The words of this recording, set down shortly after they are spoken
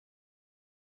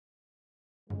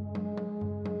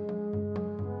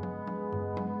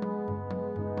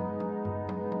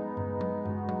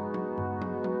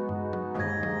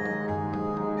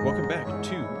Welcome back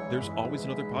to There's Always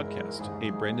Another Podcast, a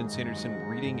Brandon Sanderson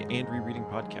reading and rereading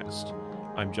podcast.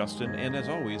 I'm Justin, and as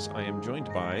always, I am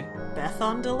joined by... Beth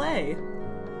on delay.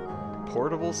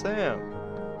 Portable Sam.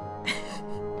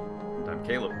 I'm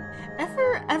Caleb.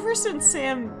 Ever since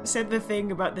Sam said the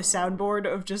thing about the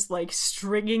soundboard of just, like,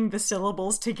 stringing the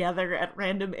syllables together at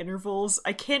random intervals,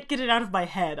 I can't get it out of my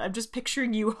head. I'm just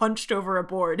picturing you hunched over a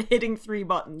board, hitting 3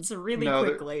 buttons really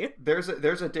quickly. There's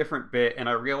a different bit, and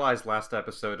I realized last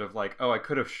episode of, like, I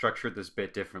could have structured this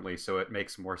bit differently so it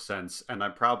makes more sense, and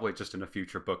I'm probably just in a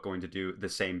future book going to do the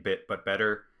same bit, but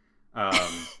better.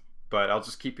 But I'll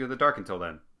just keep you in the dark until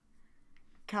then.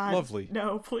 God, lovely.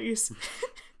 No, please.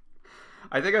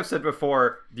 I think I've said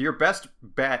before, your best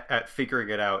bet at figuring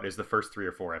it out is the first 3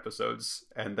 or 4 episodes,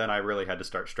 and then I really had to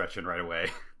start stretching right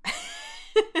away.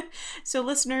 So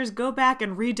listeners, go back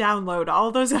and re-download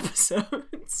all those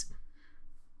episodes.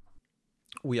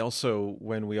 We also,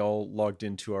 when we all logged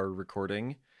into our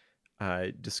recording,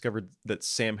 discovered that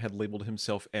Sam had labeled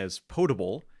himself as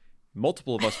potable.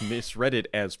 Multiple of us misread it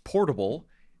as portable,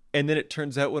 and then it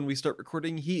turns out when we start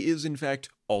recording, he is in fact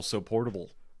also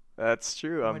portable. That's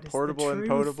true. I'm portable and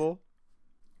potable.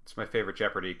 It's my favorite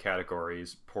Jeopardy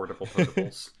categories, portable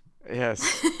potables.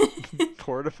 Yes.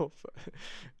 Portable.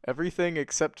 Everything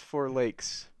except for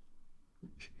lakes.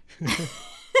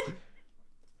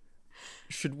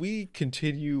 Should we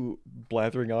continue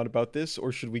blathering on about this,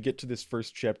 or should we get to this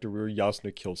first chapter where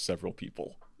Yasna kills several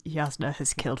people? Yasna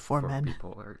has killed 4 men.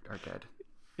 People are dead.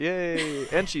 Yay!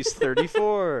 And she's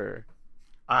 34.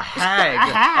 A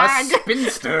hag! A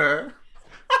spinster!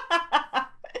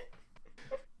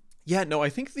 Yeah, no, I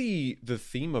think the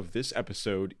theme of this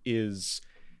episode is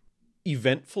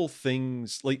eventful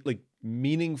things, like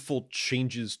meaningful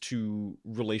changes to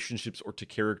relationships or to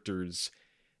characters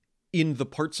in the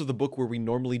parts of the book where we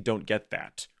normally don't get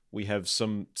that. We have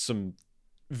some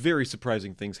very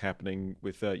surprising things happening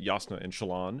with Yasna and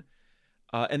Shallan.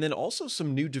 And then also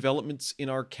some new developments in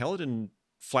our Kaladin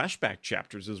flashback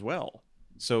chapters as well.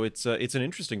 So it's an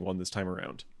interesting one this time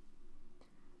around.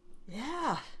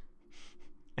 Yeah.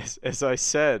 As I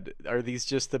said, are these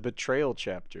just the betrayal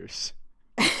chapters?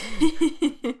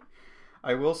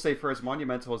 I will say, for as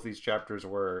monumental as these chapters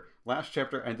were, last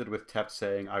chapter ended with Teft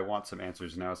saying, I want some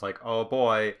answers. And I was like, oh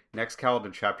boy, next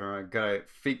Kaladin chapter, I'm going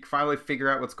to finally figure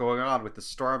out what's going on with the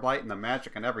Stormlight and the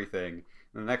magic and everything.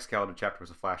 And the next Kaladin chapter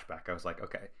was a flashback. I was like,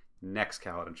 okay, next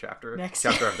Kaladin chapter.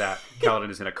 Chapter of that, Kaladin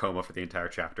is in a coma for the entire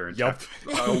chapter. And Yep.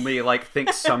 Teft only,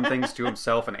 thinks some things to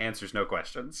himself and answers no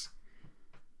questions.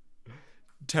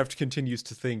 Teft continues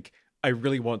to think, I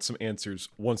really want some answers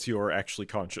once you are actually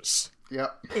conscious.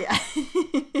 Yep. Yeah.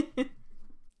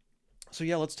 So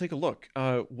yeah, let's take a look.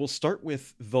 We'll start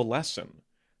with The Lesson,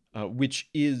 which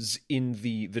is in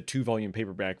the 2-volume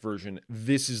paperback version.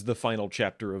 This is the final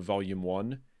chapter of Volume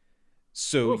 1.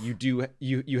 So Oof.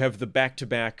 you have the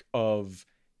back-to-back of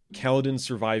Kaladin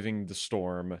surviving the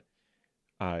storm,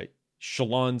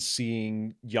 Shallan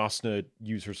seeing Yasna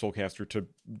use her soulcaster to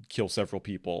kill several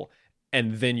people,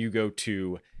 and then you go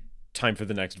to time for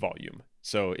the next volume.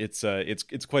 So it's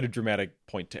quite a dramatic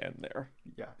point to end there.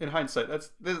 Yeah, in hindsight,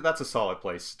 that's a solid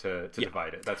place to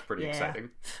divide it. That's pretty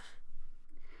exciting.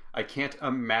 I can't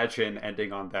imagine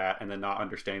ending on that and then not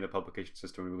understanding the publication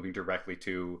system and moving directly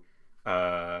to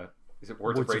is it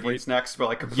Words of Radiance next,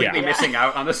 but completely missing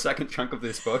out on the second chunk of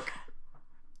this book.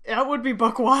 That would be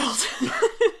buck wild.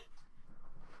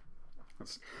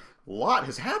 A lot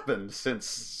has happened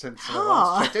since I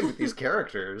last checked in with these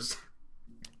characters.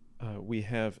 We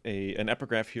have an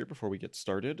epigraph here before we get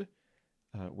started.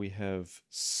 We have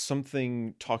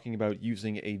something talking about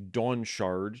using a Dawn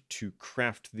Shard to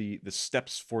craft the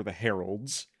steps for the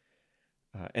heralds.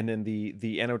 And then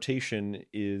the annotation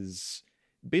is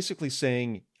basically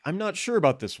saying, I'm not sure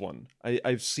about this one.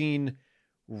 I've seen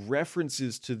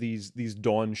references to these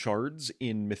Dawn Shards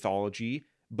in mythology,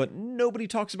 but nobody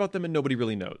talks about them and nobody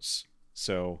really knows.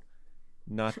 So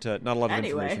not a lot of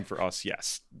information for us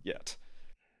yet.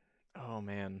 Oh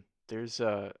man, there's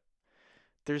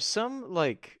some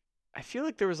I feel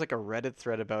like there was a Reddit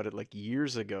thread about it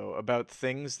years ago about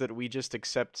things that we just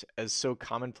accept as so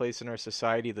commonplace in our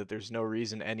society that there's no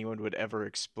reason anyone would ever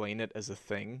explain it as a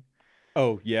thing.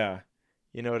 Oh yeah.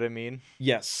 You know what I mean?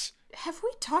 Yes. Have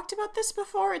we talked about this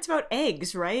before? It's about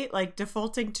eggs, right?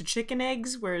 Defaulting to chicken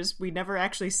eggs, whereas we never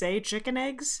actually say chicken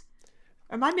eggs.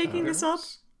 Am I making this up?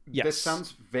 Yes. This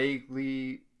sounds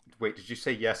vaguely... Wait, did you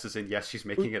say yes as in yes, she's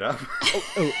making it up?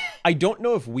 I don't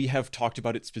know if we have talked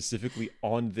about it specifically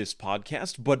on this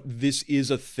podcast, but this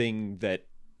is a thing that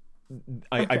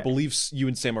I believe you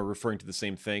and Sam are referring to the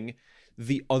same thing.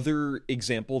 The other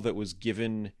example that was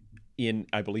given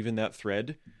I believe in that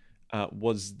thread,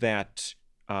 was that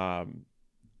I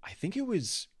think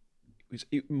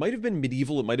it might have been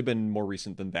medieval, it might have been more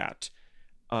recent than that,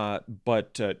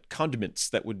 but condiments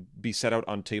that would be set out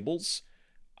on tables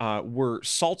were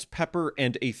salt, pepper,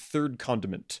 and a third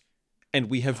condiment, and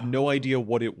we have no idea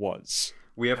what it was.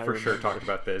 We have for sure talked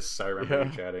about this. I remember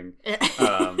you chatting.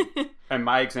 And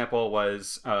my example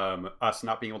was us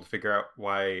not being able to figure out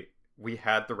why we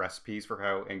had the recipes for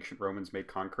how ancient Romans made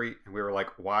concrete, and we were like,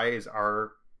 why is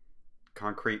our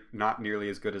concrete not nearly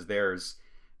as good as theirs?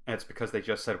 And it's because they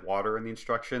just said water in the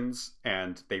instructions,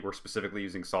 and they were specifically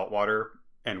using salt water,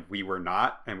 and we were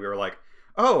not. And we were like,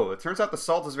 oh, it turns out the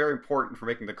salt is very important for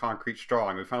making the concrete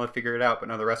strong. We finally figured it out, but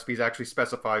none of the recipes actually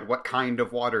specified what kind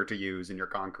of water to use in your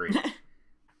concrete.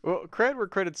 Well, credit where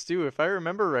credit's due. If I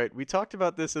remember right, we talked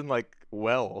about this in Yeah,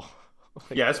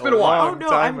 it's been a while. Oh no,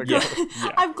 time ago.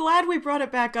 I'm glad we brought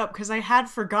it back up because I had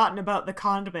forgotten about the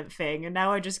condiment thing, and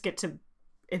now I just get to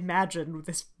imagine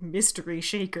this mystery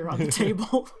shaker on the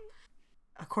table.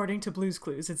 According to Blue's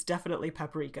Clues, it's definitely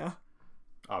paprika.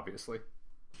 Obviously.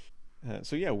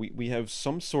 So yeah, we have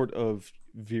some sort of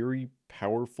very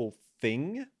powerful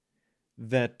thing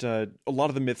that a lot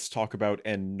of the myths talk about,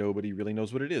 and nobody really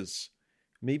knows what it is.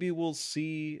 Maybe we'll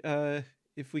see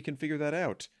if we can figure that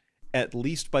out. At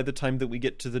least by the time that we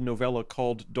get to the novella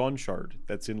called Dawnshard,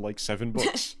 that's in like 7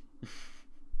 books.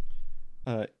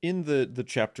 In the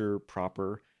chapter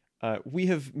proper, we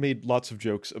have made lots of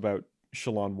jokes about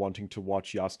Shallan wanting to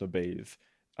watch Jasnah bathe.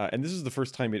 And this is the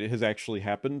first time it has actually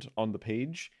happened on the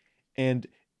page. And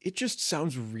it just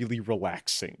sounds really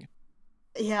relaxing.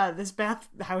 Yeah, this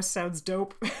bathhouse sounds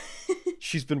dope.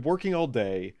 She's been working all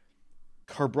day.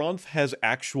 Kharbranth has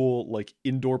actual like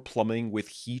indoor plumbing with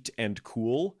heat and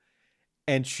cool.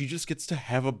 And she just gets to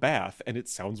have a bath, and it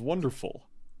sounds wonderful.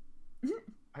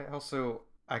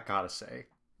 I gotta say,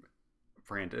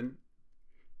 Brandon,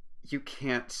 you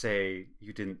can't say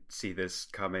you didn't see this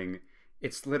coming.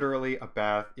 It's literally a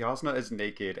bath. Jasnah is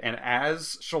naked, and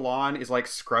as Shallan is like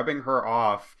scrubbing her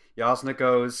off, Jasnah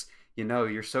goes, you know,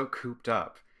 you're so cooped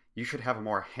up. You should have a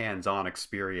more hands-on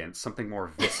experience, something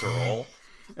more visceral.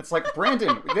 It's like,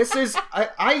 Brandon, this is...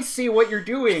 I see what you're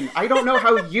doing. I don't know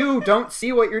how you don't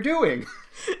see what you're doing.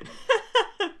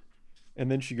 And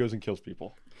then she goes and kills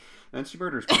people. And she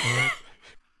murders people.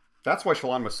 That's why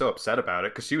Shallan was so upset about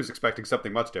it, because she was expecting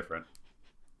something much different.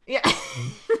 Yeah.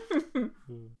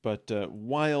 But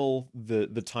while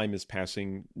the time is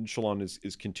passing, Shallan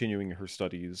is continuing her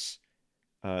studies.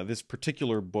 This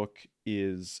particular book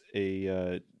is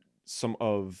some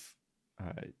of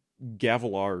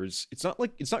Gavilar's. It's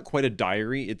not quite a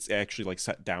diary. It's actually like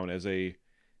set down as an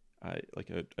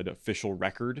official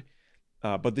record.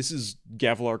 But this is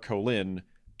Gavilar Kholin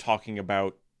talking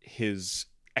about his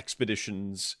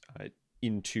expeditions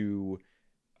into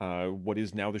what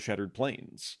is now the Shattered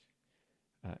Plains.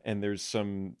 And there's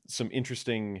some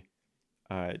interesting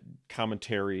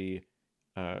commentary.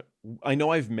 I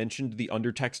know I've mentioned the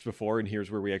undertext before, and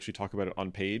here's where we actually talk about it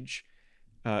on page.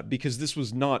 Because this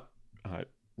was not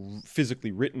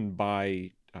physically written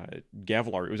by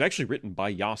Gavilar. It was actually written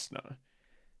by Jasnah.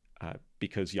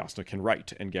 Because Jasnah can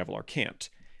write and Gavilar can't.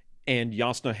 And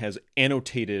Jasnah has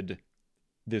annotated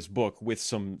this book with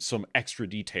some extra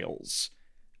details,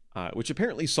 which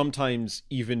apparently sometimes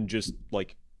even just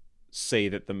like say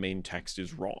that the main text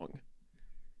is wrong.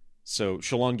 So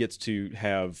Shallan gets to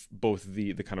have both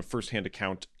the kind of first-hand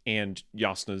account and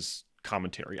Jasnah's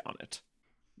commentary on it.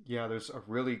 Yeah, there's a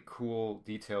really cool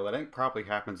detail that I think probably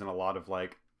happens in a lot of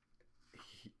like,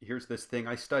 here's this thing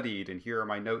I studied and here are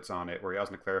my notes on it, where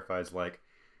Jasnah clarifies like,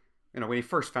 you know, when he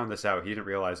first found this out, he didn't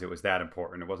realize it was that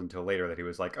important. It wasn't until later that he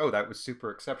was like, oh, that was super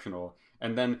exceptional.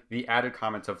 And then the added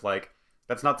comments of like,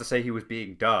 that's not to say he was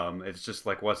being dumb. It's just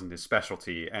like wasn't his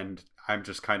specialty. And I'm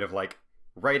just kind of like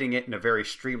writing it in a very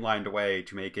streamlined way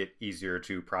to make it easier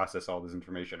to process all this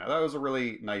information. That was a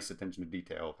really nice attention to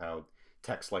detail of how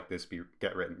texts like this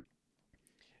get written.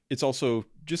 It's also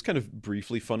just kind of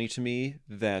briefly funny to me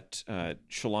that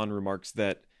Shallan remarks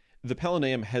that the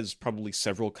Palanaeum has probably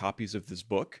several copies of this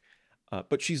book,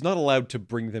 but she's not allowed to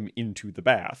bring them into the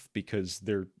bath because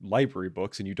they're library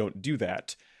books and you don't do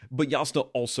that. But Jasnah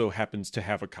also happens to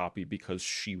have a copy because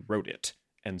she wrote it.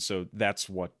 And so that's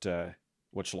what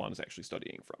Shallan is actually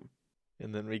studying from.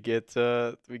 And then we get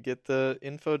the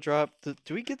info drop.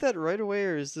 Do we get that right away,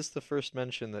 or is this the first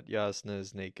mention that Jasnah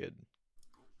is naked?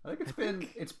 I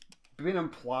think it's been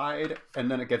implied,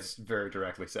 and then it gets very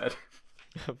directly said.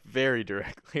 Very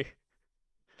directly.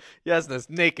 Jasnah's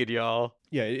naked, y'all.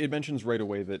 Yeah, it mentions right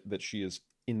away that she is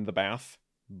in the bath,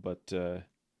 but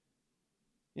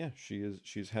yeah,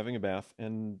 she's having a bath,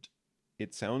 and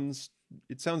it sounds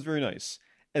very nice.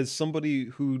 as somebody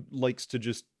who likes to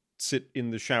just sit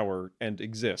in the shower and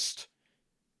exist,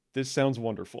 this sounds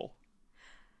wonderful.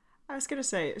 I was gonna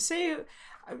say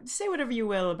whatever you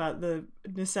will about the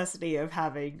necessity of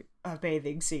having a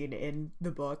bathing scene in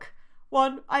the book.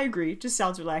 One, I agree, just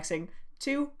sounds relaxing.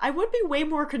 Two, I would be way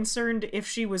more concerned if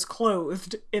she was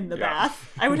clothed in the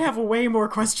bath. I would have way more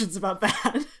questions about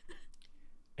that.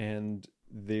 And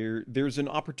there's an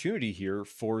opportunity here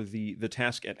for the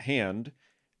task at hand.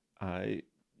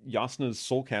 Yasna's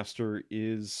Soulcaster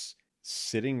is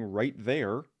sitting right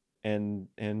there, and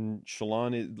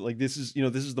Shallan is like, this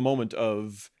is the moment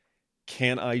of,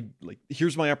 can I, like,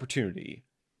 here's my opportunity.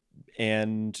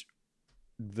 And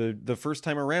the first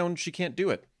time around she can't do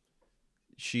it.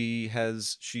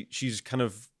 She's kind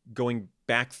of going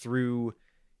back through.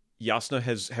 Yasna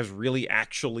has really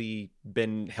actually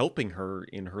been helping her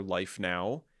in her life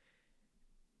now,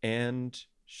 and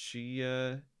she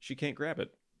can't grab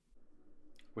it.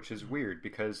 Which is weird,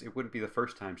 because it wouldn't be the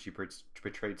first time she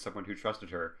betrayed someone who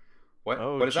trusted her. What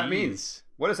does that mean?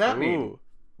 What does that mean?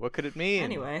 What could it mean?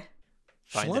 Anyway.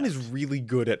 Shallan is really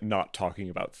good at not talking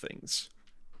about things.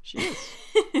 She is.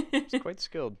 She's quite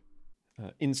skilled.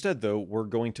 Instead, though, we're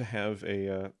going to have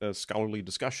a scholarly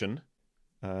discussion,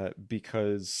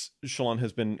 because Shallan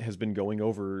has been going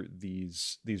over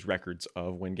these records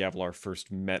of when Gavilar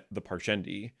first met the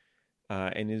Parshendi,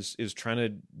 and is trying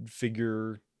to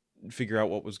figure out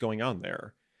what was going on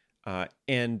there.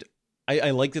 And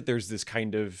I like that there's this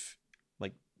kind of,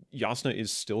 like, Yasna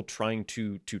is still trying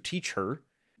to teach her.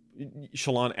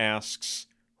 Shallan asks,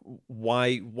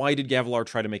 why did Gavilar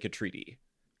try to make a treaty?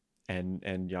 And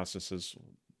Yasna says,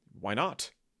 why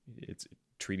not?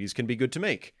 Treaties can be good to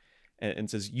make. And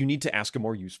says, you need to ask a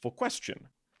more useful question.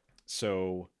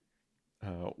 So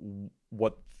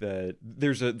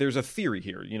there's a theory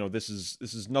here. This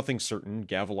is nothing certain.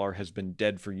 Gavilar has been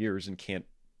dead for years and can't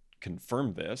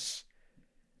confirm this.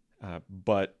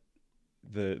 But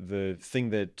the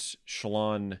thing that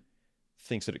Shallan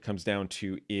thinks that it comes down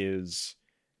to is,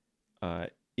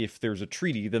 if there's a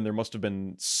treaty, then there must have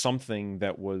been something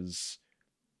that was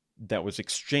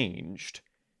exchanged,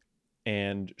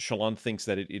 and Shallan thinks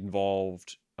that it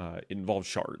involved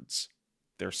shards.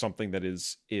 There's something that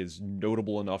is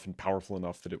notable enough and powerful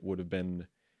enough that it would have been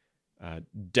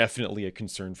definitely a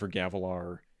concern for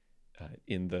Gavilar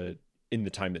in the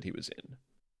time that he was in.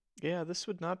 Yeah, this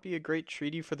would not be a great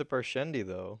treaty for the Parshendi,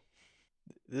 though.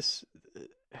 This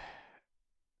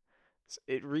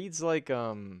it reads like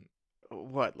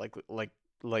what, like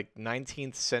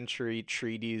 19th century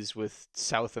treaties with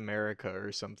South America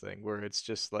or something, where it's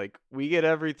just like, we get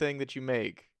everything that you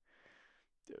make,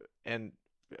 and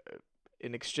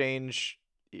in exchange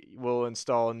we'll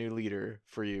install a new leader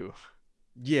for you.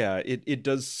 Yeah, it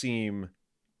does seem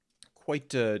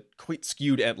quite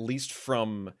skewed, at least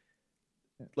from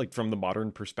the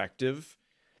modern perspective.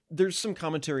 There's some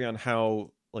commentary on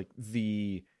how, like,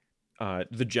 the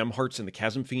gem hearts and the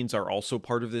chasm fiends are also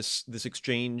part of this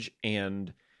exchange,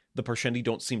 and the Parshendi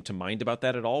don't seem to mind about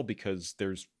that at all, because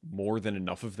there's more than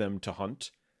enough of them to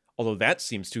hunt. Although that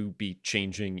seems to be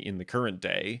changing in the current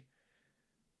day.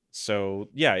 So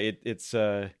yeah, it's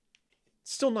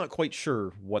still not quite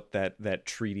sure what that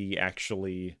treaty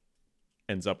actually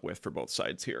ends up with for both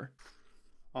sides here.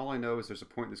 All I know is there's a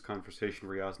point in this conversation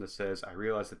where Yasna says, I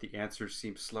realize that the answers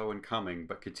seem slow in coming,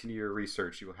 but continue your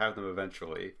research, you will have them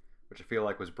eventually. Which I feel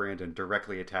like was Brandon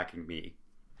directly attacking me.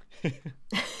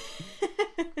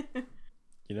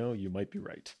 You might be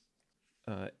right.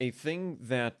 A thing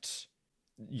that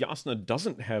Yasna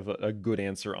doesn't have a good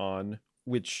answer on,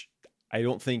 which I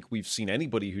don't think we've seen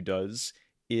anybody who does,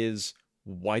 is,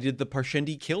 why did the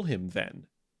Parshendi kill him then?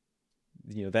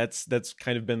 That's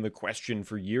kind of been the question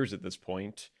for years at this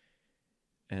point.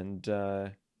 And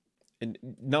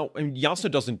now, I mean,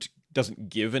 Yasna doesn't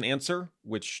give an answer,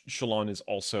 which Shallan is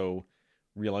also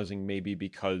realizing, maybe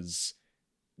because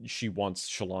she wants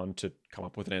Shallan to come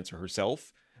up with an answer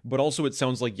herself. But also, it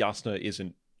sounds like Yasna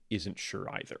isn't sure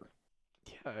either.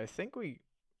 Yeah, I think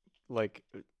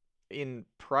in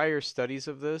prior studies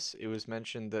of this, it was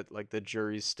mentioned that, like, the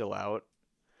jury's still out.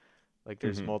 Like,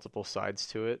 there's multiple sides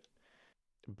to it.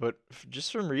 But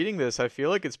just from reading this, I feel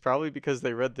like it's probably because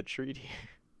they read the treaty.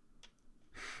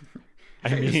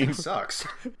 I mean, it sucks.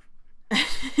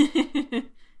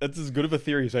 That's as good of a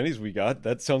theory as any as we got.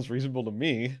 That sounds reasonable to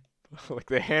me. Like,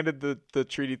 they handed the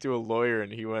treaty to a lawyer,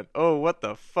 and he went, "Oh, what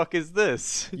the fuck is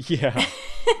this?" Yeah.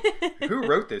 Who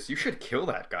wrote this? You should kill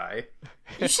that guy.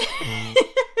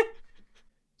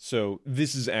 So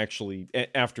this is actually,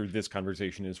 after this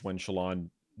conversation, is when Shallan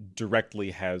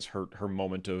directly has her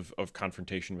moment of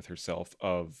confrontation with herself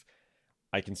of,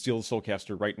 I can steal the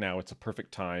Soulcaster right now. It's a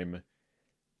perfect time.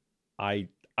 I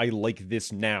like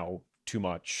this now too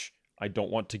much. I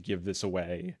don't want to give this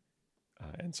away.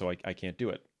 And so I can't do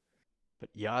it. But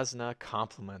Yasna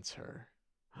compliments her.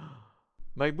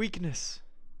 My weakness.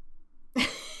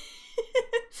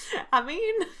 I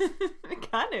mean,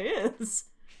 it kind of is.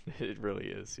 It really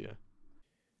is, yeah.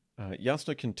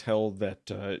 Yasna can tell that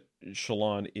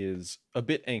Shallan is a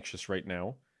bit anxious right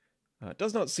now.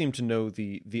 Does not seem to know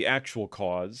the actual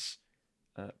cause,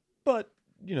 but,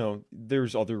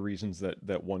 there's other reasons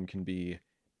that one can be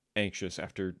anxious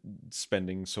after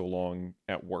spending so long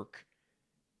at work.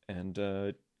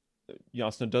 And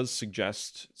Yasna does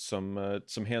suggest some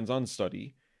hands-on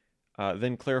study,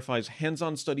 then clarifies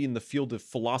hands-on study in the field of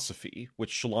philosophy,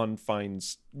 which Shallan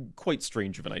finds quite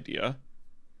strange of an idea.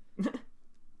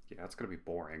 Yeah, it's going to be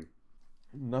boring.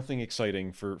 Nothing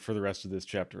exciting for the rest of this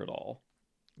chapter at all.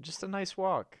 Just a nice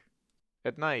walk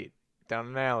at night down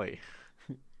an alley.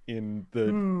 In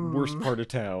the worst part of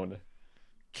town,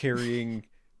 carrying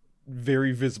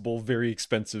very visible, very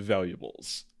expensive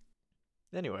valuables.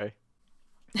 Anyway.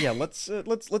 Yeah, let's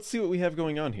see what we have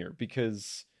going on here,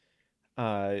 because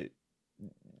there's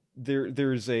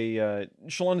a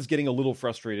Shallan is getting a little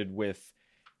frustrated with,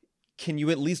 can you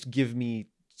at least give me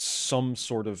some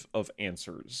sort of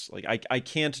answers? Like I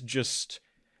can't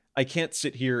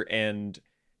sit here and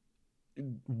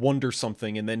wonder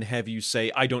something and then have you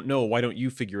say, I don't know, why don't you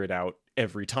figure it out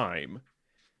every time?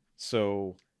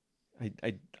 So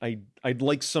I'd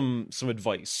like some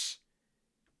advice.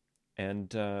 And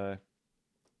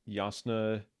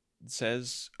Yasna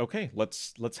says, okay,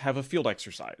 let's have a field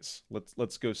exercise.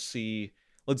 Let's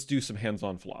do some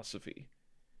hands-on philosophy.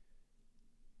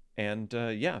 And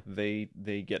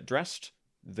they get dressed.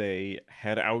 They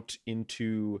head out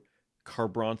into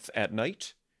Kharbranth at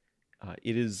night.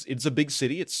 It's a big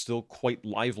city. It's still quite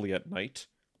lively at night.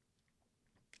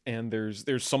 And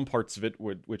there's some parts of it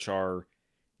which are,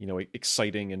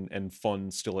 exciting and fun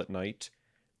still at night.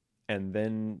 And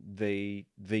then they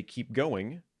keep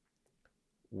going,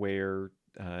 where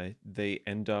they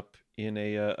end up in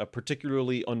a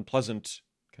particularly unpleasant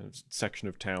kind of section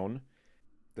of town.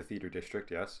 The theater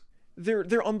district, yes.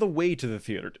 They're on the way to the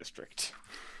theater district.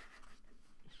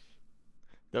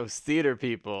 Those theater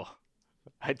people.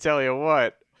 I tell you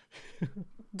what.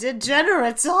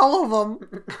 Degenerates, all of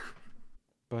them.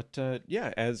 But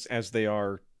as they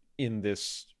are in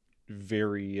this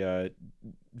very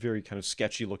very kind of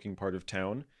sketchy looking part of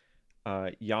town,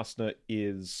 Yasna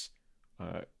is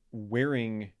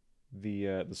wearing the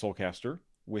Soulcaster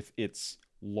with its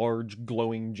large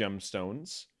glowing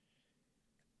gemstones,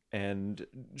 and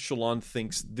Shallan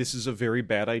thinks this is a very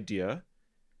bad idea,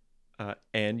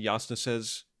 and Yasna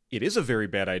says, it is a very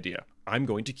bad idea. I'm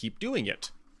going to keep doing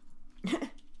it.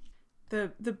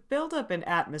 The build-up and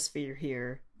atmosphere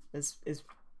here is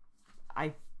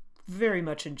I very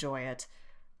much enjoy it.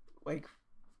 Like,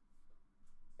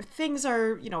 things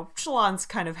are, Shallan's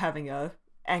kind of having a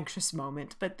anxious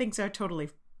moment, but things are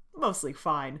mostly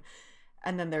fine.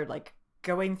 And then they're like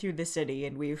going through the city,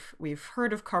 and we've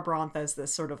heard of Kharbranth as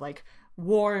this sort of like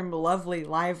warm, lovely,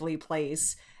 lively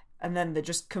place, and then the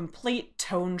just complete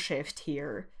tone shift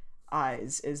here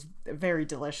is very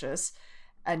delicious.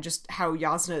 And just how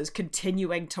Yasna is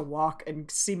continuing to walk and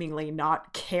seemingly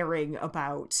not caring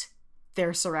about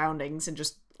their surroundings and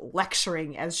just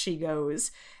lecturing as she goes.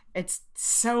 It's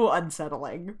so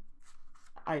unsettling.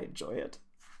 I enjoy it.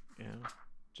 Yeah.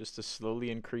 Just a slowly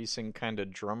increasing kind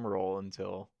of drum roll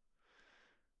until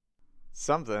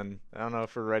something. I don't know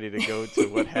if we're ready to go to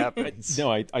what happens.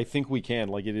 No, I think we can.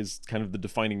 Like, it is kind of the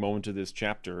defining moment of this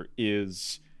chapter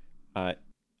is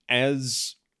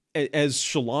as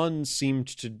Shallan seemed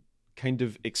to kind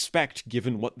of expect,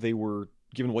 given what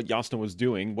Yasna was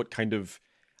doing, what kind of,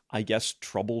 I guess,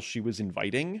 trouble she was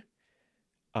inviting.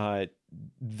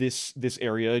 This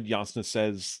area, Yasna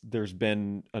says, there's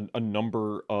been a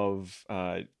number of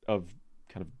kind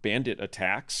of bandit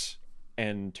attacks,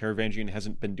 and Taravangian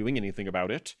hasn't been doing anything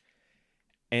about it.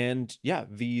 And yeah,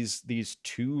 these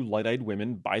two light-eyed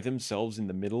women by themselves in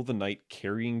the middle of the night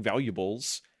carrying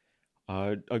valuables.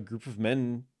 A group of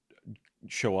men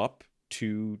show up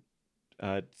to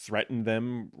threaten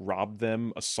them, rob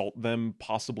them, assault them,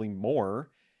 possibly more.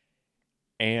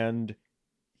 And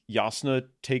Yasna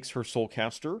takes her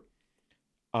Soulcaster,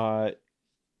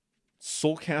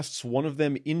 soulcasts one of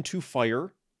them into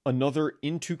fire, another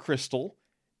into crystal,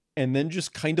 and then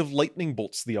just kind of lightning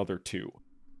bolts the other two.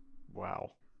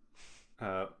 Wow.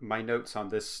 My notes on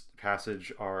this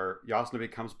passage are Yasna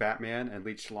becomes Batman and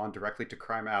leads Shallan directly to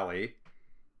Crime Alley.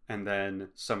 And then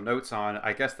some notes on,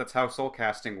 I guess that's how soul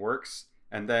casting works.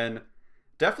 And then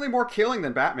Definitely more killing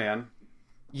than Batman.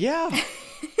 Yeah.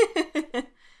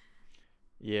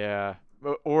 Yeah.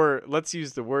 Or let's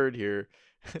use the word here.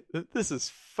 This is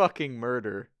fucking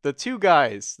murder. The two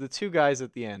guys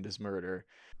at the end is murder.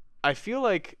 I feel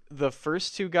like the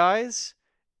first two guys,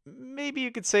 maybe you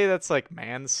could say that's like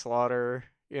manslaughter,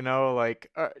 like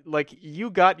you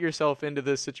got yourself into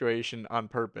this situation on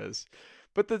purpose.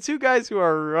 But the two guys who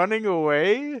are running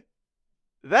away,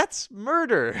 that's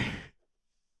murder.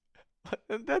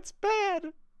 That's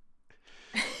bad.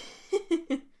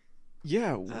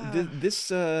 Yeah, this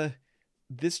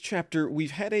chapter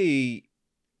we've had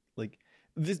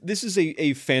this is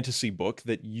a fantasy book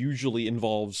that usually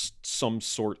involves some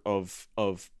sort of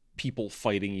people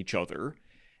fighting each other,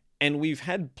 and we've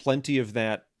had plenty of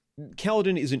that.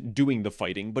 Kaladin isn't doing the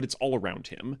fighting, but it's all around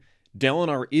him.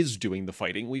 Dalinar is doing the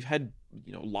fighting. We've had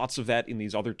lots of that in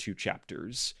these other two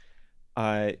chapters.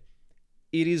 It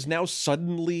is now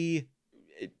suddenly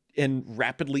and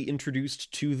rapidly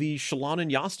introduced to the Shallan and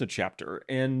Jasnah chapter,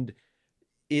 and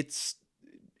it's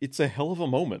a hell of a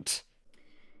moment.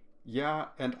 Yeah,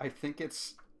 and I think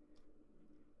it's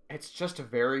just a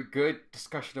very good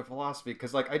discussion of philosophy,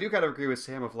 because I do kind of agree with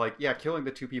Sam of killing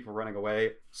the two people running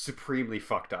away, supremely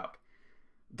fucked up.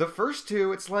 The first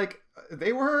two, it's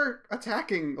they were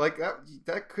attacking,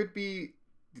 that could be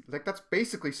that's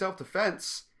basically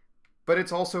self-defense. But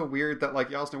it's also weird that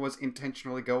Jasnah was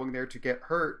intentionally going there to get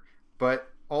hurt, but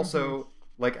also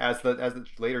as the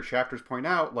later chapters point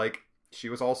out, she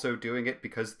was also doing it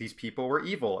because these people were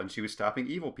evil and she was stopping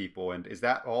evil people. And is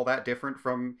that all that different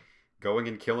from going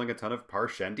and killing a ton of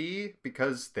Parshendi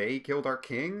because they killed our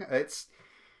king? It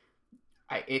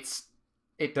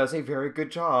does a very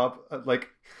good job. To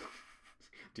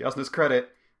Jasnah's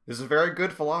credit, this is a very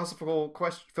good philosophical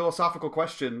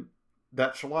question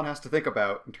that Shallan has to think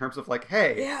about in terms of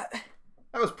hey, Yeah.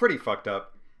 that was pretty fucked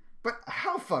up. But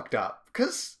how fucked up?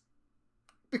 Because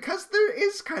there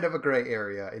is kind of a gray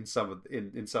area in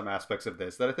some aspects of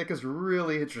this that I think is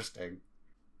really interesting.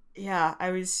 Yeah,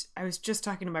 I was just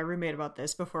talking to my roommate about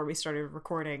this before we started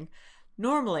recording.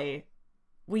 Normally,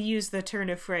 we use the turn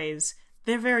of phrase,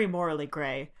 they're very morally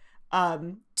gray,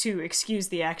 to excuse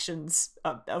the actions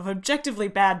of objectively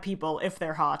bad people if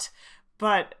they're hot.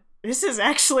 But this is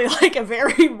actually a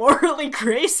very morally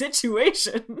gray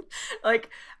situation.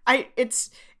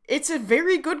 It's a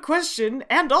very good question,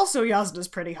 and also Jasnah's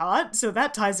pretty hot, so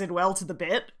that ties in well to the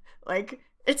bit.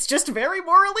 It's just very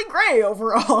morally gray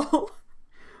overall.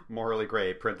 Morally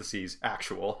gray, parentheses,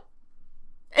 actual.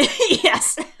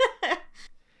 Yes.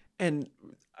 And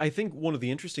I think one of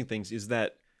the interesting things is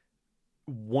that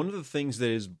one of the things that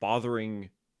is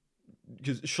bothering,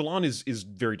 because Shallan is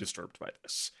very disturbed by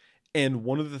this, and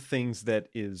one of the things that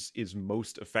is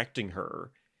most affecting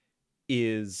her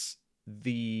is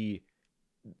the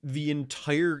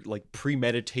entire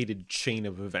premeditated chain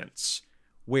of events,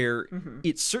 where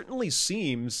it certainly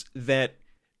seems that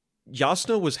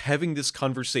Jasnah was having this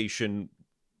conversation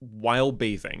while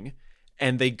bathing,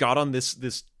 and they got on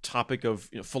this topic of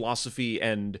philosophy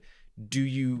and do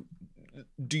you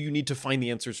need to find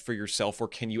the answers for yourself, or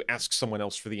can you ask someone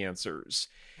else for the answers?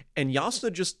 And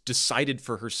Jasnah just decided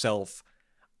for herself,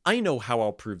 I know how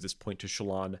I'll prove this point to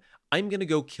Shallan. I'm gonna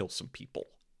go kill some people.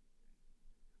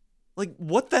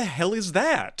 What the hell is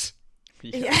that?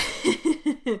 Yeah.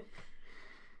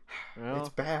 Well, It's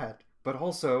bad, but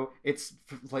also it's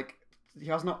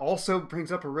Jasnah also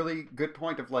brings up a really good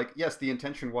point of yes, the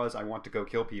intention was I want to go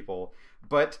kill people,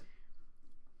 but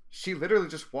she literally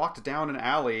just walked down an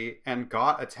alley and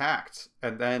got attacked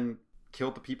and then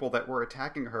killed the people that were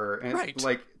attacking her. And right.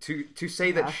 To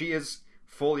say that she is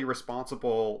fully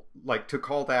responsible, to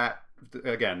call that,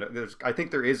 again, I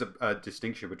think there is a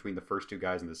distinction between the first two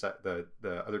guys and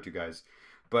the other two guys,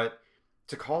 but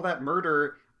to call that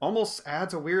murder almost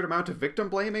adds a weird amount of victim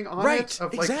blaming on it.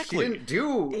 Of exactly. She didn't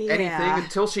do anything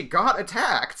until she got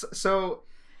attacked. So,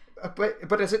 but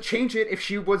does it change it if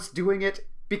she was doing it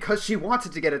because she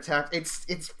wanted to get attacked?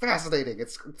 It's fascinating.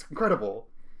 It's incredible.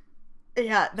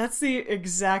 Yeah, that's the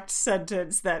exact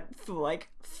sentence that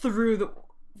through the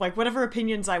whatever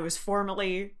opinions I was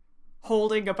formerly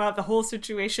holding about the whole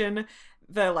situation,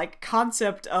 the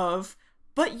concept of,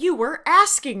 but you were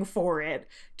asking for it,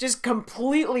 just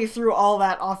completely threw all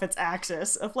that off its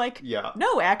axis of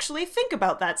no, actually, think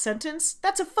about that sentence.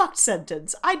 That's a fucked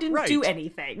sentence. I didn't do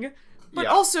anything. But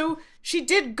also, she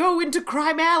did go into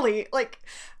Crime Alley.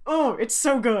 Oh, it's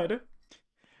so good.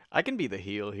 I can be the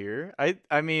heel here.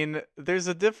 I mean, there's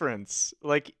a difference.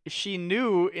 She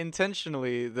knew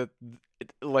intentionally that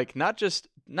not just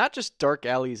dark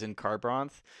alleys in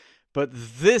Kharbranth, but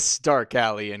this dark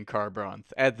alley in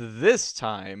Kharbranth at this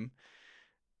time,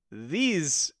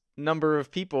 these number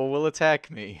of people will attack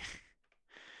me.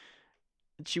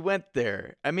 And she went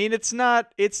there. I mean, it's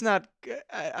not,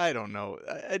 I don't know.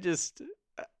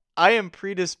 I am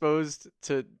predisposed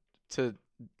to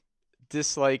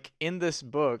dislike in this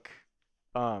book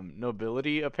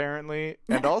nobility, apparently,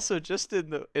 and also just in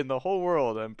the whole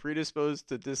world I'm predisposed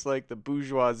to dislike the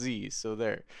bourgeoisie, so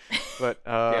there. But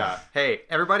yeah, hey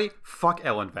everybody, fuck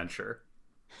Ellen Venture.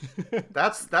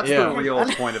 That's Yeah. the real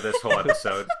point of this whole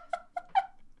episode.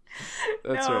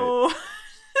 That's no. right.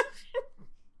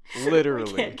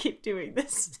 Literally. We can't keep doing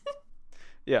this.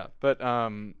 Yeah, but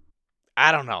I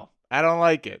don't know, I don't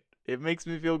like it. It makes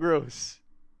me feel gross.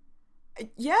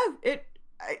 Yeah,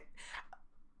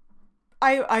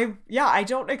 I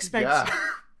don't expect Yeah.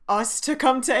 us to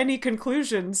come to any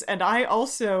conclusions, and I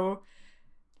also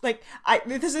I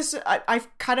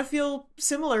kind of feel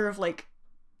similar of like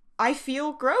I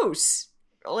feel gross.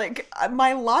 Like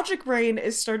my logic brain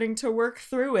is starting to work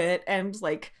through it and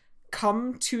like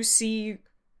come to see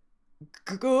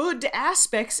good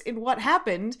aspects in what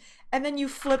happened, and then you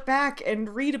flip back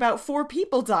and read about 4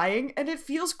 people dying and it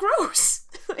feels gross.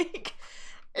 Like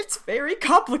it's very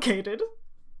complicated.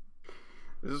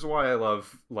 This is why I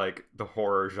love like the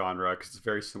horror genre, because it's a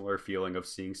very similar feeling of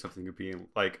seeing something and being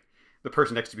like the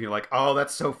person next to me like, oh,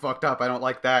 that's so fucked up, I don't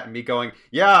like that, and me going,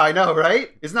 yeah, I know,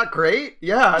 right? Isn't that great?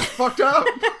 Yeah, it's fucked up.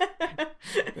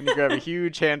 Then you grab a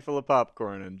huge handful of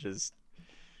popcorn and just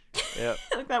yep.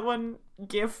 Like that one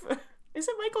gif. Is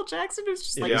it Michael Jackson who's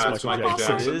just like, Yeah, "This it's is my Michael awesome."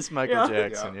 Jackson. It is Michael Yeah.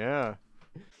 Jackson, yeah.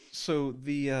 So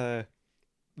the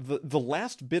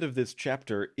last bit of this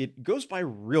chapter, it goes by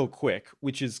real quick,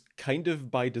 which is kind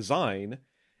of by design,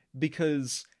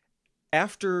 because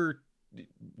after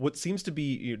what seems to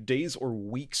be days or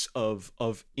weeks of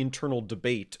internal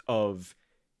debate of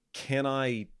can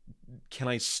I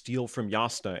steal from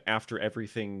Yasna after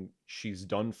everything she's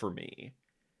done for me,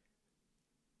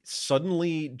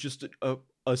 suddenly just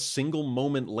a single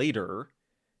moment later,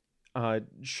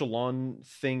 Shallan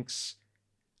thinks,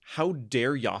 how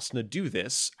dare Yasna do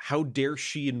this? How dare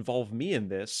she involve me in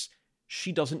this?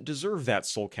 She doesn't deserve that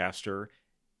Soulcaster,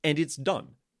 and it's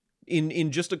done.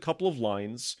 In just a couple of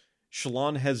lines,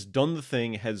 Shallan has done the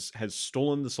thing, has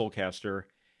stolen the Soulcaster,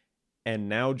 and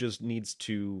now just needs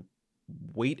to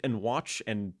wait and watch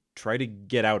and try to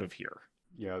get out of here.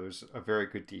 Yeah, there's a very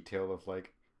good detail of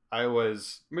like I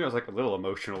was like a little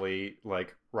emotionally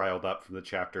like riled up from the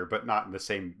chapter, but not in the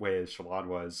same way as Shallan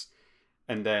was.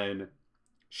 And then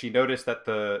she noticed that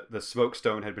the smoke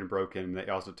stone had been broken and they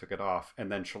also took it off, and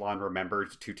then Shallan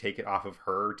remembered to take it off of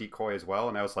her decoy as well,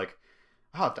 and I was like,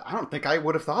 oh, I don't think I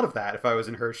would have thought of that if I was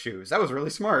in her shoes. That was really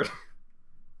smart.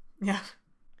 Yeah.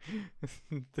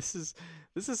 This is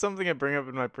something I bring up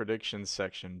in my predictions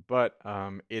section, but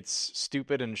it's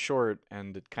stupid and short,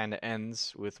 and it kind of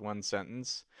ends with one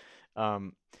sentence.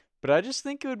 But I just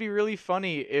think it would be really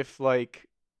funny if like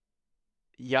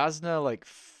Yasna like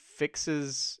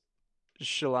fixes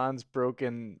Shallan's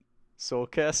broken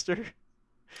Soulcaster.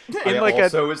 I like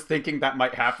also was thinking that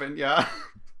might happen. Yeah.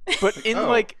 But in Oh.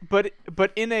 like but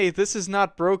in a this is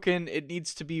not broken, it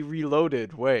needs to be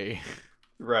reloaded way.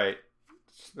 Right.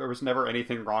 There was never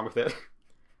anything wrong with it.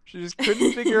 She just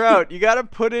couldn't figure out. You got to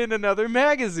put in another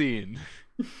magazine.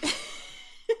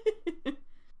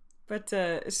 But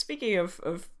speaking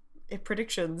of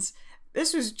predictions,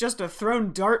 this was just a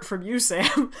thrown dart from you,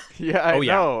 Sam. Yeah, I Oh,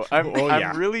 yeah. know. I'm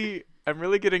yeah. I'm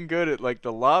really getting good at like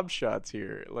the lob shots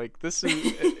here. Like this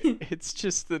is it's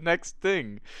just the next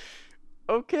thing.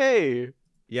 Okay.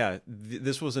 Yeah,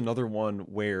 this was another one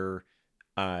where,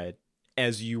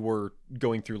 as you were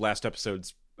going through last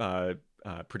episode's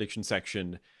prediction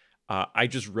section, I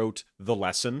just wrote the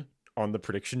lesson on the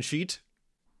prediction sheet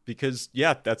because,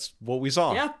 yeah, that's what we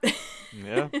saw. Yeah.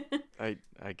 Yeah.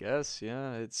 I guess,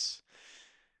 yeah, it's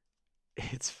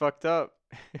fucked up.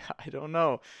 I don't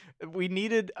know. We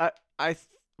needed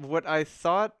what I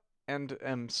thought and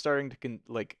am starting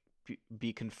to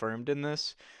be confirmed in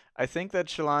this. I think that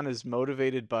Shallan is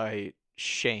motivated by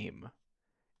shame,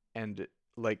 and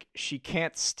like she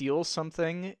can't steal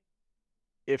something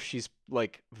if she's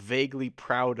like vaguely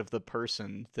proud of the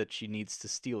person that she needs to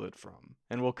steal it from.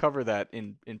 And we'll cover that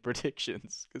in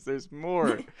predictions because there's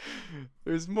more.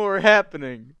 There's more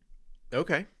happening.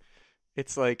 Okay.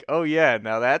 It's like, oh yeah,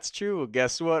 now that's true. Well,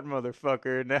 guess what,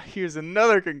 motherfucker? Now here's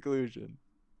another conclusion.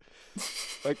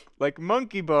 like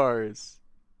monkey bars.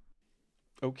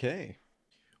 Okay.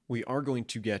 We are going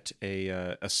to get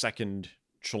a second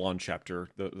Shallan chapter.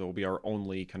 That will be our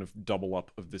only kind of double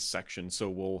up of this section. So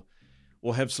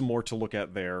we'll have some more to look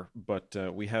at there. But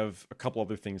we have a couple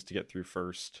other things to get through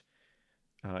first,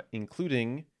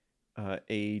 including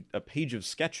a page of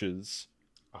sketches.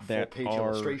 A full that page are-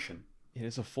 illustration. It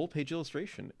is a full page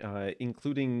illustration,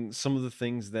 including some of the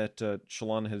things that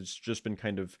Shallan has just been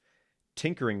kind of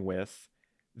tinkering with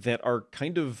that are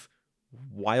kind of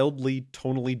wildly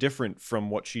tonally different from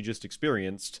what she just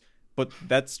experienced. But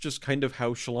that's just kind of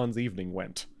how Shallan's evening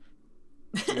went.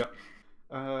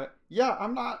 Yeah,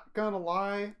 I'm not gonna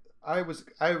lie. I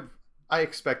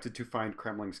expected to find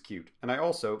Kremlings cute, and I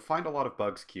also find a lot of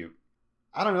bugs cute.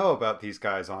 I don't know about these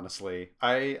guys, honestly.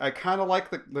 I kind of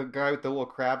like the guy with the little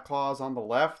crab claws on the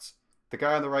left. The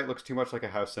guy on the right looks too much like a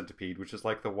house centipede, which is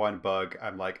like the one bug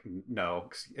I'm like, no,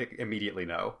 immediately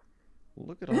no.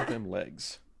 Look at all them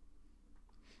legs.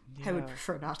 I would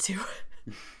prefer not to.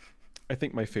 I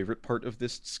think my favorite part of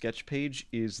this sketch page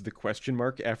is the question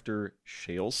mark after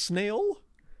shale snail.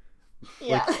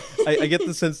 Yeah. I get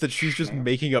the sense that she's just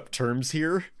making up terms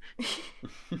here.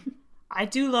 I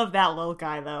do love that little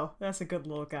guy, though. That's a good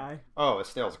little guy. Oh,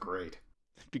 Estelle's great.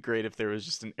 It'd be great if there was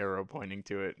just an arrow pointing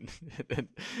to it,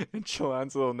 and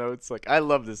Shallan's little notes like, "I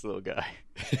love this little guy."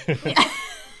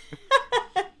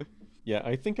 Yeah,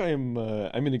 I think I'm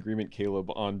in agreement,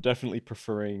 Caleb, on definitely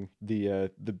preferring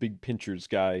the big pinchers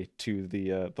guy to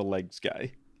the legs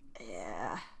guy.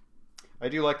 Yeah. I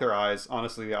do like their eyes.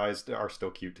 Honestly, the eyes are still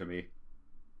cute to me.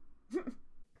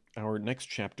 Our next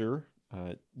chapter,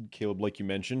 Caleb, like you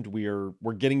mentioned,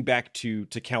 we're getting back to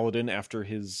Kaladin after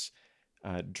his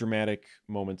dramatic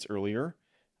moments earlier,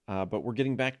 but we're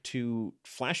getting back to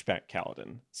flashback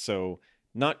Kaladin. So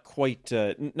not quite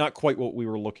what we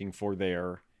were looking for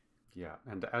there. Yeah,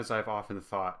 and as I've often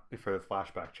thought for the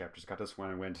flashback chapters, got this one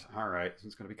and went, all right, this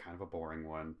is going to be kind of a boring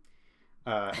one.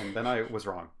 And then I was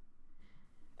wrong.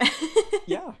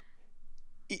 Yeah.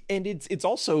 And it's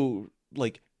also,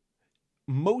 like,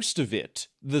 most of it,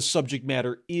 the subject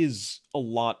matter is a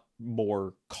lot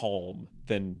more calm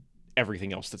than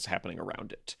everything else that's happening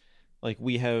around it. Like,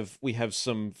 we have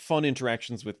some fun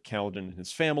interactions with Kaladin and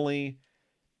his family.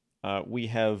 We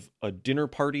have a dinner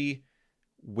party,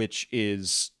 which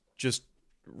is just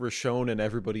Rashon and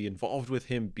everybody involved with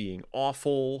him being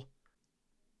awful.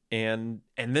 And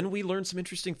then we learn some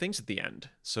interesting things at the end.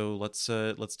 So let's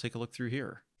take a look through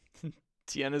here.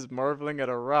 Tien is marveling at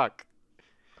a rock.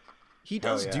 He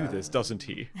does yeah. do this, doesn't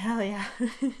he? Hell yeah.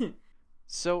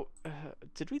 So,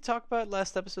 did we talk about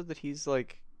last episode that he's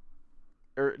like,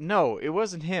 or no, it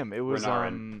wasn't him. It was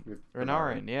Renarin.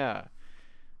 Renarin. Yeah.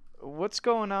 What's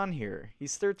going on here?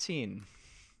 He's 13.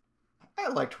 I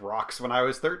liked rocks when I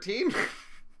was 13.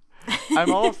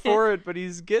 I'm all for it, but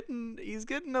he's getting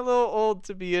a little old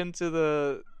to be into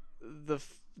the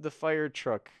fire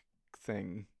truck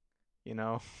thing, you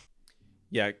know.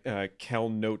 Yeah, Cal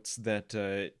notes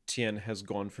that Tien has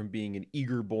gone from being an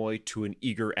eager boy to an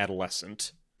eager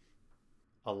adolescent.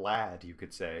 A lad, you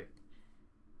could say.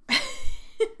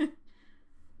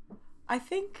 I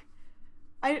think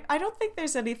I don't think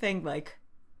there's anything like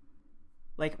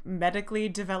medically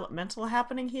developmental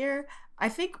happening here. I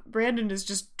think Brandon is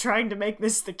just trying to make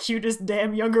this the cutest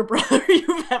damn younger brother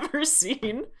you've ever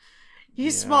seen.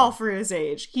 He's small for his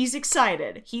age. He's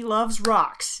excited. He loves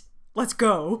rocks. Let's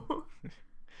go.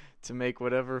 To make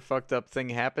whatever fucked up thing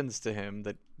happens to him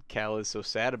that Cal is so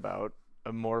sad about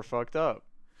more fucked up.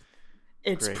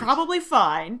 It's Great. probably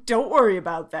fine. Don't worry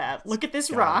about that. Look at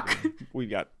this rock. We've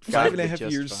got Gotta 5.5 be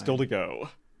just years fine. still to go.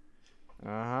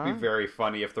 Uh-huh. It'd be very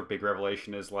funny if the big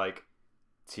revelation is like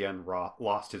Tien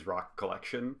lost his rock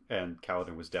collection and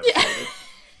Kaladin was devastated.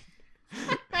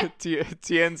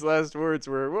 Tien's last words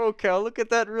were, "Whoa, Cal, look at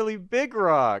that really big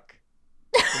rock."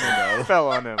 And fell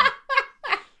on him.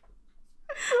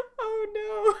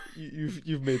 Oh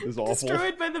You've made this no. awful.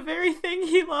 Destroyed by the very thing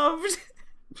he loved.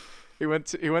 He went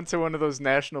to one of those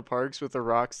national parks with the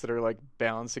rocks that are like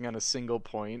balancing on a single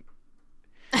point.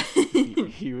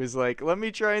 He was like, "Let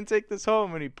me try and take this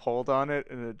home," and he pulled on it,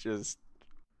 and it just.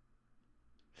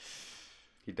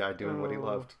 He died doing what he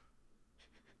loved.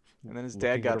 And then his Looking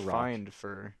dad at got a rock. fined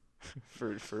for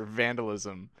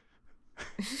vandalism.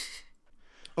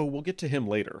 Oh, we'll get to him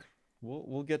later.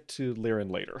 We'll get to Liren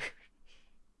later.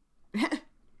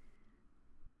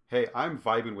 Hey, I'm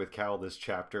vibing with Cal this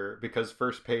chapter because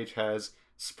first page has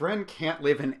Spren can't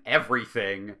live in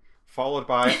everything, followed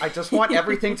by I just want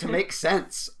everything to make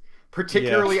sense,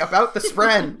 particularly about the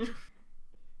Spren.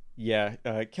 Yeah,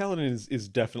 Kaladin is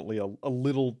definitely a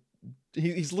little.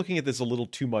 He's looking at this a little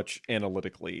too much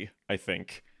analytically, I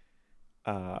think.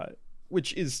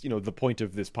 Which is, the point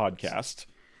of this podcast.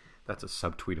 That's a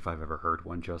subtweet if I've ever heard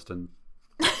one, Justin.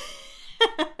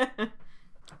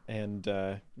 And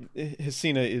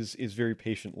Hesina is very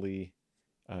patiently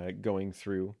going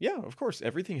through. Yeah, of course,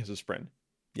 everything has a spren.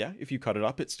 Yeah, if you cut it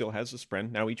up, it still has a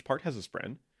spren. Now each part has a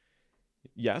spren.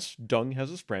 Yes, dung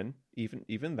has a spren.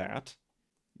 Even that.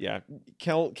 Yeah,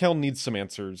 Cal needs some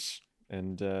answers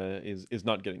and is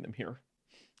not getting them here.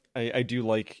 I do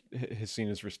like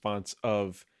Hesina's response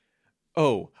of,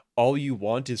 "Oh, all you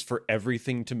want is for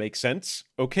everything to make sense?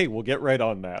 Okay, we'll get right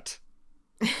on that."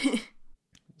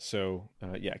 So,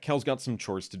 yeah, Cal's got some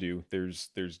chores to do. There's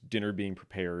dinner being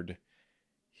prepared.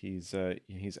 He's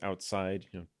outside,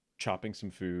 chopping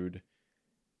some food,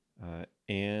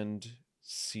 and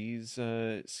sees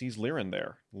Liren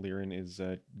there. Liren is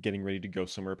getting ready to go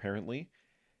somewhere apparently,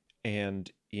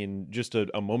 and in just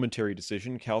a momentary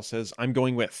decision, Cal says, "I'm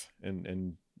going with,"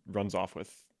 and runs off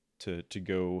with to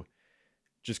go,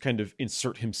 just kind of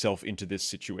insert himself into this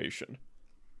situation.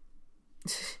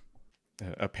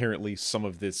 Apparently, some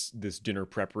of this dinner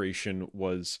preparation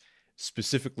was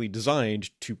specifically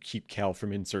designed to keep Cal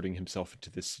from inserting himself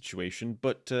into this situation,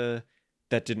 but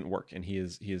that didn't work, and he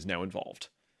is now involved.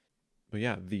 But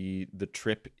yeah, the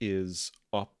trip is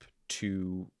up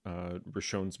to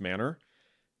Rashon's manor.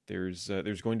 There's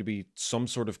going to be some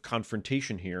sort of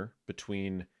confrontation here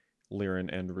between Liren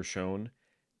and Rashon,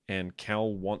 and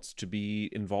Cal wants to be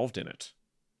involved in it,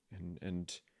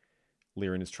 and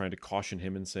Liren is trying to caution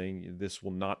him and saying this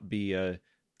will not be a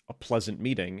pleasant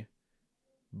meeting,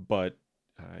 but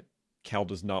Cal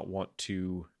does not want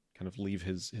to kind of leave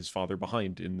his father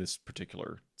behind in this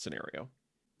particular scenario.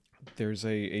 There's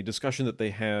a discussion that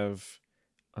they have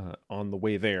on the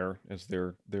way there as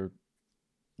they're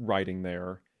riding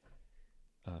there,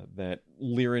 that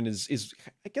Liren is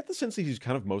I get the sense that he's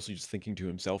kind of mostly just thinking to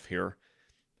himself here,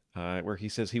 where he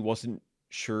says he wasn't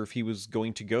sure if he was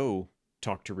going to go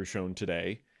talk to Rashon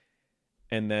today,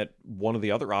 and that one of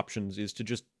the other options is to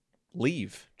just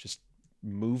leave, just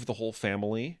move the whole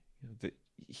family.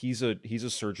 He's a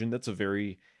surgeon. That's a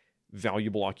very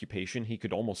valuable occupation. He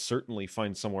could almost certainly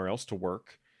find somewhere else to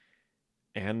work,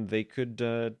 and they could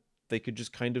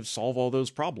just kind of solve all those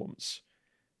problems.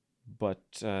 But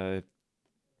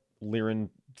Liren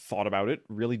thought about it,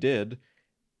 really did,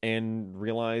 and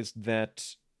realized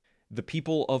that the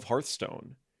people of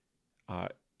Hearthstone,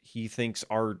 he thinks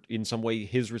are in some way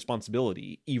his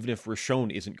responsibility, even if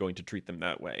Rashon isn't going to treat them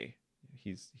that way.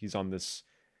 He's on this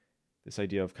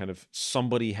idea of kind of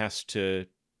somebody has to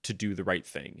do the right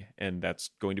thing, and that's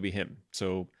going to be him.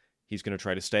 So he's going to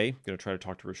try to stay, going to try to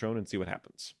talk to Rashon and see what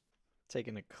happens.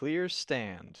 Taking a clear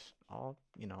stand. All,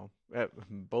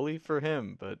 bully for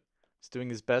him, but he's doing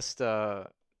his best. Oh,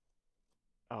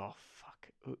 fuck.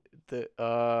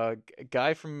 The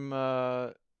guy from,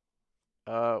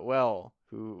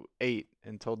 who ate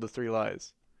and told the 3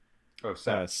 lies. Oh,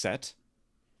 Set.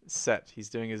 Set. He's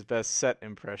doing his best Set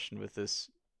impression with this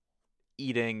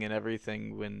eating and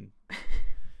everything when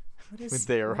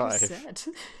they arrive.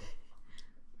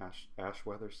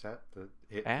 Ashweather Set, the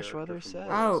hit Ashweather Set.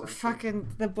 Oh,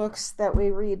 fucking the books that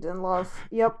we read and love.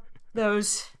 Yep,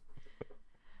 those.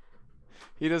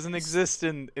 He doesn't exist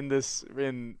in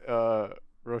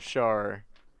Roshar.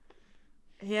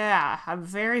 Yeah, I'm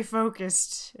very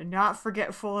focused and not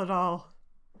forgetful at all.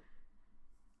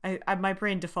 My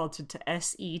brain defaulted to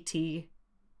SET,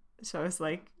 so I was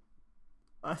like,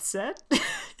 a set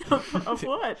of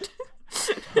what?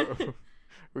 Are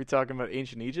we talking about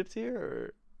ancient Egypt here,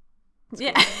 or?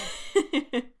 Yeah.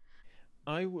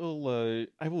 I will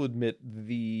admit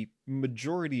the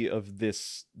majority of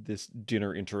this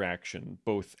dinner interaction,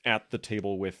 both at the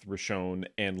table with Rashon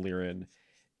and Liren,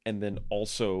 and then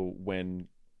also when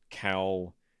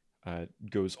Cal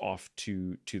goes off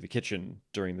to the kitchen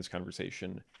during this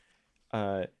conversation,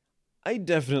 I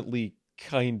definitely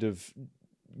kind of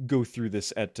go through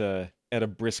this at a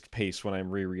brisk pace when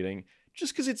I'm rereading,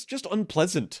 just because it's just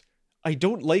unpleasant. I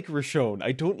don't like Rashon.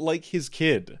 I don't like his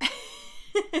kid.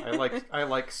 I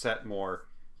like Set more.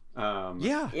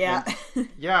 Yeah.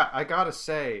 Yeah, I gotta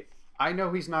say, I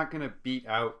know he's not gonna beat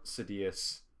out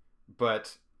Sidious,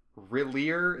 but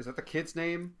Relir, is that the kid's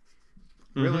name?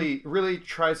 Mm-hmm. Really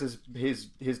tries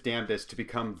his damnedest to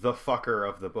become the fucker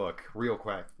of the book real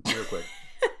quick.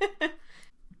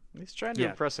 He's trying to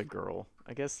impress a girl.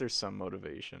 I guess there's some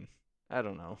motivation. I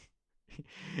don't know.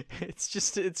 It's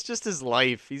just his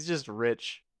life. He's just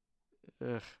rich.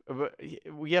 Ugh. But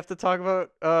we have to talk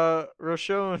about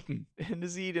Rashon and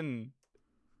his Eden.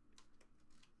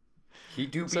 He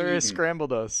do be Sorry, I eaten.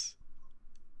 scrambled us.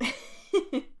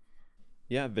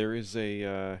 Yeah, there is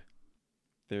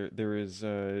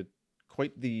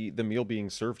quite the meal being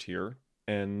served here,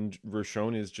 and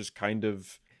Rashon is just kind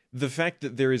of, the fact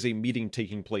that there is a meeting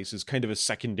taking place is kind of a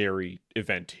secondary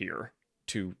event here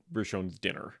to Rashon's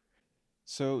dinner.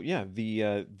 So yeah,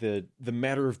 the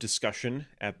matter of discussion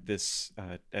at this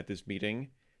meeting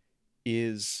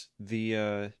is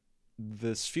the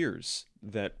spheres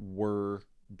that were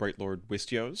Bright Lord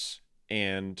Wistio's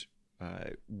and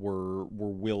were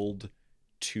willed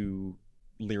to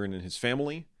Lirin and his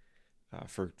family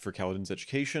for Kaladin's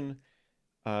education.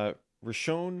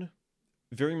 Rashon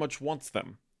very much wants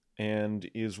them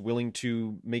and is willing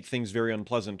to make things very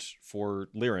unpleasant for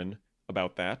Lirin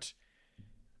about that.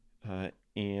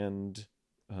 And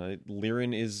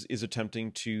Lirin is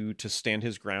attempting to stand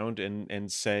his ground and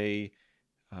say,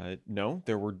 no,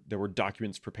 there were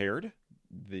documents prepared.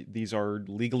 These are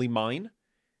legally mine,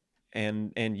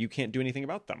 and you can't do anything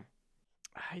about them.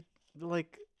 I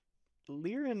like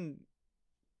Lirin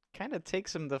kind of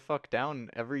takes him the fuck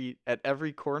down at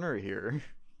every corner here.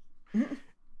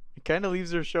 It kind of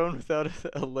leaves Rashon without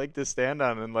a leg to stand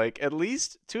on, and like at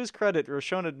least to his credit,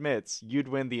 Rashon admits you'd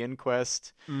win the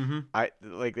inquest.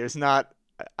 Mm-hmm. There's not.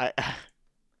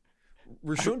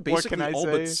 Rashon basically all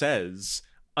but says,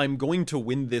 "I'm going to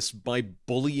win this by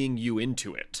bullying you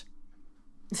into it."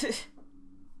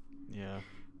 Yeah.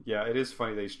 Yeah, it is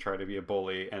funny that he's trying to be a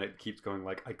bully, and it keeps going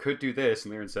like, I could do this,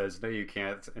 and Lirin says, no, you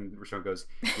can't, and Rashon goes,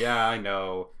 yeah, I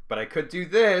know, but I could do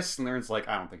this, and Lirin's like,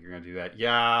 I don't think you're going to do that.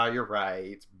 Yeah, you're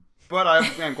right, but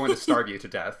I'm going to starve you to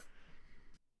death.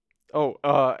 Oh,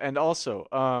 and also,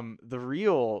 the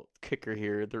real kicker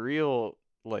here, the real,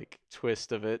 like,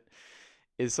 twist of it,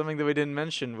 is something that we didn't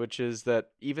mention, which is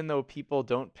that even though people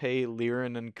don't pay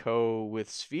Lirin and co. with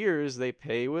spheres, they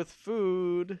pay with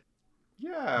food.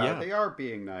 Yeah, they are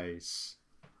being nice.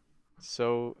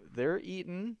 So they're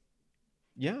eating.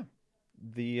 Yeah,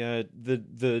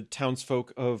 the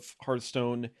townsfolk of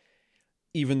Hearthstone,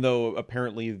 even though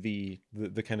apparently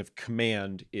the kind of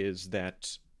command is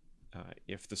that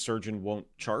if the surgeon won't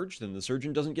charge, then the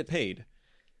surgeon doesn't get paid.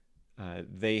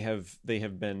 They have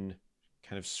been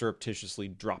kind of surreptitiously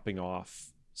dropping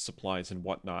off supplies and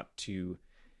whatnot to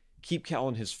keep Cal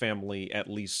and his family at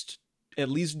least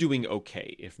doing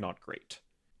okay, if not great.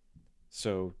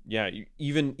 So yeah,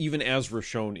 even as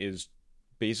Rashon is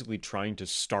basically trying to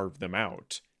starve them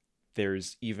out,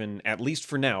 there's even, at least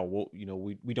for now,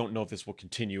 we don't know if this will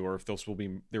continue or if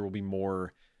there will be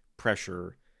more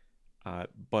pressure.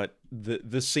 But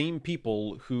the same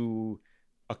people who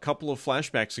a couple of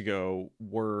flashbacks ago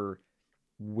were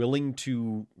willing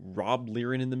to rob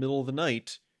Lirin in the middle of the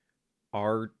night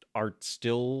are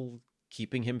still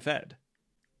keeping him fed.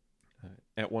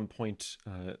 At one point,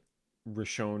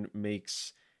 Rashon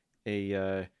makes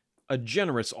a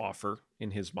generous offer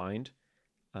in his mind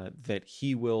that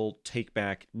he will take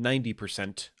back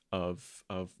 90% of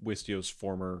Wistio's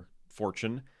former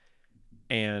fortune,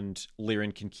 and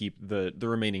Lirin can keep the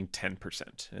remaining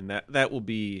 10%, and that will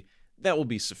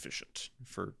be sufficient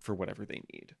for whatever they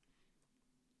need.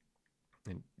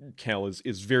 And Cal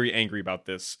is very angry about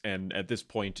this, and at this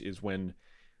point is when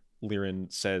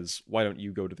Lirin says, why don't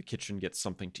you go to the kitchen, get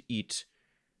something to eat,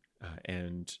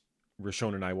 and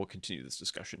Rashon and I will continue this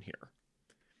discussion here.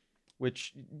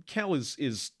 Which, Cal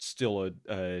is still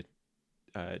a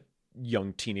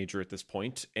young teenager at this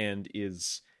point, and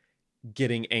is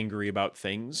getting angry about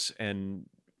things, and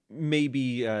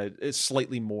maybe is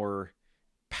slightly more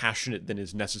passionate than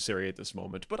is necessary at this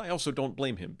moment, but I also don't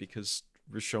blame him, because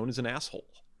Rashon is an asshole.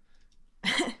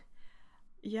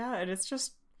 Yeah, and it's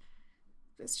just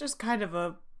kind of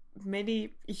a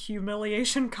mini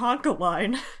humiliation conga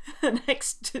line the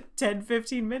next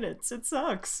 10-15 minutes. It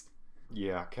sucks.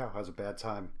 Yeah, Cal has a bad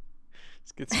time.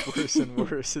 It gets worse and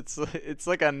worse. It's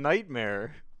like a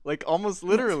nightmare. Like, almost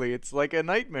literally, it's like a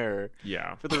nightmare.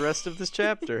 Yeah. For the rest of this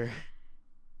chapter.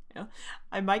 Yeah.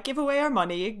 I might give away our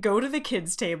money, go to the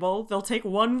kids' table, they'll take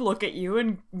one look at you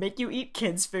and make you eat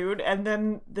kids' food, and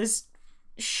then this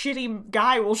shitty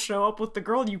guy will show up with the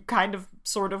girl you kind of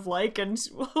sort of like and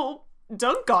will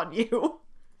dunk on you.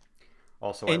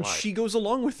 Also, and she goes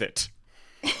along with it.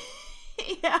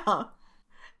 Yeah.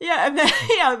 Yeah, and then,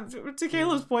 yeah, to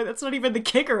Caleb's point, that's not even the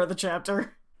kicker of the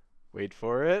chapter. Wait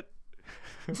for it.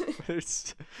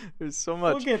 There's so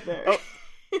much. We'll get there.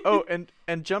 Oh,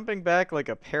 and jumping back like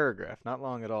a paragraph, not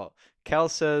long at all. Cal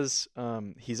says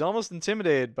he's almost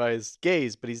intimidated by his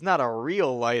gaze, but he's not a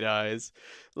real Light Eyes.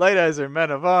 Light Eyes are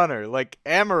men of honor, like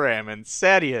Amaram and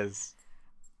Sadia's.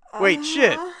 Wait,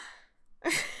 shit.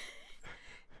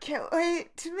 Can't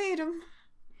wait to meet him.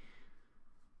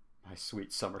 My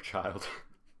sweet summer child.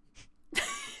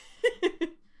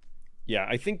 Yeah,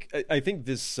 I think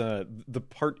this the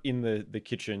part in the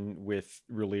kitchen with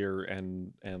Rulir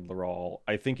and Laral,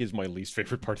 I think, is my least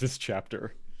favorite part of this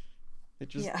chapter.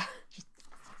 It's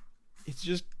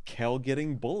just Cal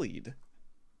getting bullied.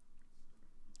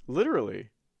 Literally.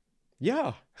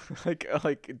 Yeah.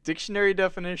 like dictionary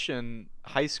definition,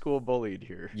 high school bullied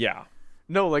here. Yeah.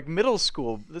 No, like middle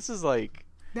school. This is like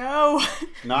No.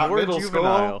 Not more middle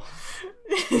juvenile.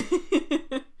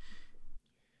 school.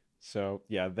 So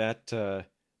yeah,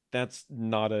 that's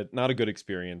not a good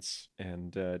experience,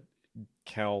 and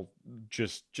Cal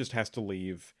just has to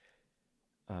leave.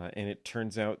 And it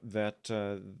turns out that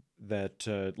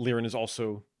Liren is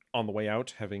also on the way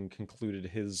out, having concluded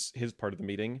his part of the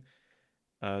meeting.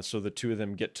 So the two of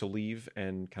them get to leave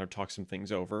and kind of talk some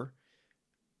things over.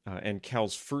 And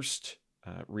Cal's first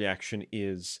reaction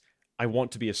is, "I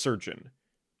want to be a surgeon,"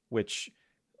 which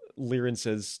Liren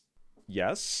says,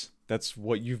 "Yes, that's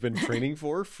what you've been training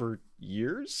for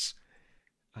years."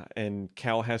 And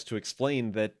Cal has to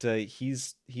explain that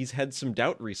he's had some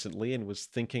doubt recently and was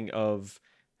thinking of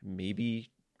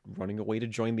maybe running away to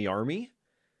join the army.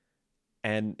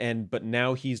 But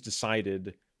now he's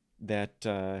decided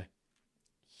that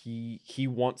he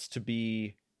wants to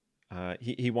be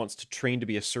he wants to train to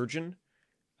be a surgeon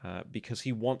because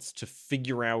he wants to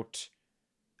figure out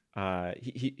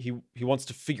he wants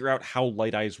to figure out how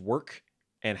light eyes work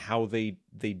and how they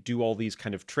do all these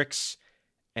kind of tricks,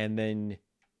 and then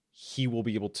he will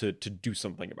be able to do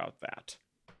something about that.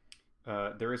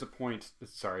 There is a point,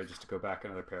 sorry, just to go back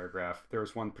another paragraph. There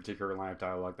was one particular line of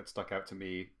dialogue that stuck out to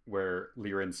me where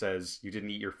Liren says, "You didn't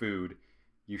eat your food.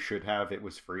 You should have. It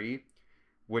was free,"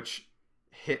 which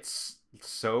hits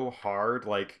so hard,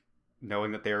 like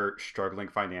knowing that they're struggling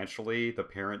financially, the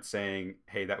parent saying,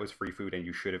 "Hey, that was free food and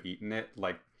you should have eaten it."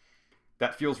 Like,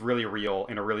 that feels really real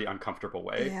in a really uncomfortable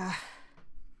way. Yeah.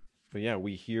 But yeah,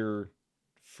 we hear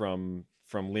from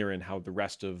Liren how the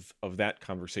rest of that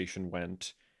conversation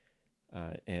went.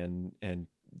 And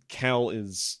Cal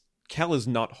is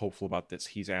not hopeful about this.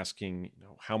 He's asking,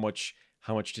 how much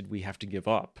did we have to give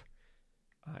up?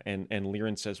 And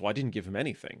Liren says, "Well, I didn't give him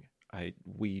anything.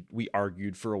 We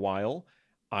argued for a while.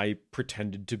 I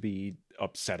pretended to be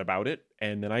upset about it,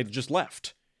 and then I just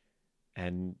left."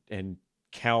 And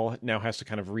Cal now has to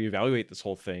kind of reevaluate this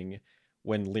whole thing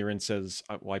when Liren says,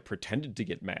 "Well, I pretended to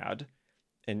get mad,"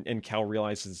 and Cal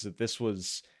realizes that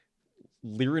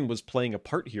Liren was playing a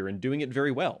part here and doing it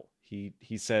very well.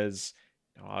 He says,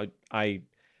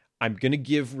 I'm going to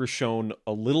give Roshone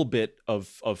a little bit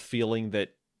of feeling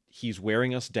that he's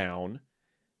wearing us down,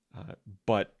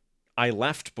 but I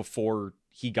left before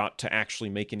he got to actually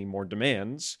make any more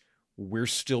demands. We're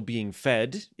still being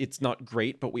fed. It's not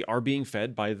great, but we are being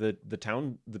fed by the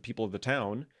people of the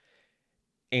town,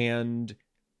 and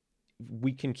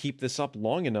we can keep this up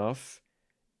long enough,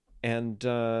 and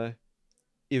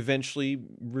eventually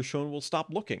Roshone will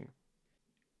stop looking.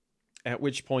 At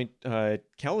which point,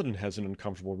 Kaladin has an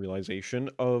uncomfortable realization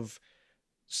of,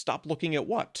 stop looking at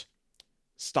what?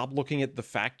 Stop looking at the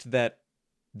fact that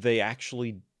they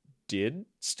actually did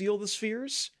steal the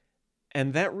spheres?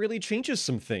 And that really changes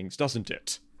some things, doesn't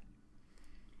it?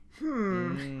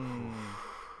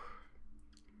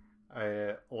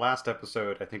 Last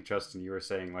episode, I think, Justin, you were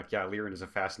saying, like, yeah, Liren is a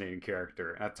fascinating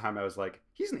character. And at the time, I was like,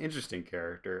 he's an interesting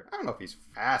character. I don't know if he's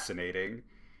fascinating.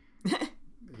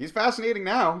 He's fascinating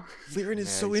now. Liren is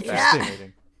so he's interesting.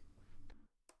 fascinating.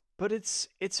 But it's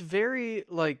very,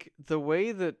 like, the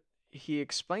way that he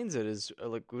explains it is,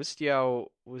 like,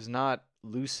 Wistiao was not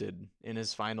lucid in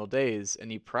his final days,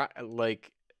 and he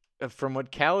from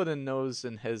what Kaladin knows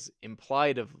and has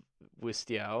implied of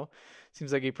Wistiao,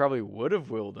 seems like he probably would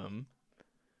have willed him.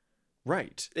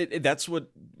 Right. That's what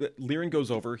Liren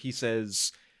goes over. He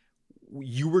says,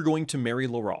 you were going to marry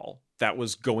Loral. That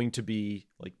was going to be,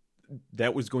 like,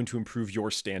 that was going to improve your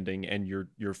standing and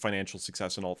your financial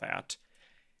success and all that.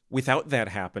 Without that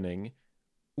happening,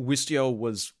 Wistiao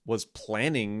was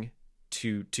planning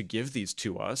to give these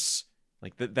to us.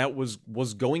 Like, that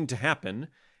was going to happen.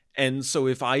 And so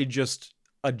if I just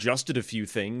adjusted a few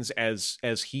things as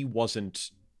he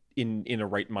wasn't in a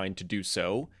right mind to do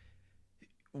so,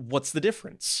 what's the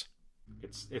difference?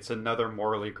 It's another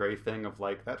morally gray thing of,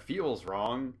 like, that feels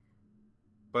wrong,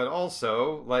 but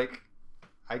also, like,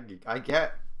 I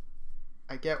get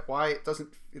why it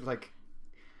doesn't, like,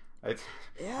 I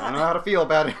don't know how to feel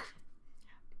about it.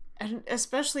 And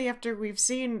especially after we've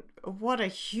seen what a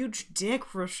huge dick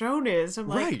Roshone is. I'm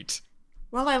like, right.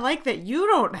 Well, I like that you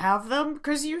don't have them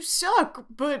because you suck,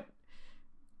 but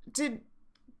did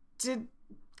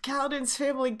Kaladin's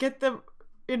family get them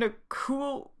in a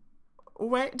cool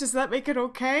way? Does that make it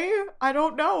okay? I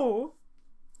don't know.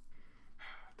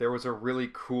 There was a really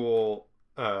cool,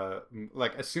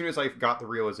 like, as soon as I got the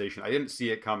realization, I didn't see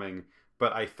it coming,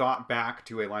 but I thought back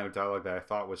to a line of dialogue that I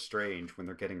thought was strange when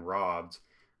they're getting robbed,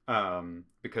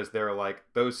 because they're like,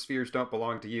 those spheres don't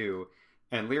belong to you.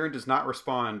 And Lirin does not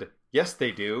respond, yes,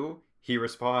 they do. He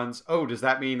responds, oh, does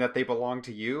that mean that they belong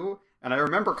to you? And I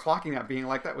remember clocking that, being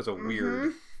like, that was a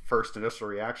weird first initial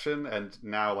reaction. And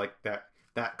now, like,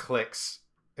 that clicks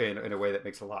in a way that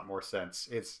makes a lot more sense.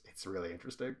 It's really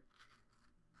interesting.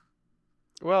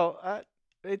 Well,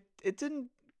 it didn't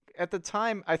at the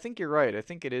time. I think you're right. I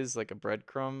think it is like a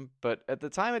breadcrumb, but at the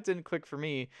time it didn't click for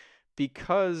me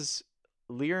because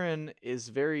Lirin is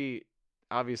very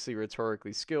obviously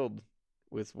rhetorically skilled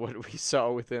with what we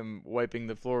saw with him wiping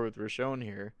the floor with Roshone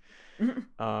here.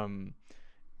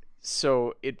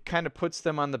 So it kind of puts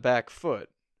them on the back foot.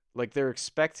 Like they're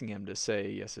expecting him to say,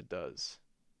 yes, it does.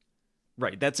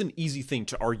 Right, that's an easy thing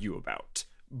to argue about,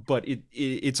 but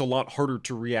it's a lot harder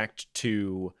to react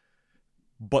to,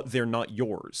 but they're not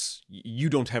yours. You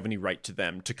don't have any right to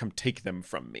them, to come take them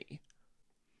from me.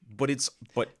 But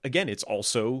again, it's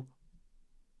also,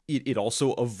 it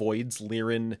also avoids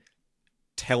Lirin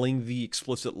telling the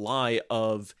explicit lie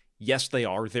of, yes,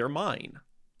 they're mine.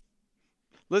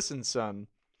 Listen, son,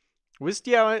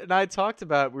 Wistiao and I talked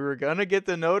about we were gonna get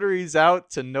the notaries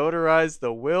out to notarize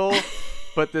the will,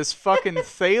 but this fucking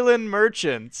Thalen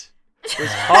merchant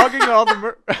was hogging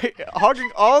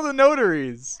all the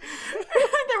notaries.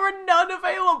 There were none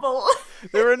available.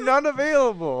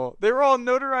 They were all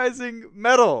notarizing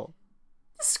metal.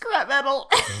 Scrap metal.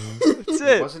 That's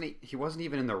it. He wasn't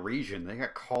even in the region. They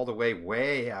got called away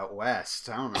way out west.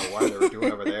 I don't know why they were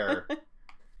doing over there.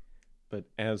 But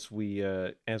as we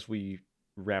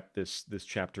wrap this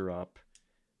chapter up,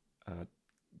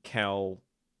 Cal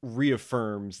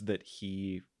reaffirms that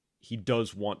he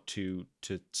does want to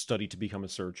study to become a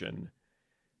surgeon.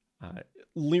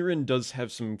 Lirin does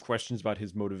have some questions about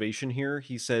his motivation here.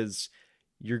 He says,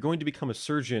 you're going to become a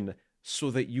surgeon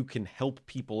so that you can help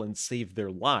people and save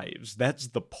their lives. That's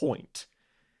the point.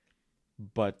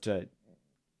 But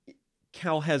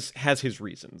Cal has his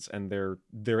reasons, and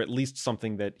they're at least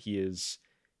something that he is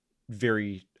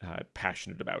very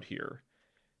passionate about here.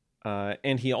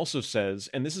 And he also says,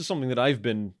 and this is something that I've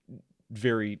been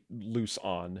very loose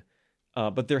on,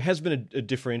 but there has been a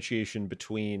differentiation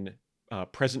between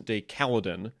present-day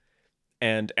Kaladin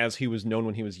and, as he was known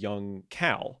when he was young,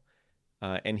 Cal.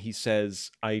 And he says,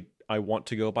 I want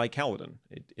to go by Kaladin.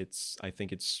 I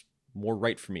think it's more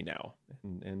right for me now.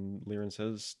 And Lirin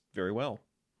says, very well.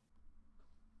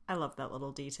 I love that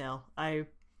little detail.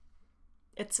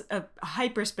 It's a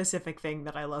hyper-specific thing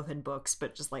that I love in books,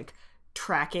 but just like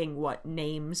tracking what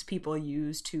names people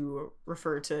use to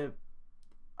refer to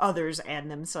others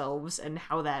and themselves and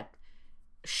how that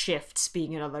shifts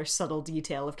being another subtle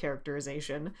detail of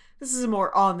characterization. This is a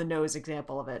more on-the-nose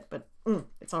example of it, but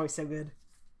it's always so good.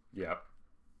 Yep.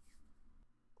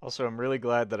 Also, I'm really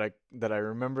glad that I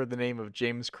remember the name of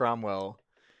James Cromwell,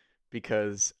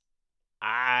 because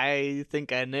I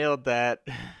think I nailed that.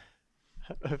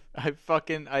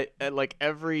 I like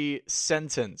every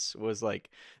sentence was like,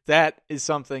 that is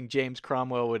something James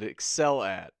Cromwell would excel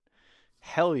at.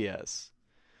 Hell yes.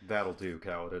 That'll do,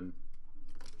 Kaladin.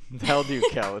 That'll do,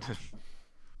 Kaladin.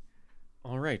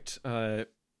 All right.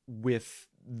 With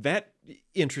that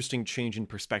interesting change in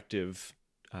perspective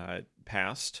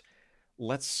past,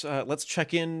 let's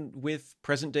check in with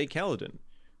present-day Kaladin,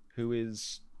 who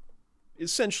is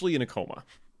essentially in a coma.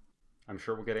 I'm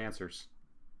sure we'll get answers.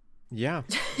 Yeah,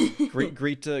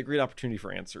 great opportunity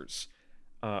for answers.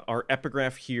 Our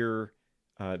epigraph here,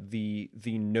 the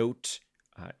note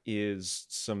is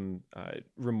some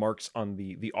remarks on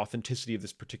the authenticity of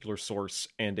this particular source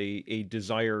and a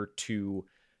desire to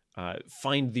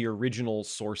find the original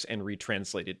source and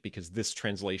retranslate it, because this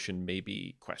translation may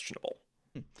be questionable.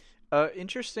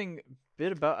 Interesting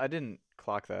bit about, I didn't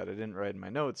clock that, I didn't write in my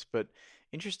notes, but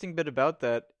interesting bit about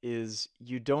that is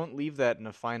you don't leave that in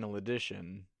a final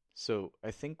edition. So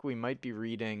I think we might be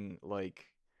reading like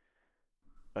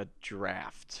a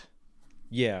draft.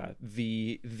 Yeah,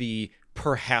 the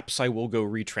perhaps I will go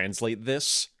retranslate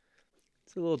this.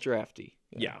 It's a little drafty.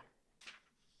 Yeah.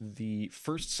 The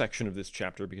first section of this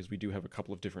chapter, because we do have a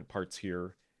couple of different parts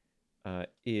here,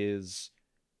 is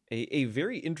a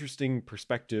very interesting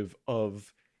perspective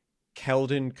of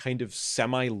Kaladin kind of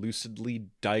semi-lucidly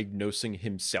diagnosing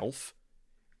himself,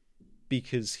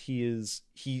 because he's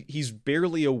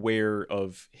barely aware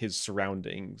of his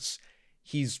surroundings.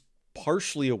 He's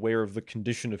partially aware of the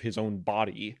condition of his own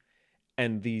body,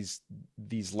 and these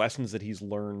lessons that he's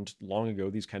learned long ago,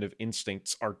 these kind of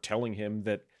instincts, are telling him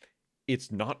that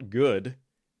it's not good.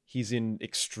 He's in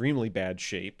extremely bad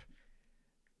shape,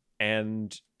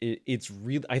 and I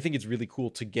think it's really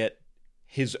cool to get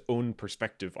his own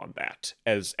perspective on that,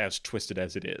 as twisted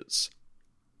as it is.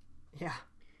 Yeah.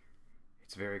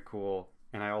 It's very cool.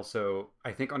 And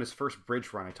I think on his first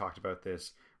bridge run, I talked about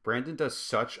this. Brandon does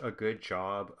such a good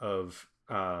job of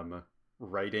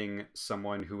writing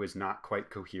someone who is not quite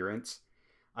coherent.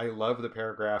 I love the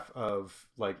paragraph of,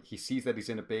 like, he sees that he's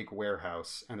in a big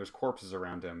warehouse and there's corpses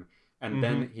around him. And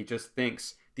then he just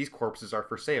thinks these corpses are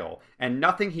for sale. And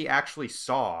nothing he actually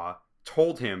saw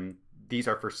told him these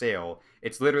are for sale.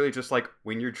 It's literally just like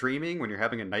when you're dreaming, when you're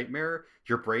having a nightmare,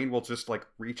 your brain will just like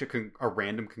reach a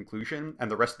random conclusion, and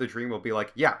the rest of the dream will be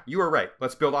like, yeah, you were right.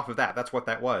 Let's build off of that. That's what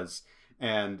that was.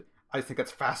 And I think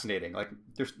that's fascinating. Like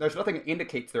there's nothing that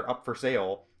indicates they're up for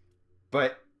sale,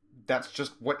 but that's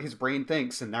just what his brain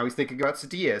thinks. And now he's thinking about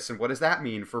Sadeas, and what does that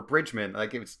mean for Bridgman?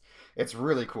 Like it's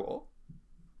really cool.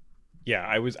 Yeah,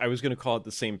 I was going to call it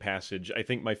the same passage. I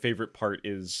think my favorite part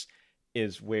is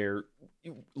where,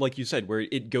 like you said, where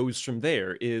it goes from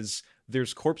there is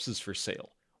there's corpses for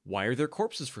sale. Why are there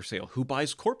corpses for sale? Who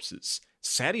buys corpses?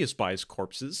 Sadeas buys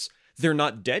corpses. They're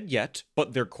not dead yet,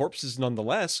 but they're corpses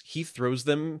nonetheless. He throws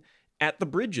them at the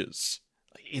bridges.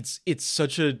 It's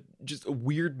such just a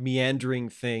weird meandering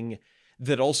thing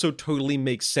that also totally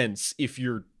makes sense if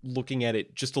you're looking at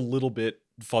it just a little bit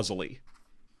fuzzily.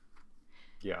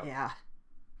 Yeah.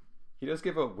 He does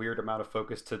give a weird amount of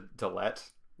focus to Dalet,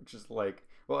 which is like,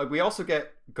 well, we also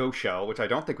get Goshel, which I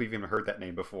don't think we've even heard that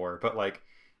name before, but like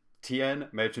Tien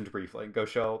mentioned briefly,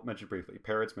 Goshel mentioned briefly,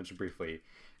 Parrots mentioned briefly,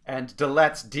 and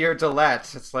Dalet, dear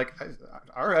Dalet. It's like,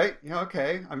 all right, yeah,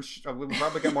 okay. We'll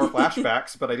probably get more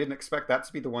flashbacks, but I didn't expect that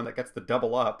to be the one that gets the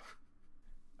double up.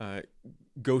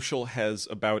 Goshel has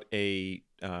about a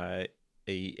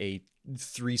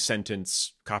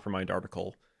 3-sentence Coppermind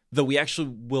article. Though we actually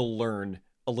will learn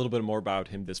a little bit more about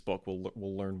him this book. We'll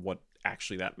learn what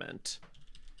actually that meant.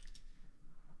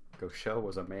 Goshel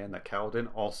was a man that Kaladin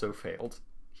also failed.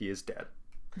 He is dead.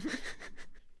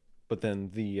 But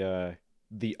then the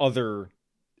other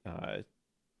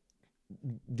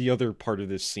part of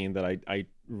this scene that I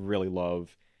really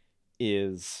love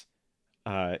is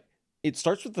it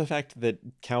starts with the fact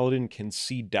that Kaladin can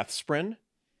see Deathspren,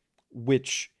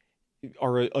 which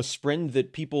are a spren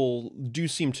that people do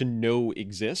seem to know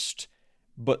exist,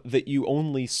 but that you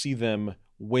only see them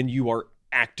when you are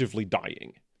actively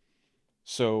dying.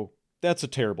 So that's a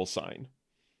terrible sign.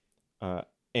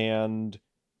 And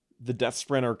the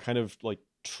Deathspren are kind of like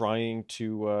trying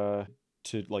to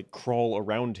like crawl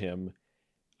around him,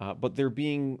 but they're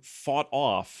being fought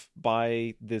off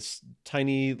by this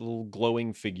tiny little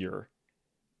glowing figure.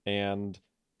 And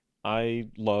I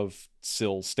love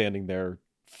Syl standing there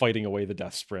fighting away the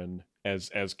Deathspren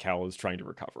as Cal is trying to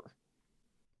recover.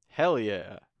 Hell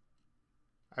yeah.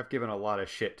 I've given a lot of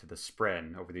shit to the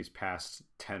Spren over these past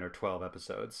 10 or 12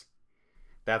 episodes.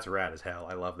 That's rad as hell.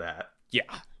 I love that.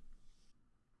 Yeah.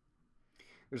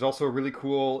 There's also a really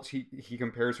cool, he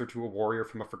compares her to a warrior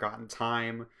from a forgotten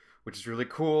time, which is really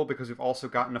cool because we've also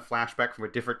gotten a flashback from a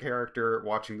different character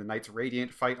watching the Knights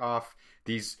Radiant fight off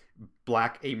these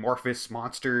black amorphous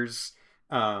monsters.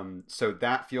 So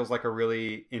that feels like a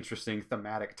really interesting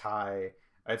thematic tie.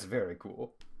 It's very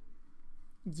cool.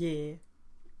 Yeah.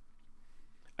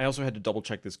 I also had to double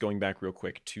check this going back real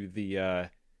quick to the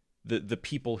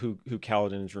people who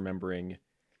Kaladin is remembering.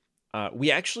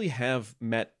 We actually have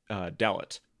met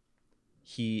Dalet.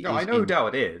 I know who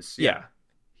Dalet is. Yeah.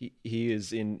 He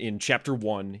is in chapter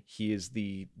 1. He is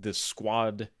the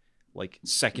squad like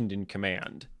second in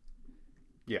command.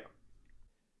 Yeah.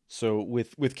 So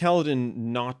with Kaladin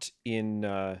not in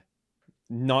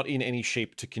any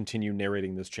shape to continue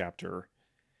narrating this chapter,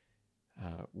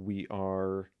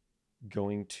 we're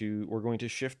going to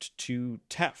shift to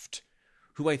Teft,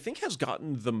 who I think has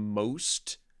gotten the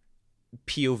most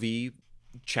POV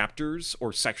chapters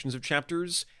or sections of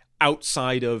chapters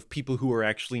outside of people who are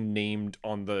actually named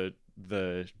on the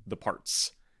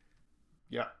parts.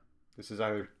 Yeah. This is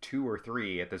either 2 or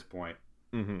 3 at this point.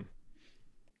 Mm-hmm.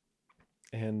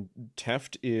 And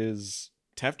Teft is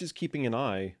keeping an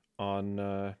eye on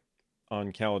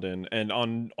Kaladin and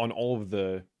on all of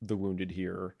the wounded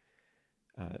here,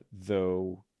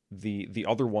 though the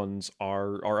other ones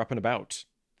are up and about,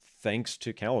 thanks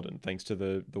to Kaladin, thanks to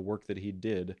the work that he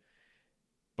did.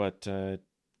 But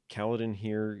Kaladin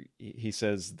here, he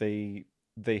says Bridgefor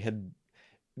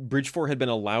had been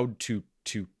allowed to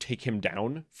take him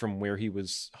down from where he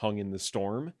was hung in the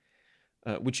storm.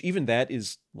 Which even that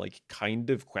is like kind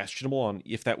of questionable on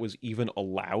if that was even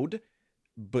allowed,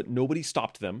 but nobody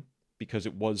stopped them because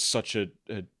it was such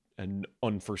an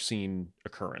unforeseen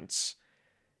occurrence.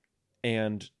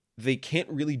 And they can't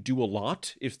really do a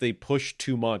lot. If they push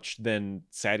too much, then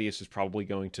Sadeas is probably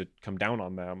going to come down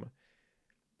on them.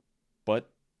 But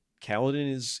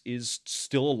Kaladin is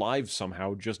still alive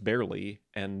somehow, just barely,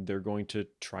 and they're going to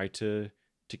try to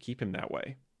keep him that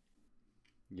way.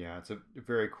 Yeah, it's a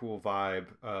very cool vibe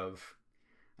of...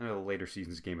 I know the later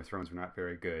seasons of Game of Thrones were not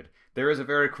very good. There is a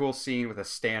very cool scene with a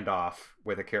standoff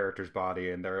with a character's body,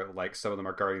 and they're like, some of them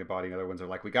are guarding the body, and other ones are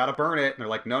like, we gotta burn it, and they're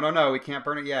like, no, we can't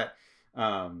burn it yet.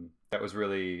 That was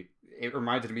really... It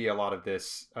reminded me a lot of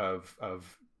this, of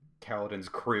Kaladin's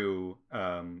crew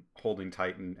holding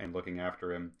tight and looking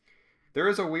after him. There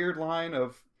is a weird line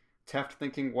of Teft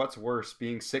thinking, what's worse,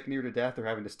 being sick near to death or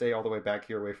having to stay all the way back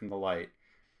here away from the light?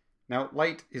 Now,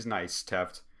 light is nice,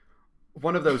 Teft.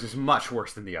 One of those is much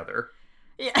worse than the other.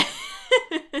 Yeah.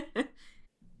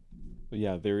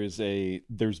 Yeah, there's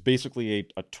basically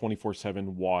a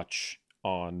 24/7 watch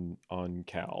on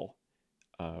Cal,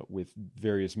 with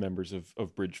various members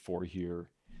of Bridge 4 here.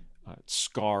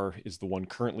 Scar is the one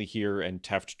currently here, and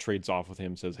Teft trades off with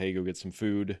him, says, hey, go get some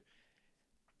food.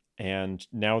 And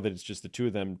now that it's just the two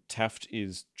of them, Teft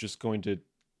is just going to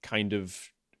kind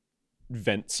of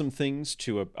vent some things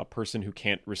to a person who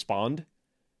can't respond,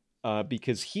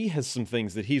 because he has some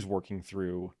things that he's working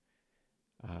through.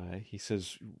 He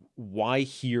says, why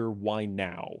here, why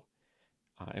now?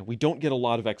 And we don't get a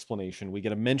lot of explanation. We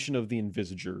get a mention of the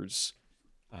Invisagers,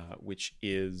 which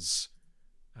is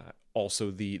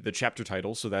also the chapter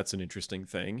title, so that's an interesting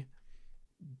thing.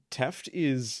 Teft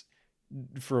is...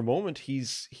 For a moment,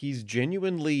 he's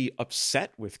genuinely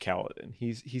upset with Kaladin.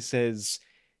 He says,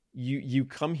 "You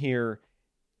come here,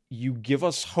 you give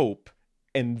us hope,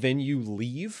 and then you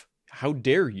leave? How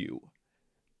dare you?"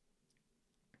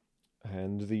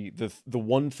 And the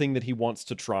one thing that he wants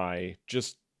to try,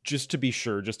 just to be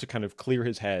sure, just to kind of clear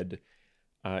his head,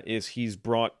 is he's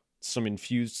brought some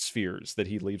infused spheres that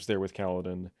he leaves there with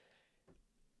Kaladin.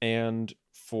 And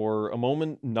for a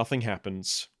moment, nothing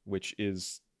happens, which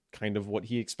is kind of what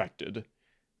he expected,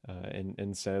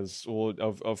 and says, well,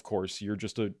 of course,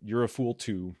 you're a fool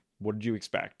too. What did you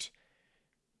expect?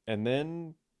 And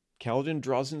then Kaladin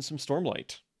draws in some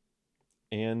stormlight,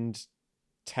 and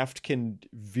Teft can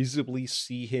visibly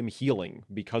see him healing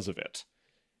because of it.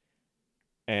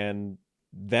 And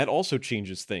that also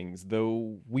changes things,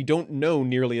 though we don't know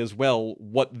nearly as well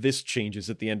what this changes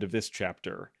at the end of this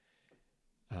chapter.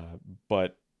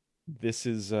 But this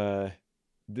is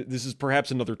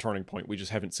perhaps another turning point. We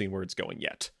just haven't seen where it's going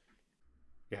yet.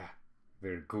 Yeah,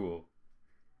 very cool.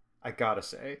 I gotta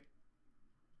say,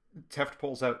 Teft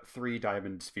pulls out 3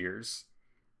 diamond spheres,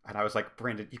 and I was like,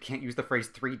 Brandon, you can't use the phrase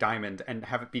 3 diamond and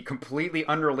have it be completely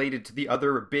unrelated to the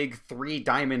other big 3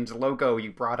 diamond logo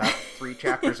you brought out 3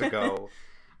 chapters ago.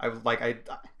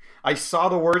 I saw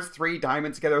the words 3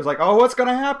 diamonds together. I was like, oh, what's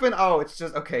gonna happen? Oh, it's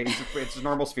just, okay, it's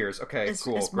normal spheres. Okay,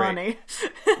 cool, it's great. money.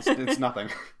 It's nothing.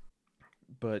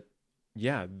 But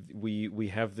yeah, we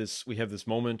have this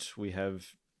moment. We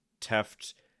have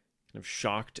Teft kind of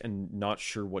shocked and not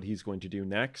sure what he's going to do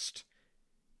next.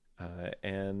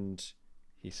 And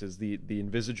he says the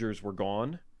Invisagers were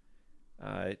gone.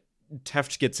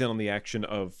 Teft gets in on the action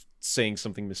of saying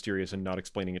something mysterious and not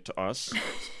explaining it to us,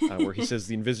 where he says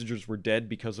the Invisagers were dead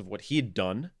because of what he had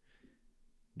done.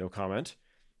 No comment.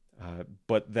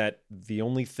 But that the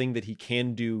only thing that he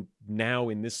can do now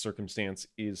in this circumstance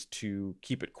is to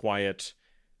keep it quiet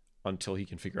until he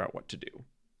can figure out what to do.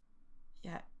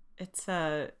 Yeah, it's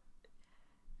I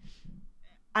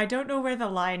don't know where the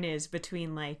line is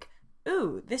between like,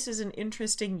 ooh, this is an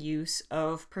interesting use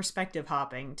of perspective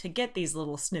hopping to get these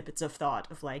little snippets of thought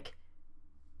of like,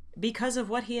 because of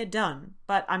what he had done,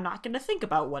 but I'm not going to think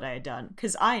about what I had done,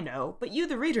 because I know, but you,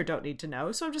 the reader, don't need to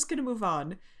know, so I'm just going to move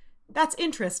on. That's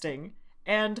interesting,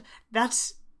 and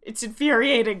it's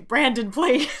infuriating. Brandon,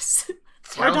 please.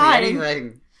 We're dying.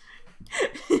 Anything.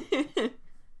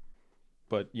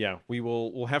 But yeah,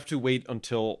 we'll have to wait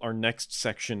until our next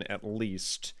section at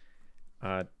least,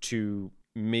 to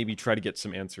maybe try to get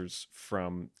some answers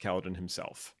from Kaladin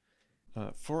himself.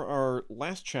 For our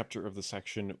last chapter of the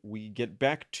section, we get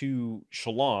back to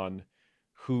Shallan,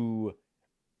 who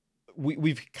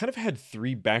we've kind of had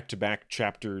 3 back-to-back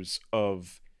chapters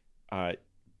of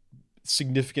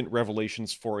significant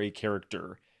revelations for a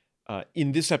character.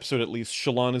 In this episode, at least,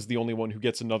 Shallan is the only one who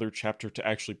gets another chapter to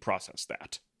actually process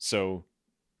that. So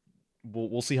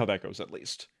we'll see how that goes, at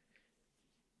least.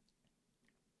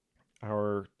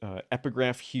 Our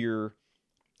epigraph here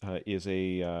is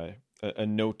a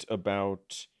note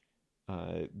about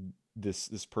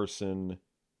this person.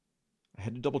 I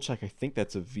had to double check. I think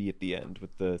that's a V at the end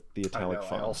with the italic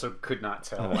font. I also could not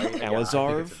tell.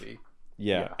 Alazarv.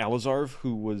 Yeah, Alazarv,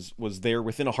 who was there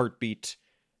within a heartbeat,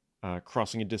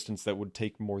 crossing a distance that would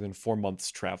take more than 4 months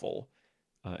travel,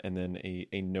 and then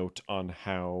a note on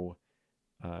how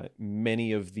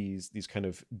Many of these kind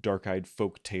of dark-eyed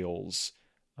folk tales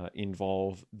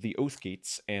involve the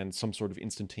Oathgates and some sort of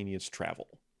instantaneous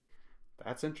travel.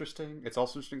 That's interesting. It's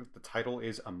also interesting that the title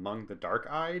is Among the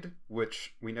Dark-Eyed,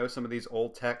 which we know some of these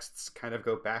old texts kind of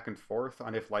go back and forth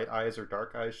on if light eyes or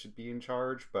dark eyes should be in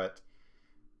charge, but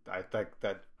I think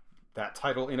that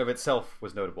title in of itself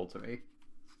was notable to me.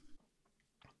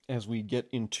 As we get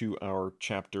into our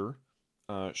chapter,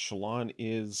 Shallan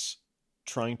is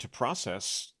trying to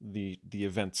process the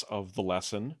events of the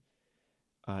lesson,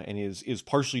 and is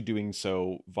partially doing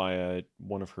so via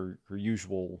one of her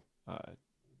usual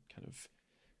kind of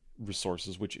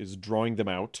resources, which is drawing them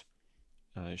out.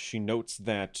 She notes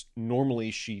that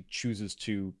normally she chooses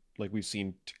to, like we've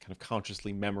seen, to kind of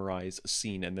consciously memorize a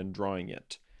scene and then drawing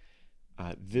it.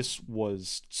 This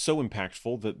was so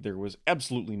impactful that there was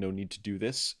absolutely no need to do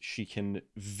this. She can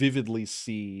vividly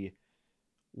see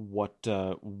what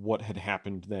had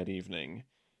happened that evening,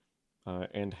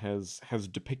 and has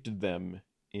depicted them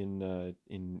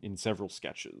in several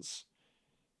sketches.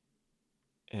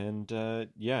 And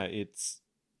yeah, it's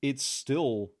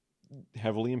still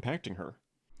heavily impacting her.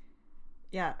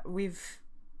 Yeah, we've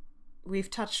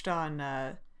touched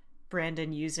on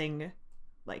Brandon using,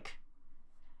 like,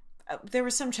 there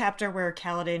was some chapter where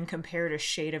Kaladin compared a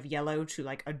shade of yellow to,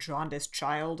 like, a jaundiced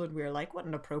child, and we were like, what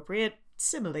an appropriate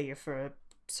simile for a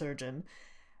surgeon.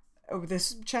 Oh,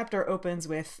 this chapter opens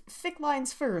with thick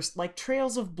lines first, like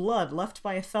trails of blood left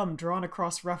by a thumb drawn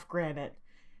across rough granite.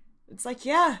 It's like,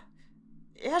 yeah,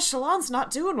 Shallan's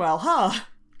not doing well, huh?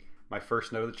 My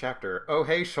first note of the chapter. Oh,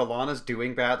 hey, Shallan is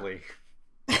doing badly.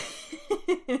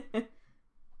 It's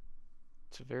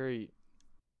a very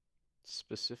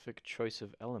specific choice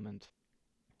of element.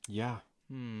 Yeah.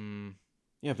 Hmm.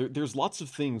 Yeah, there's lots of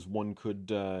things one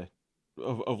could,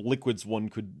 of liquids one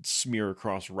could smear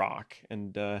across rock.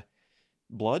 And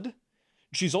blood?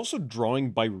 She's also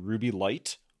drawing by ruby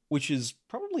light, which is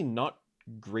probably not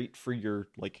great for your,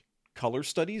 like, color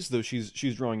studies, though she's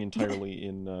drawing entirely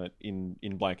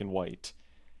in black and white.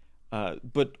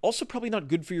 But also probably not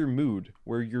good for your mood,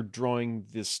 where you're drawing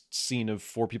this scene of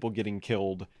 4 people getting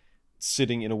killed,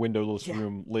 sitting in a windowless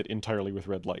room lit entirely with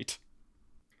red light.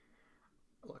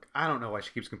 Look, I don't know why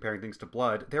she keeps comparing things to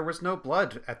blood. There was no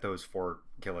blood at those 4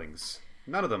 killings.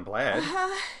 None of them bled.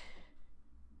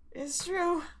 It's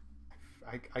true.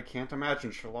 I can't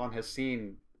imagine Shallan has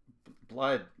seen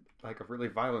blood, like a really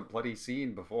violent, bloody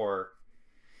scene before.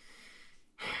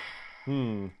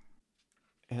 And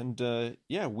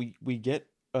yeah, we get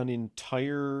an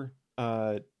entire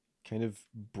kind of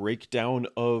breakdown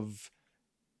of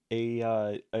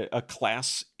a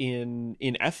class in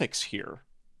ethics here,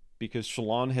 because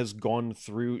Shallan has gone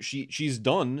through. She's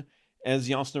done, as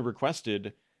Jasnah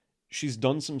requested, she's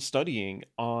done some studying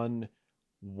on,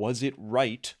 was it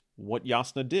right what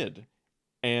Jasnah did,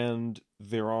 and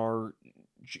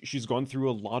she's gone through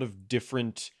a lot of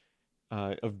different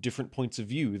points of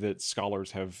view that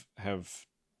scholars have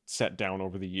set down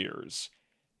over the years,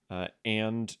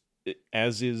 and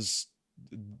as is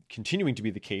continuing to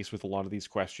be the case with a lot of these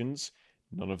questions,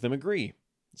 none of them agree.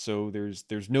 So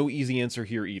there's no easy answer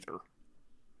here either.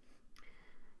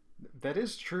 That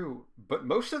is true, but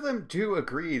most of them do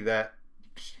agree that,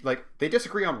 like, they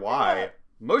disagree on why. Yeah.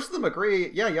 Most of them agree,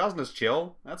 yeah, Jasnah's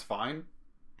chill, that's fine.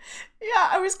 Yeah,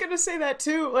 I was gonna say that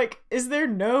too. Like, is there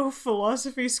no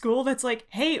philosophy school that's like,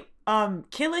 hey,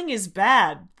 killing is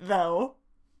bad, though?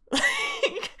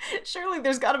 Like, surely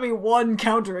there's gotta be one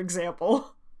counterexample.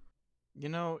 You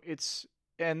know,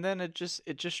 and then it just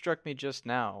struck me just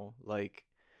now, like,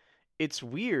 it's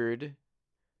weird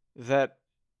that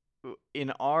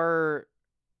in our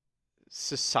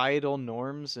societal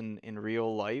norms and in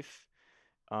real life,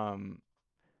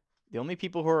 the only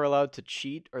people who are allowed to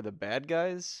cheat are the bad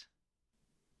guys.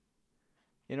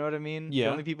 You know what I mean? Yeah.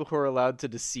 The only people who are allowed to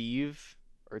deceive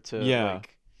or to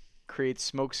like create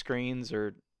smoke screens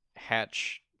or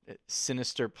hatch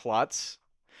sinister plots.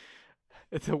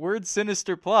 The word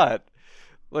sinister plot,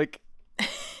 like,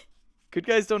 good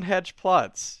guys don't hatch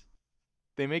plots.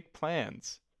 They make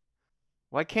plans.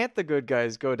 Why can't the good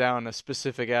guys go down a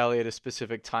specific alley at a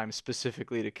specific time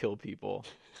specifically to kill people?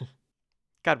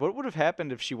 God, what would have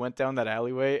happened if she went down that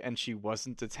alleyway and she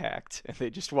wasn't attacked and they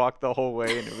just walked the whole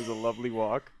way and it was a lovely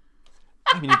walk?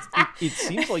 I mean, it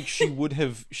seems like she would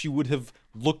have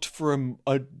looked for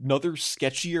another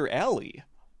sketchier alley.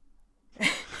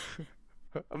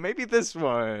 Maybe this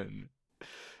one.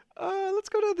 Let's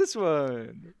go to this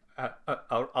one.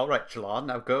 All right, Shallan.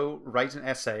 Now go write an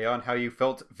essay on how you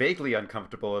felt vaguely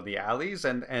uncomfortable in the alleys,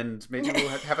 and maybe we'll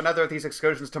have another of these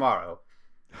excursions tomorrow.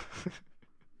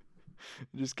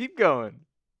 Just keep going.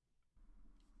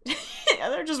 Yeah,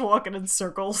 they're just walking in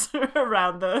circles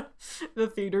around the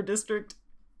theater district.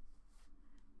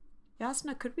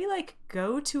 Yasna, could we, like,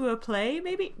 go to a play,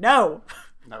 maybe? No!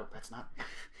 No, that's not...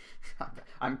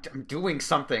 I'm doing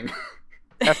something.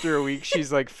 After a week,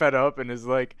 she's, like, fed up and is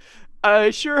like, I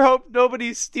sure hope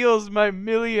nobody steals my $1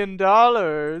 million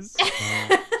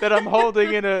that I'm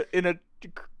holding in a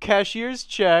cashier's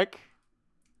check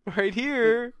right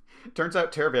here. Turns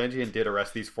out Taravangian did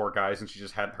arrest these 4 guys and she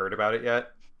just hadn't heard about it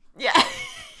yet. Yeah.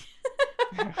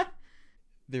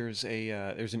 There's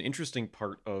an interesting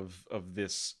part of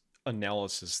this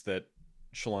analysis that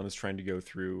Shallan is trying to go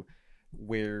through,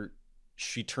 where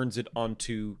she turns it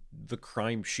onto the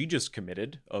crime she just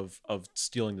committed of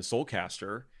stealing the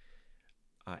Soulcaster,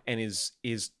 and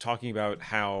is talking about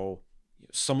how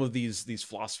some of these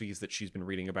philosophies that she's been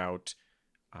reading about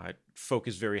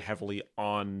focus very heavily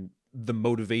on the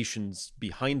motivations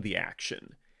behind the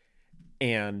action,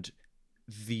 and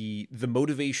the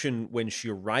motivation when she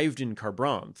arrived in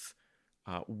Kharbranth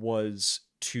was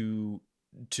to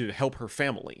help her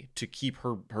family, to keep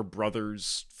her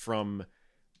brothers from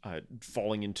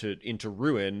falling into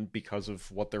ruin because of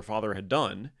what their father had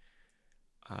done.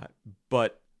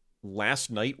 But last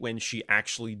night, when she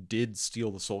actually did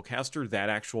steal the Soulcaster, that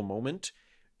actual moment,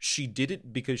 she did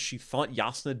it because she thought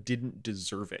Yasna didn't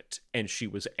deserve it, and she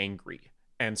was angry.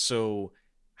 And so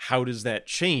how does that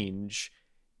change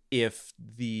if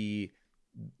the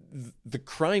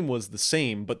crime was the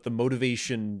same, but the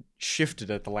motivation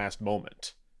shifted at the last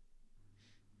moment?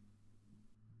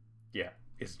 Yeah,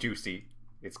 it's juicy.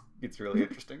 It's really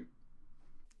interesting.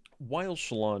 While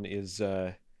Shallan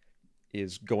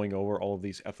is going over all of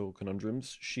these ethical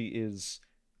conundrums, she is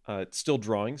still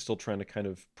drawing, still trying to kind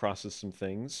of process some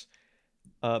things.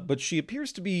 But she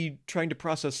appears to be trying to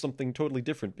process something totally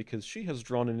different, because she has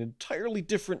drawn an entirely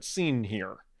different scene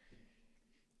here.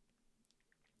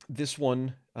 This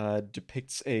one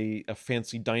depicts a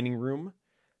fancy dining room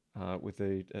with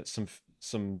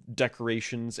some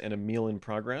decorations and a meal in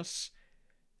progress,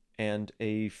 and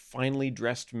a finely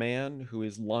dressed man who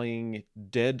is lying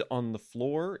dead on the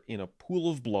floor in a pool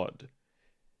of blood.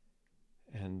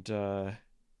 And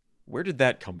where did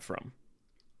that come from?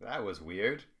 That was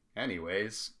weird.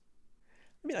 Anyways.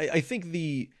 I mean, I think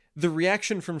the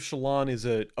reaction from Shallan is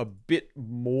a bit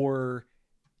more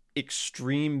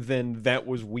extreme than that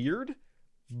was weird,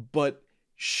 but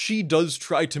she does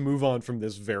try to move on from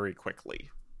this very quickly.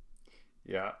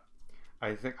 Yeah.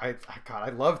 I think I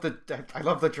love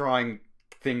the drawing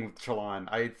thing with Shallan.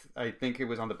 I think it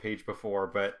was on the page before,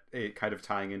 but it kind of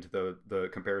tying into the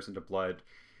comparison to blood.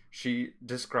 She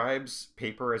describes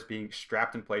paper as being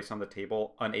strapped in place on the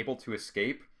table, unable to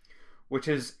escape, which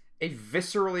is a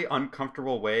viscerally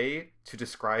uncomfortable way to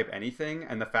describe anything,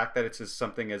 and the fact that it's just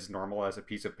something as normal as a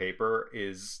piece of paper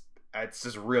it's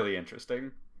just really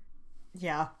interesting.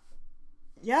 Yeah.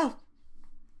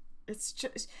 It's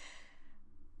just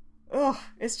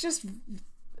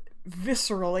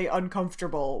viscerally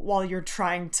uncomfortable while you're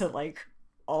trying to, like,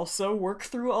 also work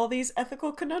through all these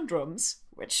ethical conundrums,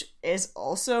 which is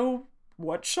also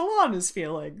what Shallan is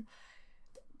feeling.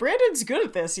 Brandon's good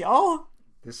at this, y'all.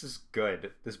 This is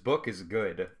good. This book is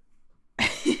good.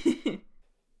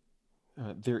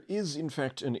 There is, in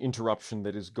fact, an interruption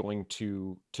that is going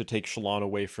to take Shallan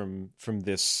away from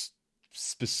this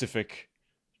specific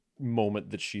moment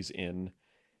that she's in,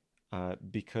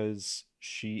 because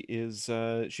she's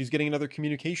getting another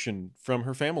communication from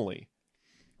her family.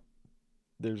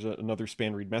 There's another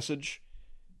Spanreed message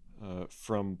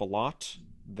from Balat.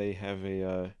 They have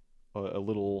a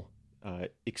little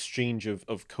exchange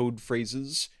of code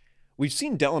phrases. We've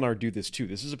seen Dalinar do this too.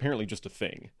 This is apparently just a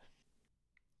thing.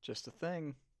 Just a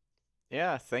thing.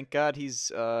 Yeah, thank God he's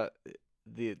the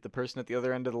person at the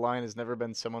other end of the line has never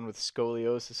been someone with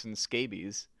scoliosis and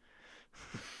scabies.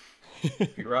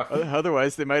 Be rough.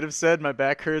 Otherwise, they might have said my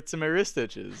back hurts and my wrist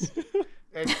itches.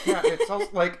 And yeah, it's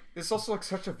also like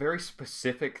such a very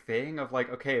specific thing of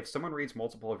like, okay, if someone reads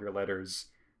multiple of your letters,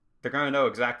 they're gonna know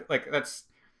exactly, like, that's,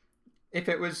 if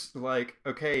it was like,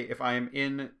 okay, if I am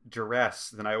in duress,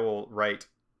 then I will write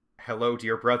hello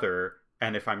dear brother,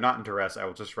 and if I'm not in duress, I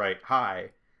will just write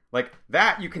hi. Like,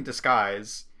 that you can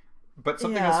disguise, but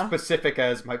something as specific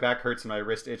as my back hurts and my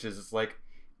wrist itches, it's like,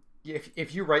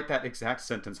 if you write that exact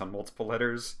sentence on multiple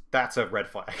letters, that's a red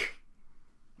flag.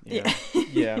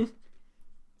 Yeah.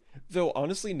 Though,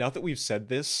 honestly, now that we've said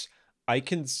this, I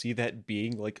can see that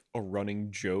being, like, a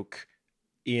running joke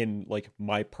in, like,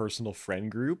 my personal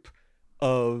friend group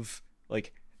of,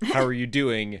 like, how are you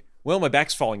doing? Well, my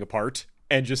back's falling apart.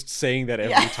 And just saying that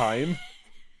every time.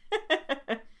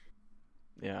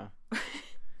 Yeah.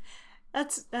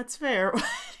 That's fair.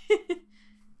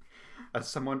 as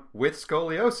someone with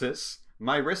scoliosis,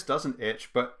 my wrist doesn't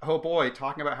itch, but oh boy,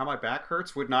 talking about how my back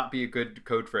hurts would not be a good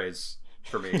code phrase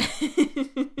for me.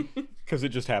 Because it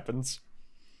just happens.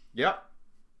 Yep.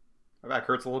 My back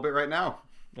hurts a little bit right now.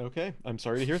 Okay, I'm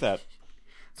sorry to hear that.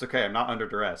 It's okay, I'm not under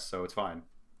duress, so it's fine.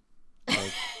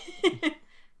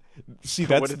 See,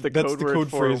 that's the code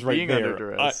phrase right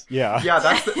there. Yeah. Yeah,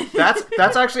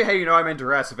 that's actually how you know I'm in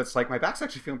duress. If it's like, my back's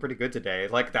actually feeling pretty good today.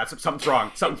 Like, something's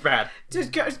wrong. Something's bad.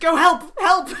 Just go help!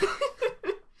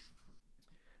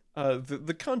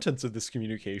 The contents of this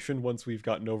communication, once we've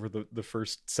gotten over the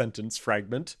first sentence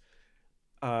fragment,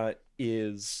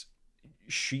 is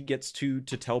she gets to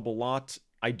tell Balat,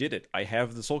 I did it. I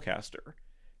have the Soulcaster.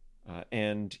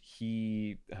 And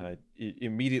he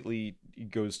immediately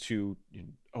goes to,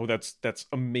 oh, that's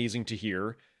amazing to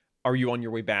hear. Are you on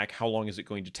your way back? How long is it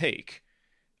going to take?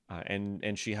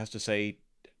 And she has to say,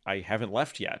 I haven't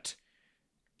left yet.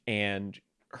 And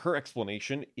her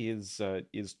explanation is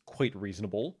quite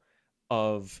reasonable.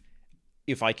 Of,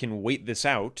 if I can wait this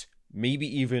out, maybe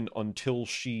even until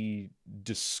she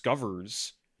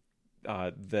discovers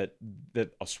that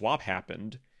a swap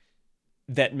happened,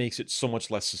 that makes it so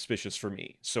much less suspicious for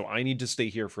me. So I need to stay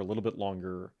here for a little bit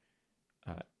longer,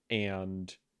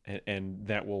 and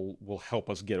that will help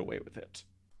us get away with it.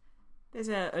 There's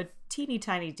a teeny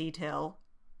tiny detail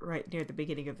right near the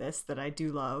beginning of this that I do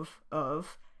love,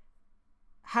 of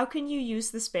how can you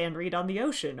use the span read on the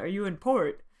ocean? Are you in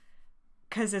port?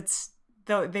 Because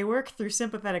they work through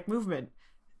sympathetic movement.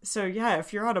 So yeah,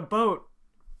 if you're on a boat,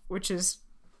 which is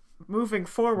moving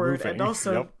forward and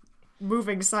also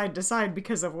moving side to side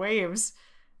because of waves,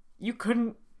 you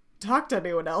couldn't talk to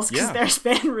anyone else because their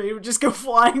span read would just go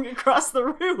flying across the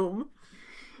room.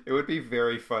 It would be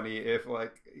very funny if,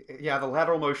 like, the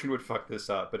lateral motion would fuck this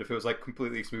up, but if it was, like,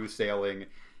 completely smooth sailing,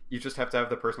 you just have to have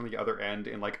the person on the other end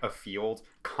in, like, a field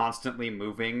constantly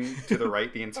moving to the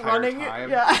right the entire time.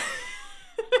 Yeah.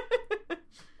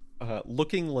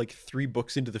 Looking like 3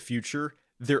 books into the future,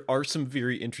 there are some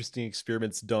very interesting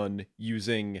experiments done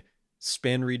using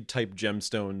span read type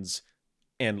gemstones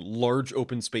and large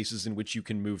open spaces in which you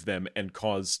can move them and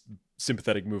cause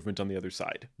sympathetic movement on the other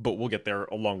side. But we'll get there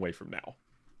a long way from now.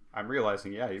 I'm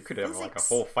realizing, you could have like a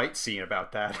whole fight scene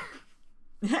about that.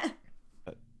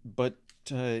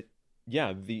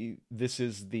 This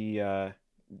is the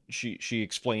she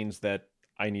explains that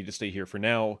I need to stay here for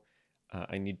now.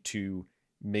 I need to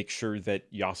make sure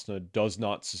that Yasna does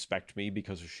not suspect me,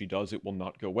 because if she does, it will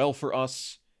not go well for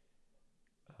us.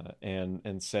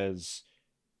 And says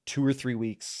 2 or 3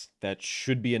 weeks, that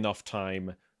should be enough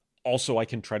time. Also, I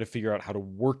can try to figure out how to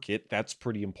work it. That's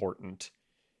pretty important.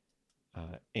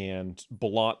 And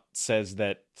Balat says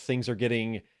that things are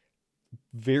getting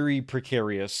very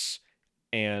precarious,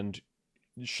 and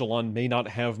Shallan may not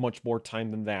have much more time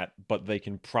than that, but they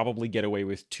can probably get away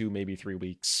with 2, maybe 3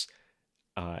 weeks.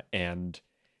 And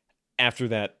after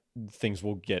that, things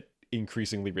will get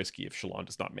increasingly risky if Shallan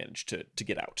does not manage to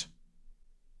get out.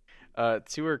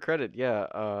 To her credit,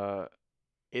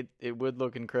 it would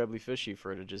look incredibly fishy for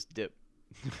her to just dip.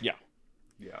 Yeah.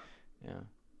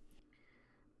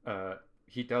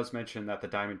 He does mention that the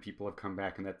Diamond People have come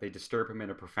back and that they disturb him in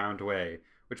a profound way,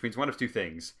 which means one of 2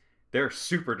 things. They're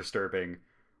super disturbing,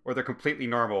 or they're completely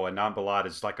normal and Non-Balat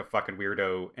is like a fucking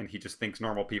weirdo and he just thinks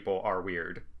normal people are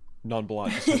weird.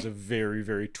 Non-Balat just has a very,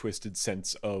 very twisted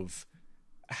sense of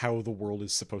how the world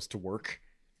is supposed to work.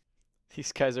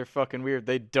 These guys are fucking weird.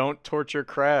 They don't torture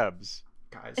crabs.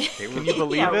 Guys, can you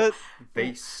believe it?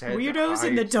 They said weirdos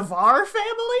in the Devar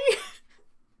family?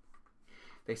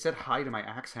 They said hi to my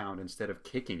axe hound instead of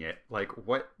kicking it. Like,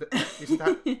 what? Isn't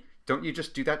that? Don't you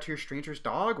just do that to your stranger's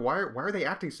dog? Why are they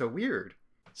acting so weird?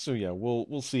 So yeah,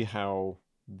 we'll see how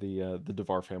the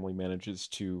Devar family manages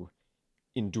to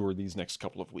endure these next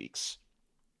couple of weeks.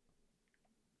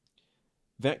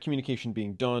 That communication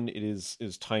being done, it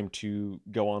is time to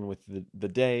go on with the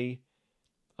day.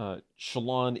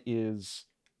 Shallan is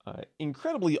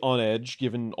incredibly on edge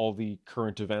given all the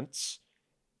current events.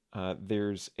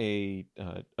 There's a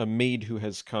maid who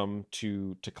has come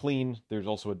to clean. There's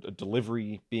also a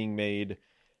delivery being made,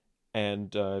 and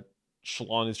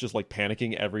Shallan is just like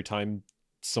panicking every time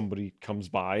somebody comes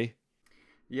by.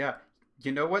 Yeah.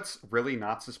 You know what's really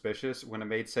not suspicious? When a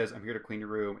maid says, I'm here to clean your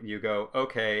room, and you go,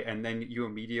 okay, and then you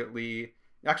immediately...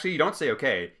 Actually, you don't say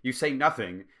okay. You say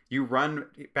nothing. You run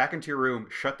back into your room,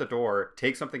 shut the door,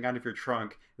 take something out of your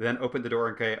trunk, then open the door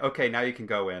and say, okay, now you can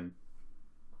go in.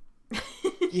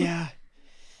 Yeah,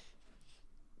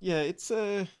 it's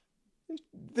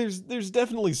there's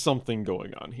definitely something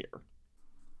going on here.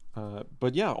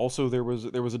 But yeah, also there was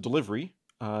a delivery.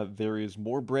 There is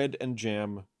more bread and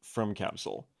jam from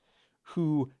Capsule.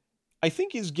 who I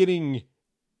think is getting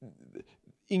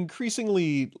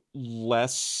increasingly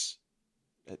less.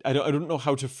 I don't know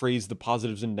how to phrase the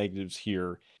positives and negatives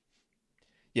here.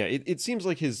 Yeah, it seems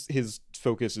like his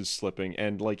focus is slipping,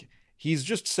 and like he's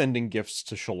just sending gifts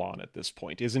to Shallan at this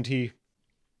point, isn't he?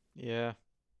 Yeah.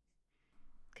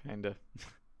 Kinda.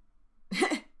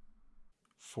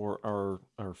 For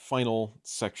our final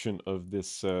section of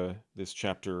this this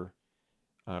chapter,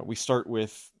 we start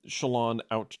with Shallan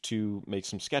out to make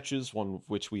some sketches, one of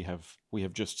which we have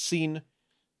just seen.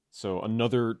 So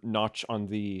another notch on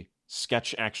the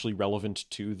sketch actually relevant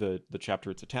to the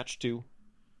chapter it's attached to.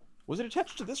 Was it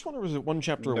attached to this one, or was it one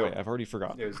chapter away? I've already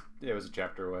forgotten. It was a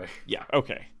chapter away. Yeah,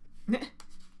 okay.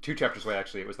 2 chapters away,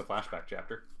 actually. It was the flashback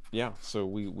chapter. Yeah, so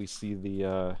we see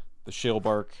the shale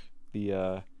bark,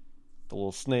 the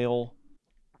little snail,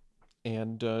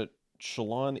 and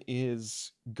Shallan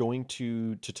is going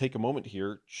to take a moment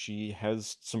here. She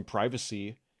has some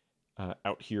privacy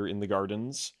out here in the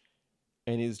gardens,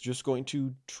 and is just going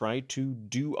to try to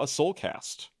do a soul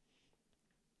cast.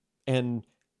 And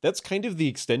that's kind of the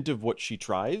extent of what she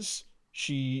tries.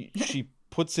 She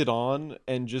puts it on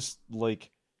and just like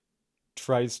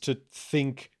tries to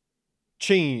think,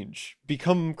 change,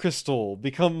 become crystal,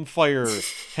 become fire.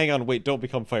 Hang on, wait, don't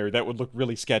become fire. That would look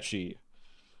really sketchy.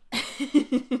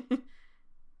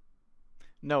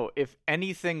 No, if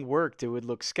anything worked, it would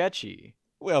look sketchy.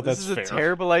 Well, that's fair. This is a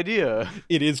terrible idea.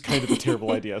 It is kind of a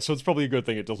terrible idea, so it's probably a good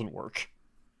thing it doesn't work.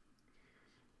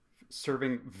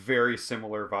 Serving very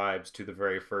similar vibes to the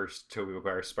very first Tobey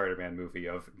Maguire Spider-Man movie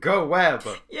of Go Web!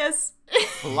 Yes.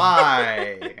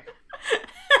 Fly!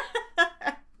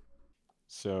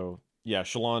 So, yeah,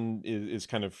 Shallan is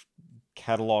kind of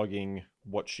cataloging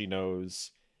what she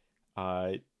knows.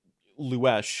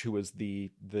 Luesh, who was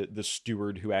the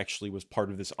steward who actually was part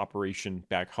of this operation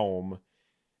back home,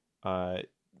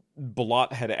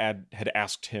 Balat had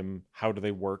asked him how do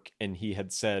they work, and he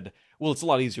had said, well, it's a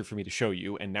lot easier for me to show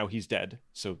you, and now he's dead,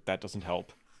 so that doesn't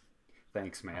help.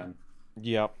 Thanks, man.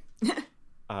 Yep.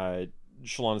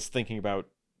 Shallan is thinking about,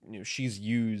 she's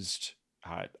used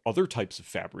other types of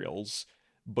fabrials,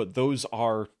 but those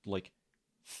are like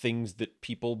things that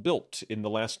people built in the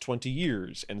last 20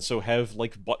 years, and so have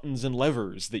like buttons and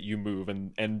levers that you move,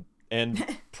 and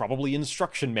probably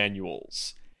instruction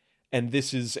manuals. And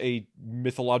this is a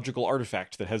mythological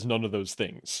artifact that has none of those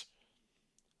things.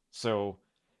 So,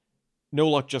 no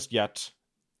luck just yet.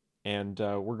 And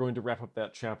we're going to wrap up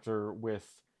that chapter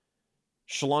with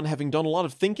Shallan having done a lot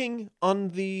of thinking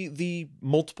on the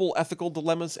multiple ethical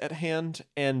dilemmas at hand,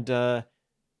 and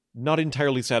not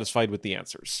entirely satisfied with the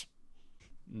answers.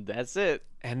 That's it.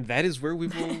 And that is where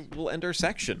we'll end our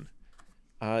section.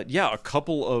 A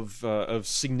couple of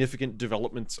significant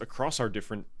developments across our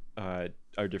different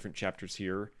chapters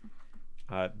here,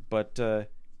 but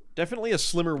definitely a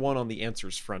slimmer one on the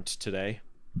answers front today.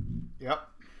 Yep.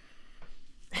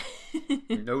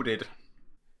 Noted.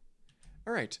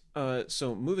 All right,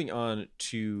 so moving on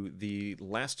to the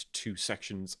last 2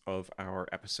 sections of our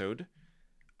episode,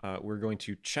 we're going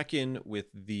to check in with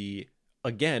the,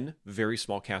 again, very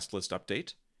small cast list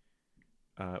update,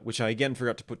 which I again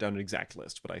forgot to put down an exact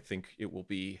list, but I think it will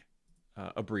be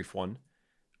a brief one.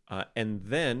 And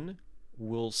then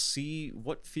we'll see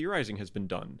what theorizing has been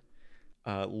done.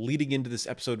 Leading into this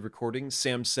episode recording,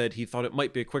 Sam said he thought it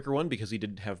might be a quicker one because he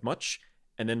didn't have much,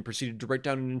 and then proceeded to write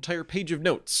down an entire page of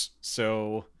notes.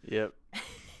 So, yep.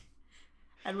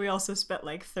 And we also spent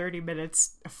like 30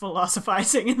 minutes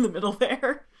philosophizing in the middle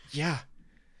there. Yeah.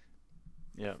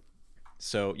 Yeah.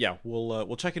 So, yeah,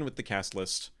 we'll check in with the cast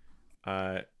list.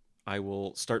 I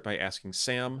will start by asking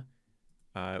Sam.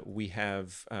 We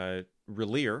have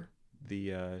Relir,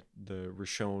 the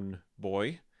Rishon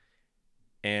boy,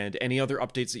 and any other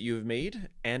updates that you have made,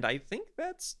 and I think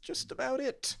that's just about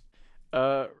it.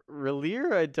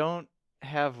 Relir, I don't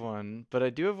have one, but I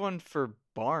do have one for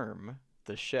Barm,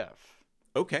 the chef.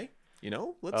 Okay,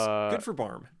 good for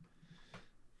Barm.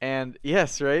 And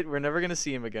yes, right, we're never gonna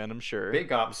see him again, I'm sure.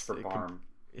 Big ups for Barm.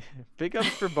 Big ups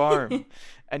for Barm.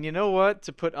 And you know what?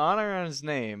 To put honor on his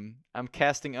name, I'm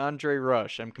casting Andre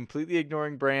Rush. I'm completely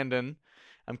ignoring Brandon.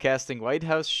 I'm casting White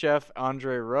House chef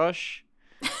Andre Rush.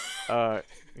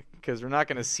 Because we're not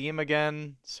going to see him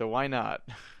again, so why not?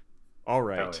 All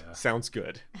right. Yeah. Sounds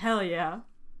good. Hell yeah.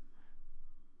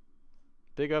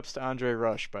 Big ups to Andre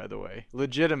Rush, by the way.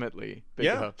 Legitimately, big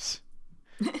ups.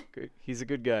 Good. He's a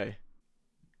good guy.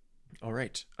 All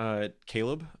right.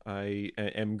 Caleb, I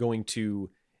am going to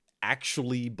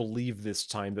actually believe this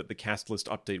time that the cast list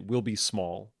update will be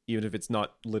small, even if it's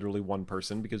not literally one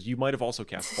person, because you might have also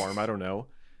cast Barm, I don't know.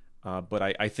 But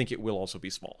I think it will also be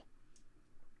small.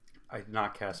 I did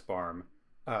not cast Barm.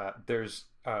 There's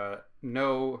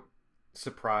no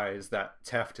surprise that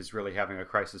Teft is really having a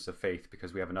crisis of faith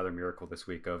because we have another miracle this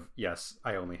week of, yes,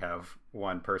 I only have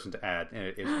one person to add, and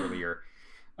it is Relir.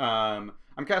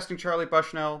 I'm casting Charlie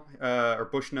Bushnell, or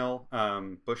Bushnell.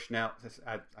 Bushnell.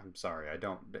 I'm sorry, I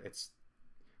don't. It's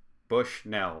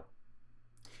Bushnell.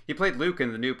 He played Luke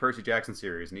in the new Percy Jackson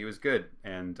series, and he was good,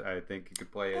 and I think he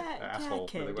could play an asshole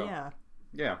really well.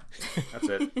 Yeah, that's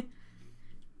it.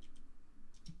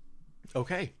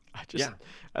 Okay.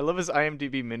 I love his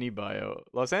IMDb mini bio.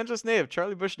 Los Angeles native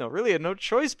Charlie Bushnell really had no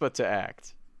choice but to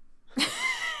act.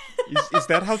 Is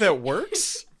that how that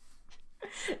works?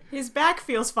 His back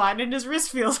feels fine and his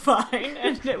wrist feels fine,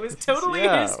 and it was totally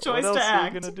his choice to act. What else are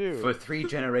you gonna do? For 3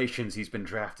 generations, he's been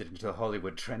drafted into the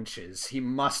Hollywood trenches. He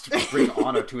must bring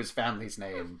honor to his family's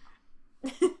name.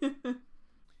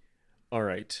 All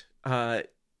right.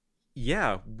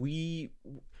 Yeah, we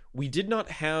did not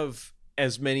have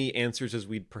as many answers as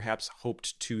we'd perhaps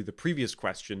hoped to the previous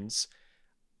questions,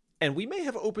 and we may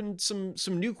have opened some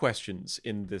new questions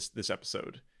in this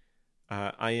episode.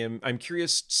 I'm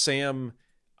curious, Sam,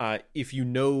 if you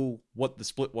know what the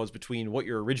split was between what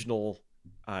your original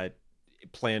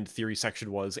planned theory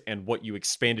section was and what you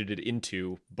expanded it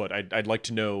into, but I'd like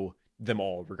to know them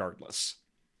all regardless.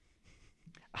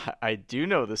 I do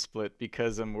know the split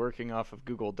because I'm working off of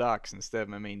Google Docs instead of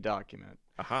my main document.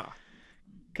 Aha.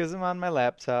 Because I'm on my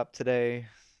laptop today.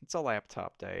 It's a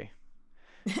laptop day.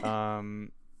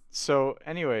 So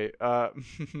anyway,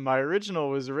 my original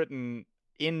was written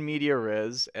in media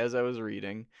res as I was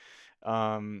reading,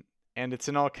 and it's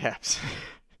in all caps.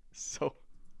 So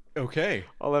okay,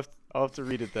 I'll have to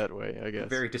read it that way, I guess.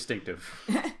 Very distinctive.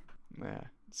 Yeah.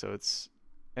 So it's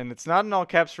not in all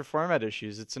caps for format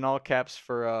issues. It's in all caps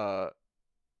for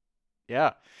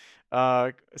yeah.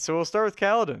 So we'll start with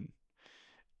Kaladin.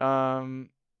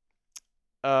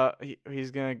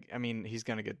 He's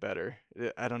gonna get better.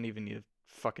 I don't even need to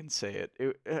fucking say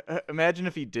it. Imagine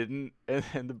if he didn't,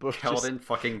 and the book Kaladin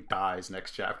fucking dies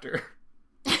next chapter.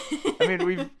 I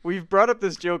mean, we've brought up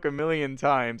this joke a million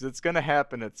times. It's gonna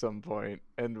happen at some point,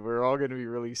 and we're all gonna be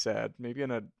really sad. Maybe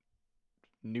in a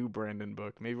new Brandon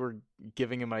book. Maybe we're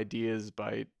giving him ideas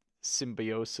by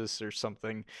symbiosis or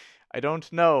something. I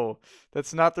don't know.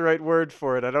 That's not the right word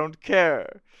for it. I don't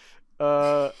care.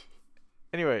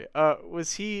 Anyway,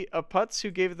 was he a putz who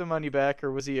gave the money back,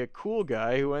 or was he a cool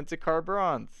guy who went to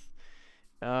Kharbranth?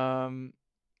 I'm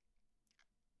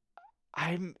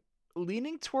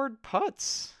leaning toward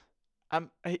putz.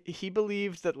 He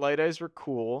believed that Light Eyes were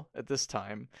cool at this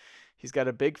time. He's got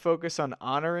a big focus on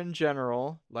honor in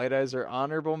general. Light Eyes are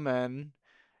honorable men.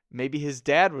 Maybe his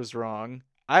dad was wrong.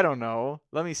 I don't know.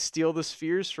 Let me steal the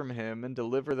spheres from him and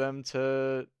deliver them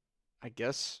to, I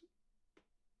guess,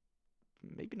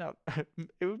 maybe not.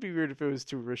 It would be weird if it was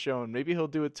to Rashon. Maybe he'll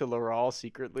do it to Laral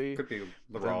secretly. Could be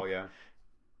Laral, yeah.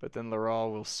 But then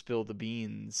Laral will spill the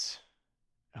beans.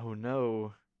 Oh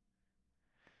no.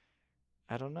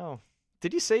 I don't know.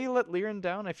 Did he say he let Liren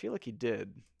down? I feel like he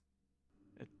did.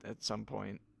 At some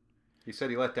point. He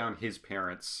said he let down his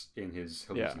parents in his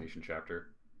hallucination chapter.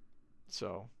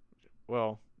 So,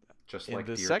 well, just like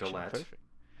this Dear section, Dillette.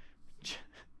 perfect.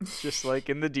 Just like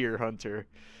in the Deer Hunter.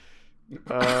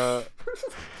 So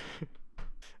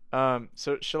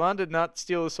Shallan did not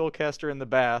steal the Soulcaster in the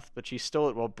bath, but she stole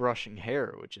it while brushing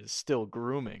hair, which is still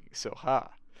grooming. So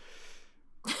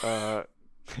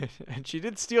and she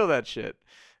did steal that shit.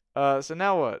 So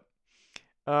now what?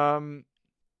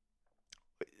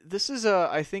 This is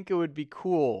I think it would be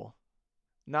cool.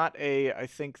 Not I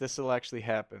think this will actually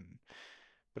happen.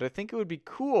 But I think it would be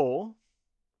cool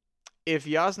if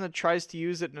Yasna tries to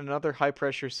use it in another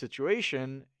high-pressure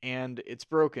situation and it's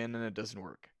broken and it doesn't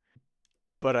work.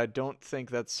 But I don't think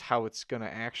that's how it's going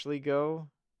to actually go.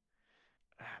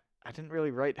 I didn't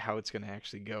really write how it's going to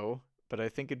actually go, but I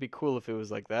think it'd be cool if it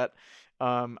was like that.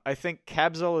 I think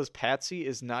Kabzal as Patsy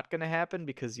is not going to happen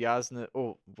because Yasna...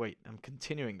 Oh, wait, I'm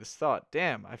continuing this thought.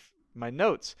 Damn, my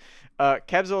notes.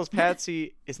 Kabzal as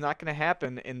Patsy is not going to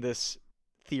happen in this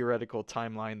theoretical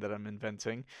timeline that I'm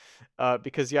inventing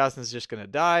because Yasna's just going to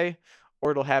die, or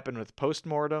it'll happen with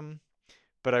postmortem.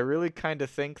 But I really kind of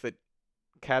think that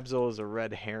Kabzal is a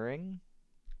red herring.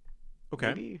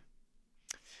 Okay. Maybe.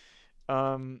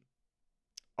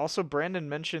 Also, Brandon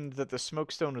mentioned that the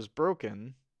Smokestone was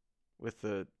broken with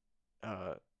the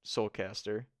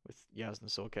Soulcaster, with Yasna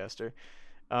Soulcaster.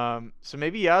 So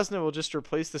maybe Yasna will just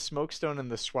replace the Smokestone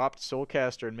and the swapped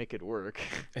Soulcaster and make it work.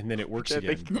 And then it works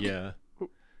again. Yeah.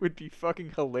 Would be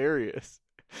fucking hilarious.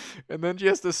 And then she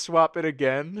has to swap it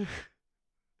again.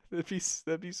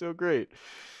 That'd be so great.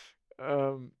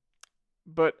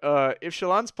 But if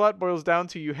Shallan's plot boils down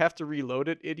to you have to reload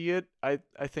it, idiot, I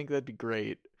think that'd be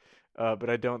great. But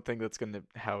I don't think that's gonna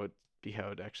how it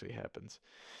actually happens.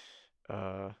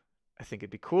 I think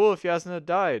it'd be cool if Yasna had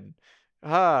died.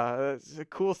 That's a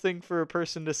cool thing for a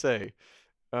person to say.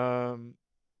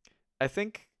 I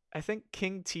think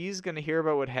King T's gonna hear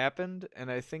about what happened,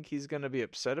 and I think he's gonna be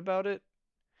upset about it.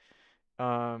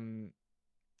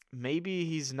 Maybe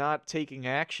he's not taking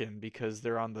action because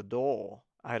they're on the dole.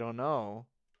 I don't know.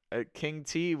 King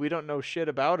T, we don't know shit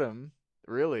about him,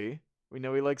 really. We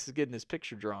know he likes getting his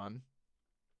picture drawn.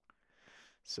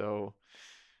 So,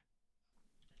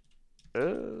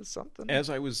 something. As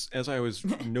I was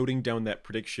noting down that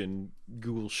prediction,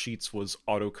 Google Sheets was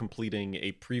auto-completing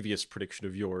a previous prediction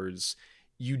of yours.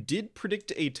 You did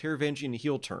predict a Taravangian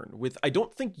heel turn. I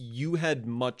don't think you had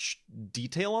much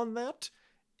detail on that.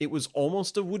 It was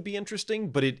almost a would be interesting,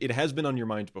 but it has been on your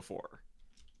mind before.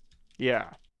 Yeah.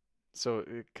 So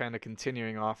kind of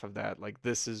continuing off of that, like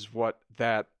this is what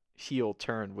that heel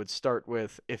turn would start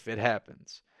with if it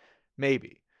happens.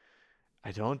 Maybe.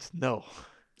 I don't know.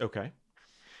 Okay.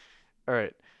 All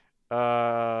right.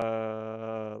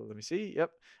 Let me see.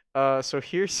 Yep. So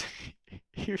here's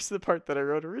the part that I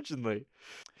wrote originally.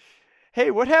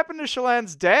 Hey, what happened to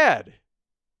Shallan's dad?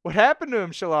 What happened to him,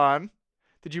 Shallan?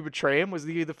 Did you betray him? Was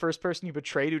he the first person you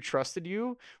betrayed who trusted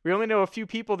you? We only know a few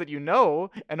people that you know,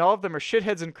 and all of them are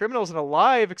shitheads and criminals and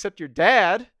alive, except your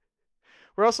dad.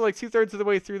 We're also like 2/3 of the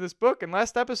way through this book, and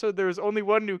last episode there was only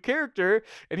one new character,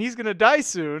 and he's gonna die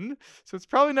soon, so it's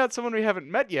probably not someone we haven't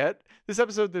met yet. This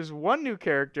episode there's one new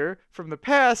character from the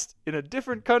past in a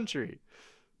different country.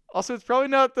 Also, it's probably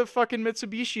not the fucking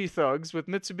Mitsubishi thugs with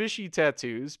Mitsubishi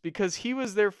tattoos, because he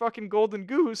was their fucking golden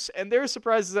goose, and they're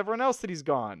surprised as everyone else that he's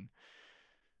gone.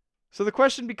 So the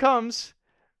question becomes,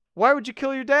 why would you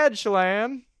kill your dad,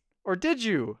 Shallan? Or did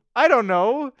you? I don't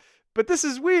know, but this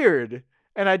is weird,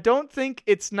 and I don't think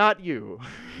it's not you.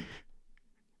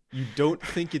 You don't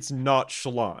think it's not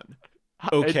Shallan?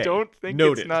 Okay. I don't think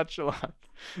Noted. it's not Shallan.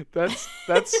 That's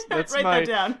Write that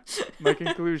down. my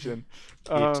conclusion.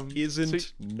 It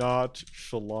isn't not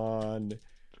Shallan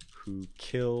who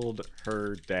killed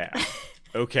her dad.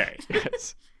 Okay.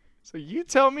 Yes. So you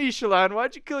tell me, Shallan,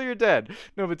 why'd you kill your dad?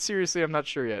 No, but seriously, I'm not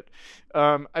sure yet.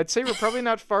 I'd say we're probably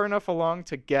not far enough along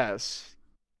to guess,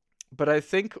 but I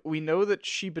think we know that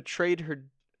she betrayed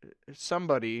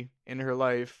somebody in her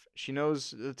life. She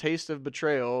knows the taste of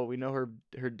betrayal. We know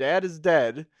her dad is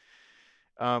dead.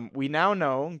 We now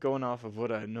know, going off of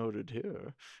what I noted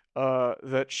here,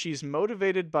 that she's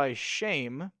motivated by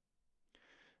shame.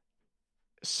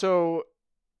 So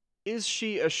is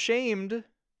she ashamed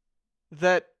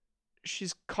that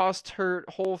she's cost her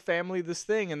whole family this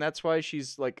thing, and that's why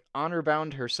she's like honor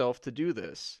bound herself to do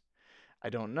this? I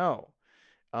don't know.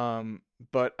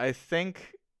 But I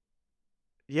think,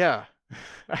 yeah,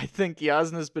 I think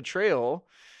Yasna's betrayal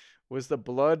was the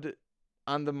blood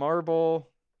on the marble,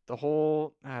 the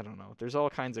whole, I don't know. There's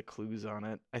all kinds of clues on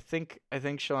it. I think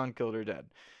Shallan killed her dad.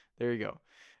 There you go.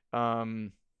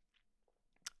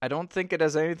 I don't think it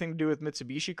has anything to do with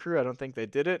Mitsubishi Crew. I don't think they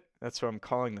did it. That's what I'm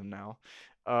calling them now.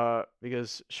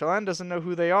 Because Shallan doesn't know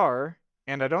who they are,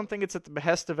 and I don't think it's at the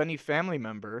behest of any family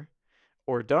member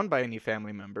or done by any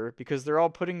family member, because they're all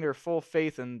putting their full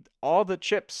faith in all the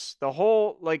chips, the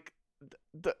whole, like,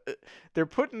 they're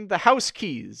putting the house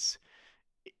keys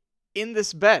in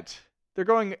this bet. They're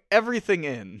going everything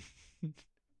in.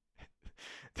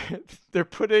 They're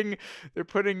putting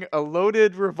a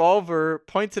loaded revolver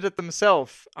pointed at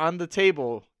themselves on the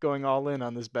table, going all in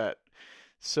on this bet.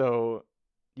 So,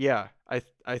 yeah,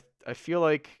 I feel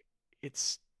like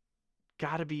it's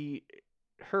got to be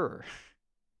her.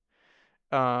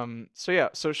 So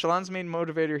Shallan's main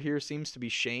motivator here seems to be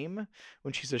shame.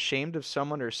 When she's ashamed of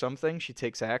someone or something, she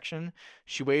takes action.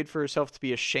 She waited for herself to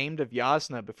be ashamed of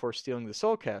Yasna before stealing the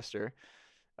Soulcaster.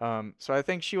 So I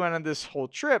think she went on this whole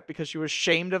trip because she was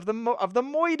ashamed of the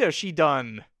moida she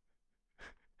done.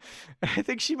 I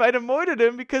think she might have moided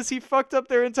him because he fucked up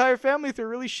their entire family through a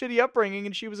really shitty upbringing,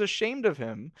 and she was ashamed of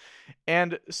him.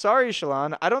 And sorry,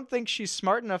 Shallan, I don't think she's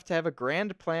smart enough to have a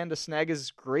grand plan to snag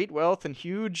his great wealth and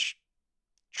huge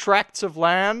tracts of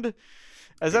land,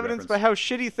 as evidenced by how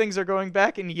shitty things are going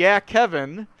back in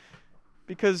Kevin,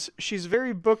 because she's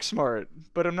very book smart,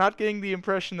 but I'm not getting the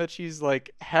impression that she's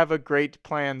like have a great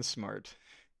plan smart.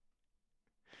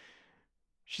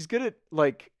 She's good at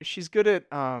she's good at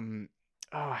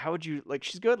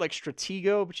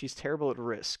stratego, but she's terrible at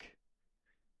risk,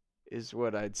 is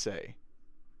what I'd say.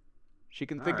 She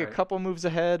can think a couple moves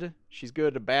ahead. She's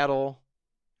good at battle.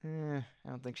 I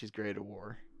don't think she's great at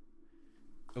war.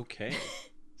 Okay.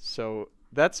 So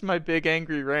that's my big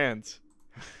angry rant.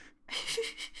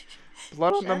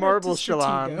 Blood on the marble,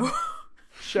 Shallan.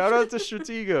 Shout out to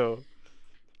Stratego.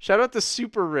 Shout out to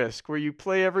Super Risk, where you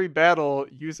play every battle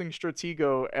using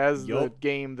Stratego as the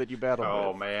game that you battle with.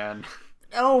 Oh man.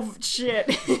 Oh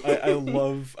shit. I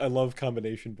love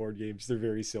combination board games. They're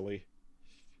very silly.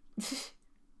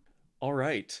 All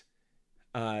right.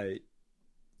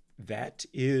 That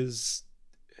is...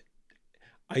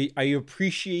 I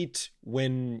appreciate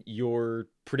when your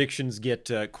predictions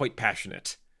get quite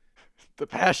passionate. The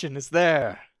passion is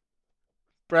there.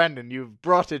 Brandon, you've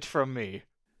brought it from me.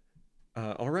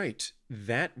 All right.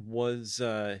 That was...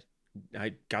 I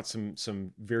got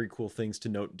some very cool things to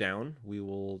note down. We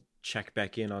will check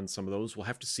back in on some of those. We'll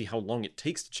have to see how long it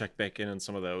takes to check back in on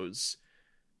some of those.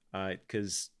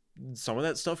 Because some of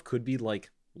that stuff could be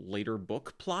like later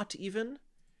book plot even.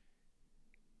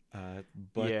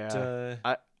 But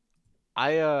yeah.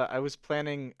 I was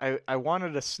planning... I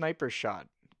wanted a sniper shot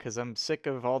because I'm sick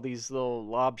of all these little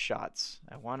lob shots.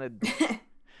 I wanted it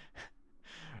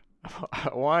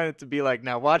to be like,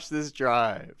 now watch this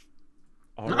drive.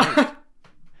 All right.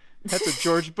 That's a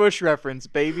George Bush reference,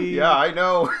 baby. Yeah, I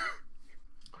know.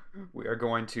 We are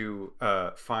going to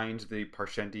find the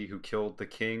Parshendi who killed the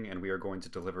king, and we are going to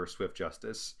deliver swift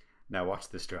justice. Now watch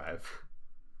this drive.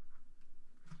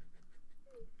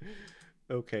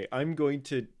 Okay, I'm going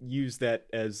to use that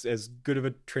as good of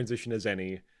a transition as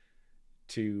any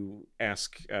to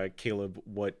ask Caleb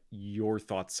what your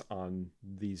thoughts on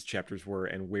these chapters were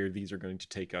and where these are going to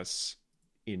take us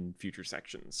in future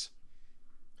sections.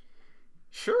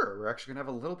 Sure, we're actually going to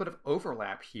have a little bit of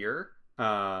overlap here.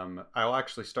 I'll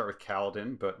actually start with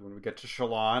Kaladin, but when we get to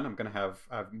Shallan, I'm going to have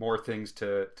more things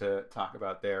to talk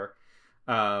about there.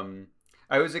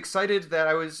 I was excited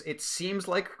that it seems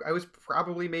like I was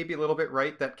probably maybe a little bit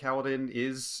right that Kaladin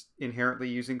is inherently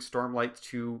using Stormlight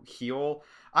to heal.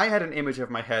 I had an image of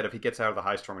my head if he gets out of the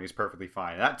High Storm and he's perfectly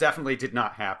fine. That definitely did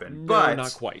not happen. No, but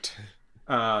not quite.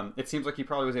 It seems like he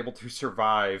probably was able to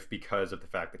survive because of the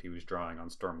fact that he was drawing on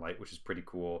Stormlight, which is pretty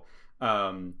cool.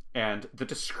 And the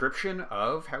description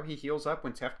of how he heals up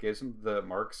when Teft gives him the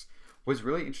marks was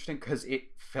really interesting because it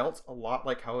felt a lot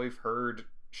like how we've heard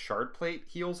Shardplate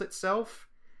heals itself.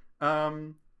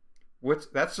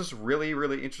 That's just really,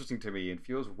 really interesting to me and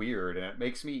feels weird. And it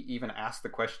makes me even ask the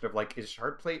question of like, is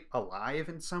Shardplate alive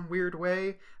in some weird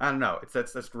way? I don't know.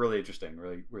 That's really interesting.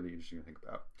 Really, really interesting to think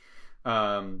about.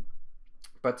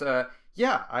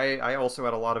 Yeah, I also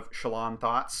had a lot of Shallan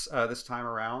thoughts this time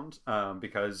around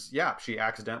because, yeah, she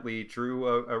accidentally drew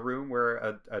a room where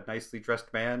a nicely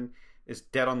dressed man is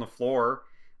dead on the floor.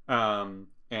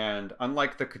 And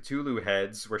unlike the Cthulhu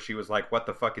heads where she was like, what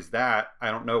the fuck is that?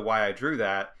 I don't know why I drew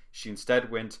that. She instead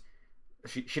went...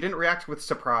 She didn't react with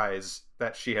surprise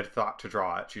that she had thought to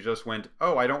draw it. She just went,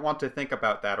 oh, I don't want to think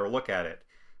about that or look at it.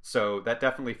 So that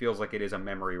definitely feels like it is a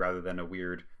memory rather than a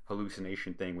weird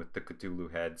hallucination thing with the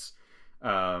Cthulhu heads.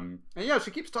 And yeah,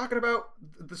 she keeps talking about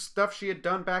the stuff she had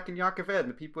done back in Yavin and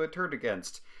the people it turned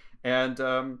against. And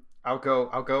I'll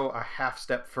go a half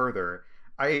step further.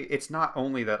 It's not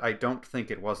only that I don't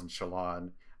think it wasn't Shallan.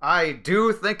 I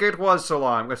do think it was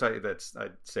Shallan, which I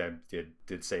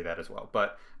did say that as well.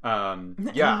 But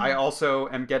yeah, I also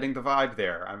am getting the vibe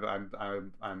there.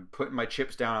 I'm putting my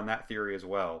chips down on that theory as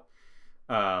well.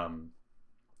 And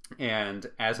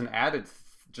as an added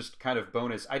just kind of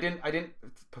bonus, I didn't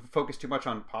focus too much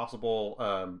on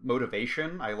possible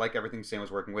motivation. I like everything Sam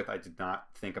was working with. I did not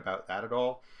think about that at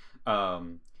all.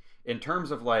 In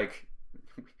terms of like,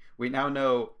 we now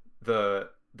know the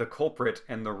culprit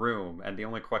and the room, and the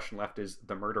only question left is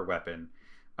the murder weapon.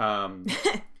 And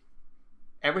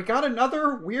we got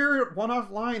another weird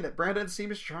one-off line that Brandon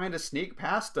seems trying to sneak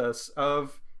past us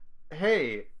of,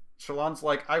 hey, Shallan's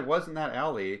like, I was in that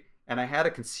alley, and I had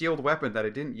a concealed weapon that I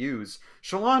didn't use.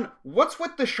 Shallan, what's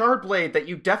with the shard blade that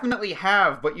you definitely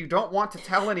have, but you don't want to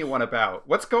tell anyone about?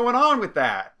 What's going on with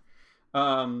that?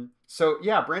 So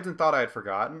yeah, Brandon thought I had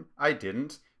forgotten. I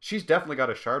didn't. She's definitely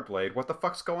got a shard blade. What the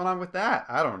fuck's going on with that?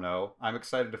 I don't know. I'm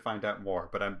excited to find out more,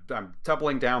 but I'm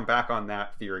doubling down back on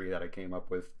that theory that I came up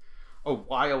with a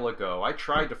while ago. I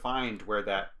tried to find where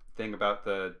that thing about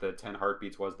the 10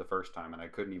 heartbeats was the first time, and I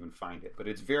couldn't even find it. But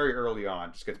it's very early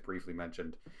on, just gets briefly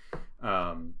mentioned.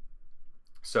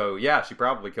 So yeah, she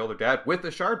probably killed her dad with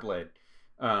the shard blade.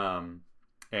 Yeah,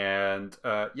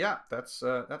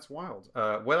 that's wild.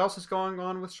 What else is going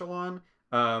on with Shallan?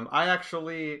 I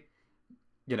actually,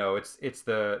 it's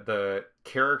the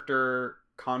character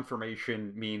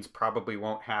confirmation means probably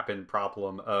won't happen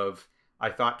problem of, I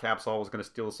thought Capsule was going to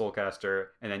steal the Soulcaster,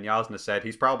 and then Yasna said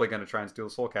he's probably going to try and steal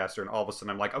the Soulcaster, and all of a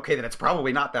sudden I'm like, okay, then it's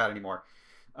probably not that anymore.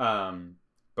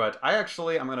 But I'm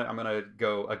gonna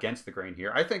go against the grain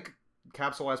here. I think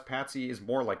Capsule as Patsy is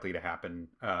more likely to happen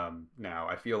now.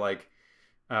 I feel like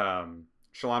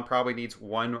Shallan probably needs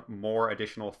one more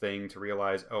additional thing to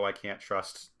realize, oh, I can't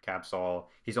trust Capsule.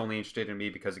 He's only interested in me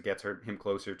because it gets him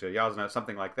closer to Yasna,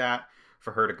 something like that,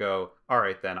 for her to go, all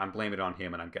right, then, I'm blaming it on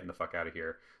him and I'm getting the fuck out of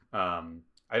here.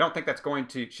 I don't think that's going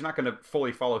to... She's not going to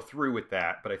fully follow through with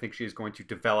that, but I think she's going to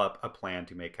develop a plan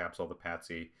to make Capsule the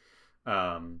Patsy.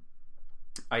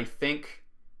 I think,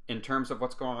 in terms of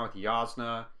what's going on with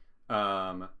Yasna,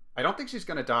 I don't think she's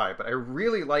going to die, but I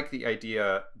really like the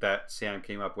idea that Sam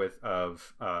came up with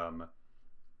of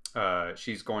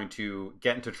she's going to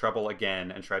get into trouble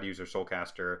again and try to use her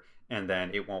Soulcaster, and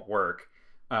then it won't work.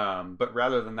 But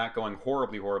rather than that going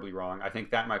horribly, horribly wrong, I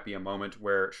think that might be a moment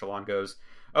where Shallan goes,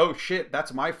 oh shit,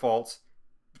 that's my fault.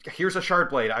 Here's a shard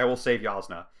blade. I will save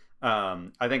Yasna.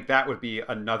 I think that would be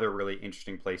another really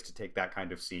interesting place to take that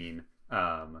kind of scene.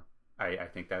 I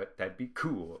think that'd be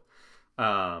cool.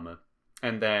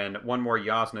 And then one more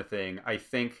Yasna thing. I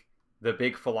think the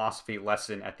big philosophy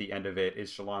lesson at the end of it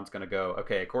is Shallan's going to go,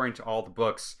 okay, according to all the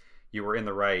books, you were in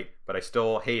the right, but I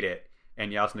still hate it.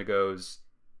 And Yasna goes,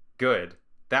 good.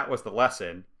 That was the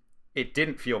lesson. It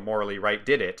didn't feel morally right,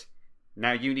 did it?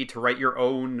 Now you need to write your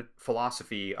own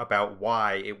philosophy about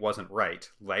why it wasn't right.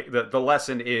 Like the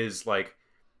lesson is like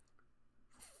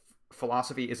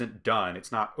philosophy isn't done.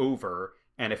 It's not over.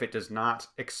 And if it does not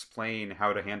explain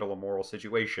how to handle a moral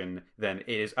situation, then it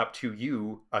is up to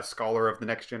you, a scholar of the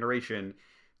next generation,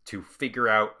 to figure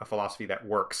out a philosophy that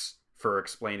works for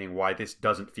explaining why this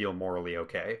doesn't feel morally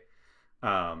okay.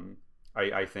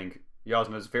 I think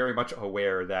Yasna is very much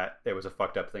aware that it was a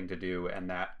fucked up thing to do, and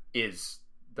that is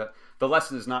the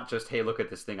lesson is not just, hey, look at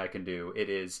this thing I can do. It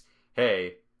is,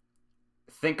 hey,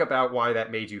 think about why that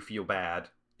made you feel bad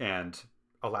and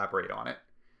elaborate on it.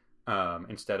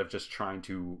 Instead of just trying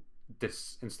to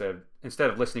instead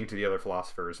of listening to the other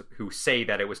philosophers who say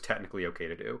that it was technically okay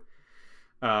to do.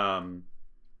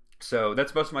 So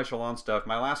that's most of my Shallan stuff.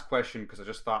 My last question, because I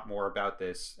just thought more about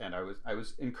this, and I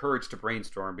was encouraged to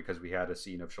brainstorm because we had a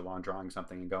scene of Shallan drawing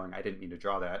something and going, I didn't mean to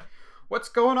draw that. What's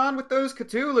going on with those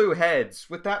Cthulhu heads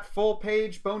with that full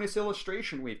page bonus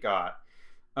illustration we've got?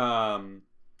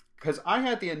 Because I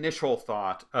had the initial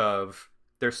thought of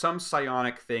there's some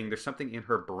psionic thing, there's something in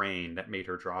her brain that made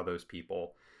her draw those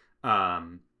people.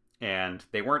 And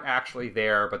they weren't actually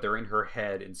there, but they're in her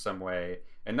head in some way.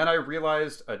 And then I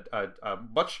realized a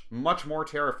much, much more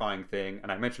terrifying thing,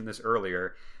 and I mentioned this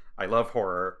earlier. I love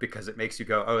horror because it makes you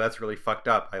go, oh, that's really fucked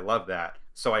up. I love that.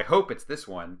 So I hope it's this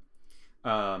one.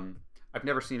 I've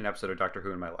never seen an episode of Doctor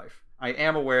Who in my life. I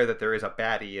am aware that there is a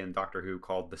baddie in Doctor Who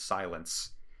called the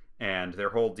Silence, and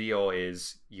their whole deal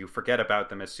is you forget about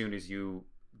them as soon as you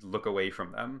look away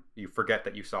from them. You forget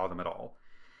that you saw them at all.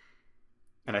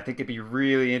 And I think it'd be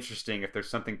really interesting if there's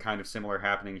something kind of similar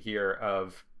happening here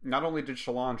of not only did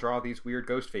Shallan draw these weird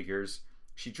ghost figures,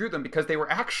 she drew them because they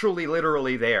were actually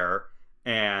literally there,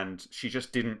 and she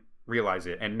just didn't realize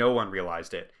it, and no one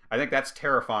realized it. I think that's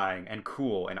terrifying and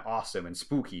cool and awesome and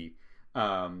spooky.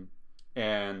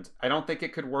 And I don't think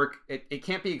it could work. It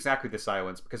can't be exactly the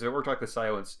Silence, because if it worked like the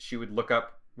Silence, she would look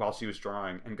up while she was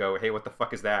drawing and go, hey, what the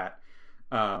fuck is that?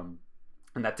 And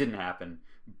that didn't happen.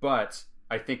 But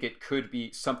I think it could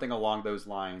be something along those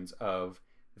lines of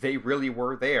they really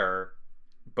were there,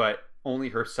 but only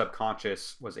her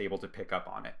subconscious was able to pick up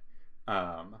on it.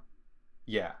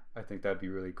 Yeah, I think that'd be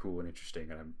really cool and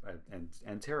interesting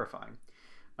and terrifying.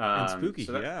 And spooky,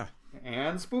 yeah.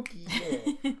 And spooky,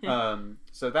 yeah.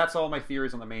 So that's all my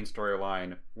theories on the main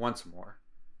storyline. Once more,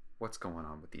 what's going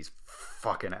on with these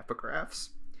fucking epigraphs?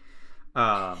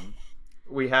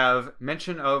 We have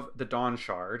mention of the Dawn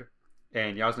Shard,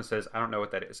 and Yasna says, I don't know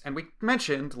what that is. And we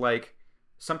mentioned, like,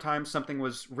 sometimes something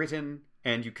was written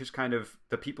and you just kind of,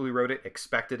 the people who wrote it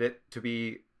expected it to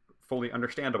be fully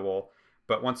understandable.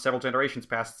 But once several generations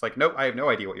pass, it's like, nope, I have no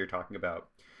idea what you're talking about.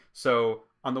 So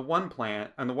on the one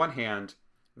hand,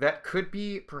 that could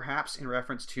be perhaps in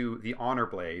reference to the Honor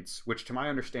Blades, which to my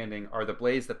understanding are the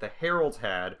blades that the Heralds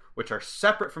had, which are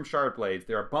separate from Shard Blades.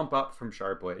 They're a bump up from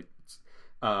Shard Blades.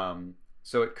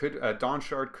 So it could, Dawn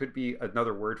Shard could be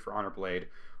another word for Honor Blade.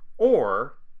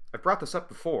 Or, I've brought this up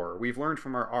before, we've learned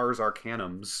from our Ars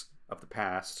Arcanums of the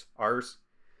past. Ars?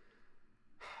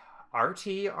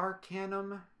 Arti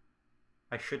Arcanum?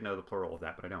 I should know the plural of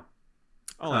that, but I don't.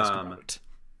 I'll ask about it.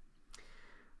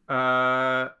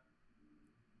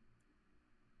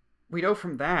 We know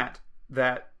from that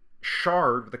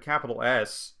shard with a capital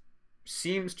S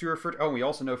seems to refer to... Oh, we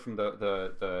also know from the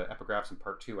epigraphs in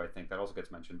part 2, I think, that also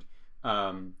gets mentioned.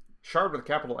 Shard with a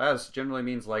capital S generally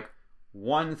means, like,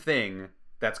 one thing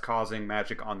that's causing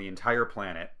magic on the entire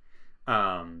planet.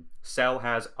 Cell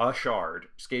has a shard.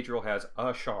 Scadrial has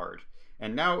a shard.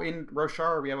 And now in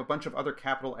Roshar, we have a bunch of other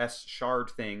capital S shard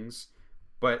things,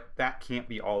 but that can't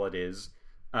be all it is.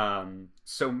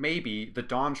 So maybe the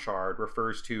Dawn Shard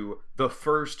refers to the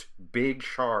first big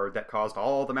shard that caused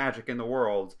all the magic in the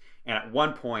world, and at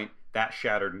one point that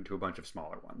shattered into a bunch of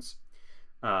smaller ones.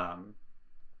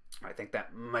 I think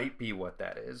that might be what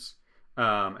that is.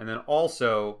 And then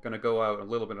also going to go out a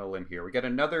little bit on a limb here. We get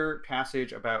another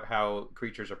passage about how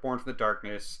creatures are born from the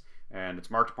darkness, and it's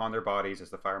marked upon their bodies as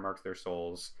the fire marks their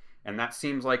souls. And that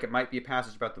seems like it might be a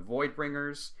passage about the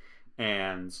Voidbringers.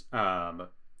 And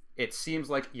it seems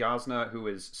like Yasna, who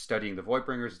is studying the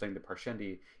Voidbringers, studying the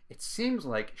Parshendi, it seems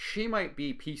like she might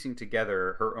be piecing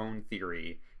together her own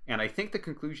theory. And I think the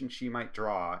conclusion she might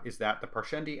draw is that the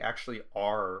Parshendi actually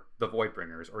are the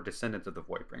Voidbringers, or descendants of the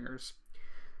Voidbringers.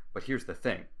 But here's the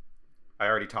thing. I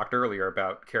already talked earlier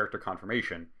about character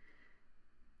confirmation.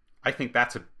 I think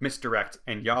that's a misdirect,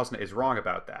 and Yasna is wrong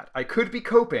about that. I could be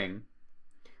coping,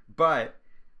 but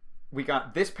we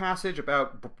got this passage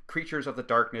about creatures of the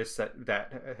darkness that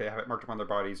have it marked upon their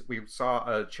bodies. We saw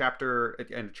a chapter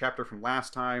from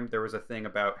last time. There was a thing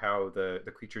about how the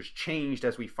creatures changed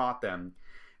as we fought them.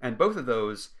 And both of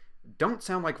those don't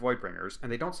sound like Voidbringers,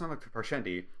 and they don't sound like the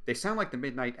Parshendi. They sound like the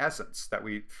Midnight Essence that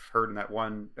we heard in that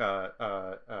one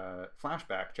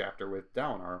flashback chapter with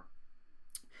Dalinar.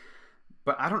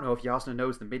 But I don't know if Yasna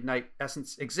knows the Midnight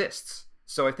Essence exists.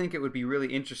 So I think it would be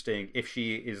really interesting if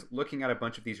she is looking at a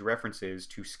bunch of these references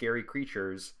to scary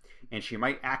creatures, and she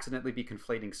might accidentally be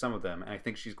conflating some of them, and I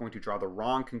think she's going to draw the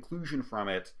wrong conclusion from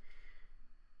it,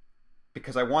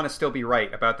 because I want to still be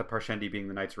right about the Parshendi being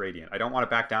the Knights Radiant. I don't want to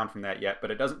back down from that yet,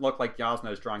 but it doesn't look like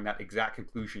Yasna is drawing that exact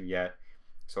conclusion yet.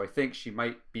 So I think she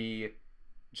might be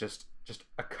just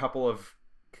a couple of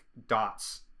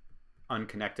dots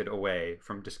unconnected away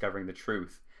from discovering the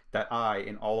truth that I,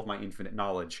 in all of my infinite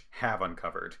knowledge, have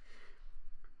uncovered.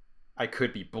 I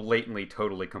could be blatantly,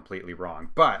 totally, completely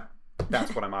wrong, but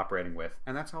that's what I'm operating with,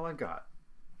 and that's all I've got.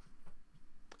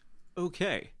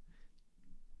 Okay.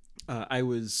 I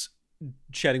was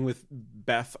chatting with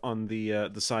Beth on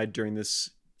the side during this.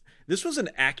 This was an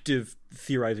active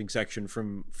theorizing section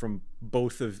from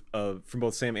both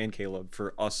Sam and Caleb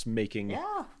for us making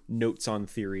notes on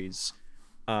theories.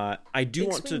 I do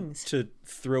want to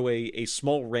throw a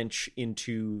small wrench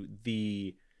into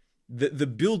the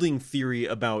building theory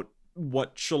about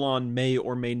what Shallan may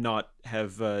or may not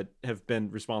have been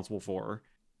responsible for.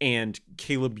 And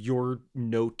Caleb, your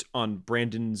note on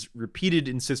Brandon's repeated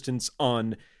insistence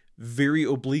on very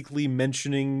obliquely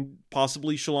mentioning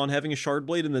possibly Shallan having a shard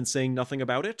blade and then saying nothing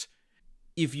about it.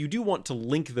 If you do want to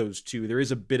link those two, there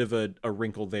is a bit of a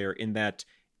wrinkle there in that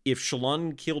if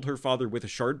Shallan killed her father with a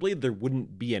shard blade, there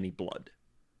wouldn't be any blood.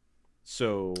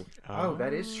 So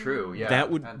that is true. Yeah, that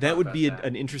would be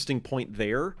an interesting point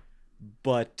there.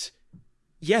 But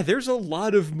yeah, there's a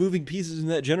lot of moving pieces in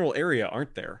that general area,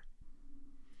 aren't there?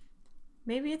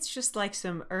 Maybe it's just like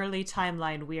some early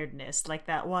timeline weirdness, like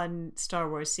that one Star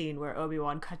Wars scene where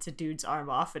Obi-Wan cuts a dude's arm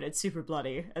off and it's super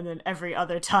bloody, and then every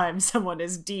other time someone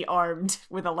is de-armed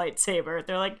with a lightsaber,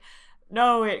 they're like,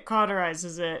 no, it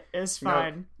cauterizes it, it's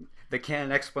fine. No, the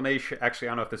canon explanation, actually,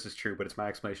 I don't know if this is true, but it's my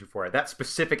explanation for it. That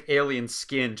specific alien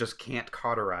skin just can't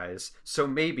cauterize, so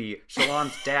maybe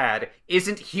Shallan's dad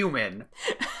isn't human.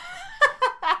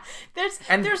 There's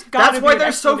gotta that's be why an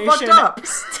they're so fucked explanation. up.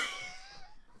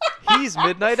 He's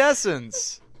Midnight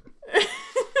Essence.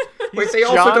 Wait, they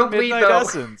also don't bleed, Midnight though.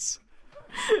 Essence.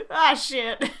 Ah,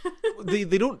 shit. They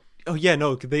don't. Oh yeah,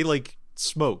 no, they like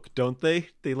smoke, don't they?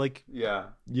 They like. Yeah.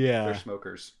 Yeah. They're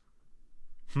smokers.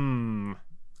 I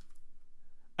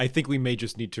think we may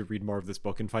just need to read more of this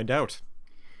book and find out.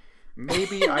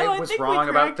 Maybe No, I I was think we wrong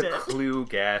about the cracked it. clue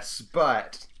guess,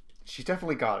 but she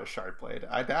definitely got a shard blade.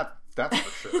 That's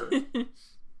for sure.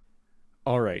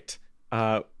 All right.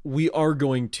 We are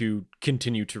going to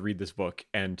continue to read this book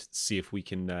and see if we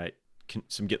can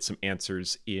get some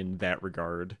answers in that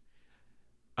regard.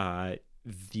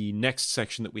 The next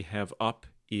section that we have up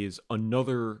is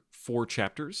another 4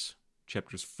 chapters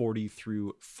 40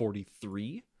 through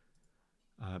 43,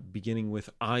 beginning with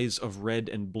Eyes of Red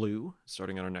and Blue,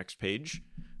 starting on our next page,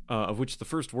 of which the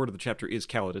first word of the chapter is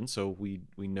Kaladin, so we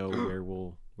know where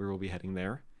we'll be heading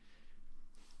there.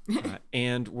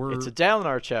 And It's a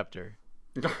Dalinar chapter.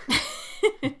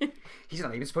 He's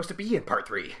not even supposed to be in part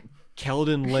 3.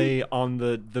 Kaladin lay on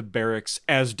the barracks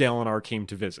as Dalinar came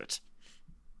to visit.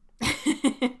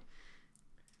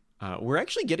 We're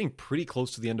actually getting pretty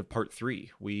close to the end of part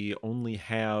 3. We only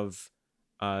have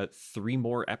 3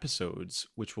 more episodes,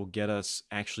 which will get us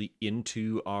actually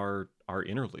into our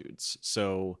interludes.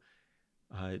 So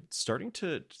starting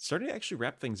to actually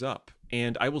wrap things up.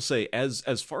 And I will say,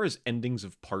 as far as endings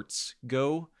of parts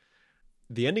go,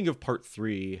 the ending of part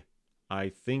 3, I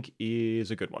think,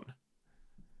 is a good one.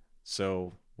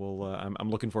 So I'm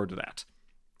looking forward to that.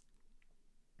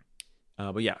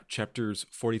 But yeah, chapters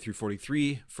 40 through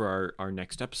 43 for our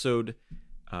next episode.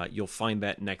 You'll find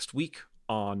that next week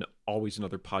on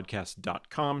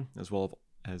alwaysanotherpodcast.com, as well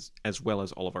as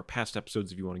all of our past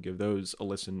episodes if you want to give those a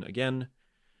listen again.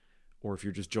 Or if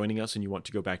you're just joining us and you want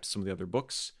to go back to some of the other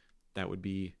books, that would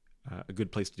be a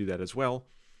good place to do that as well.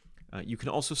 You can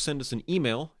also send us an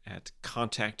email at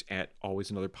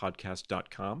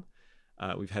contact@alwaysanotherpodcast.com.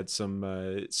 We've had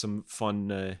some fun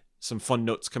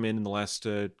notes come in the last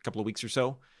couple of weeks or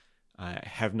so. I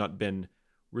have not been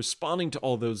responding to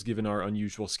all those given our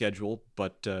unusual schedule,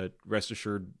 but rest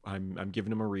assured I'm giving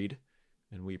them a read,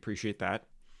 and we appreciate that.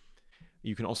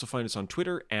 You can also find us on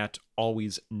Twitter at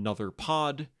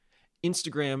alwaysnotherpod,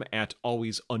 Instagram at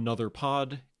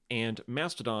alwaysanotherpod, and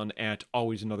Mastodon at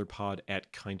alwaysanotherpod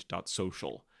at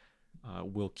kind.social.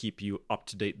 We'll keep you up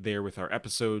to date there with our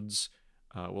episodes.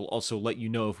 We'll also let you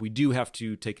know if we do have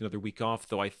to take another week off,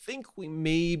 though I think we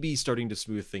may be starting to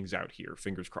smooth things out here.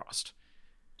 Fingers crossed.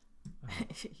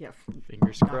 Yeah.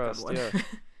 Fingers crossed, yeah.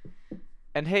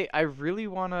 And hey, I really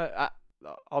want to...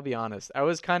 I'll be honest. I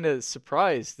was kind of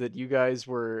surprised that you guys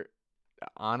were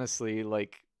honestly,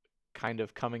 like, kind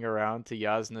of coming around to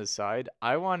Jasnah's side.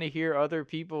 I want to hear other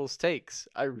people's takes.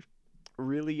 I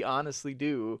really honestly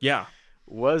do. Yeah.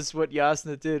 Was what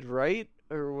Jasnah did right?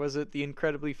 Or was it the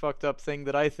incredibly fucked up thing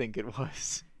that I think it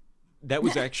was? That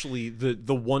was actually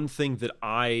the one thing that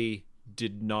I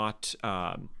did not...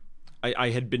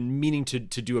 I had been meaning to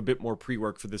do a bit more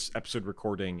pre-work for this episode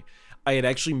recording. I had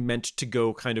actually meant to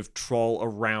go kind of trawl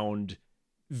around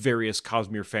various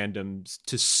Cosmere fandoms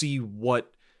to see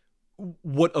what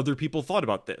other people thought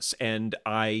about this. And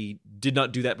I did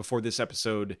not do that before this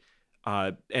episode.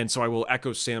 And so I will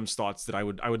echo Sam's thoughts that I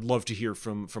would love to hear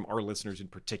from our listeners in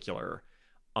particular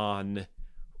on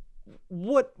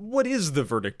what is the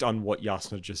verdict on what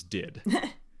Jasnah just did.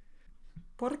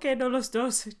 Porque no los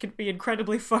dos can be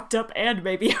incredibly fucked up and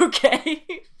maybe okay.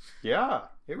 Yeah,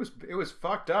 it was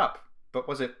fucked up. But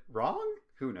was it wrong?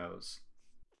 Who knows?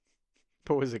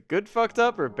 But was it good fucked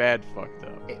up or bad fucked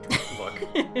up? Look,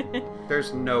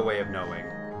 there's no way of knowing.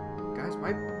 Guys,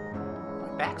 my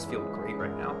back's feeling great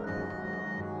right now.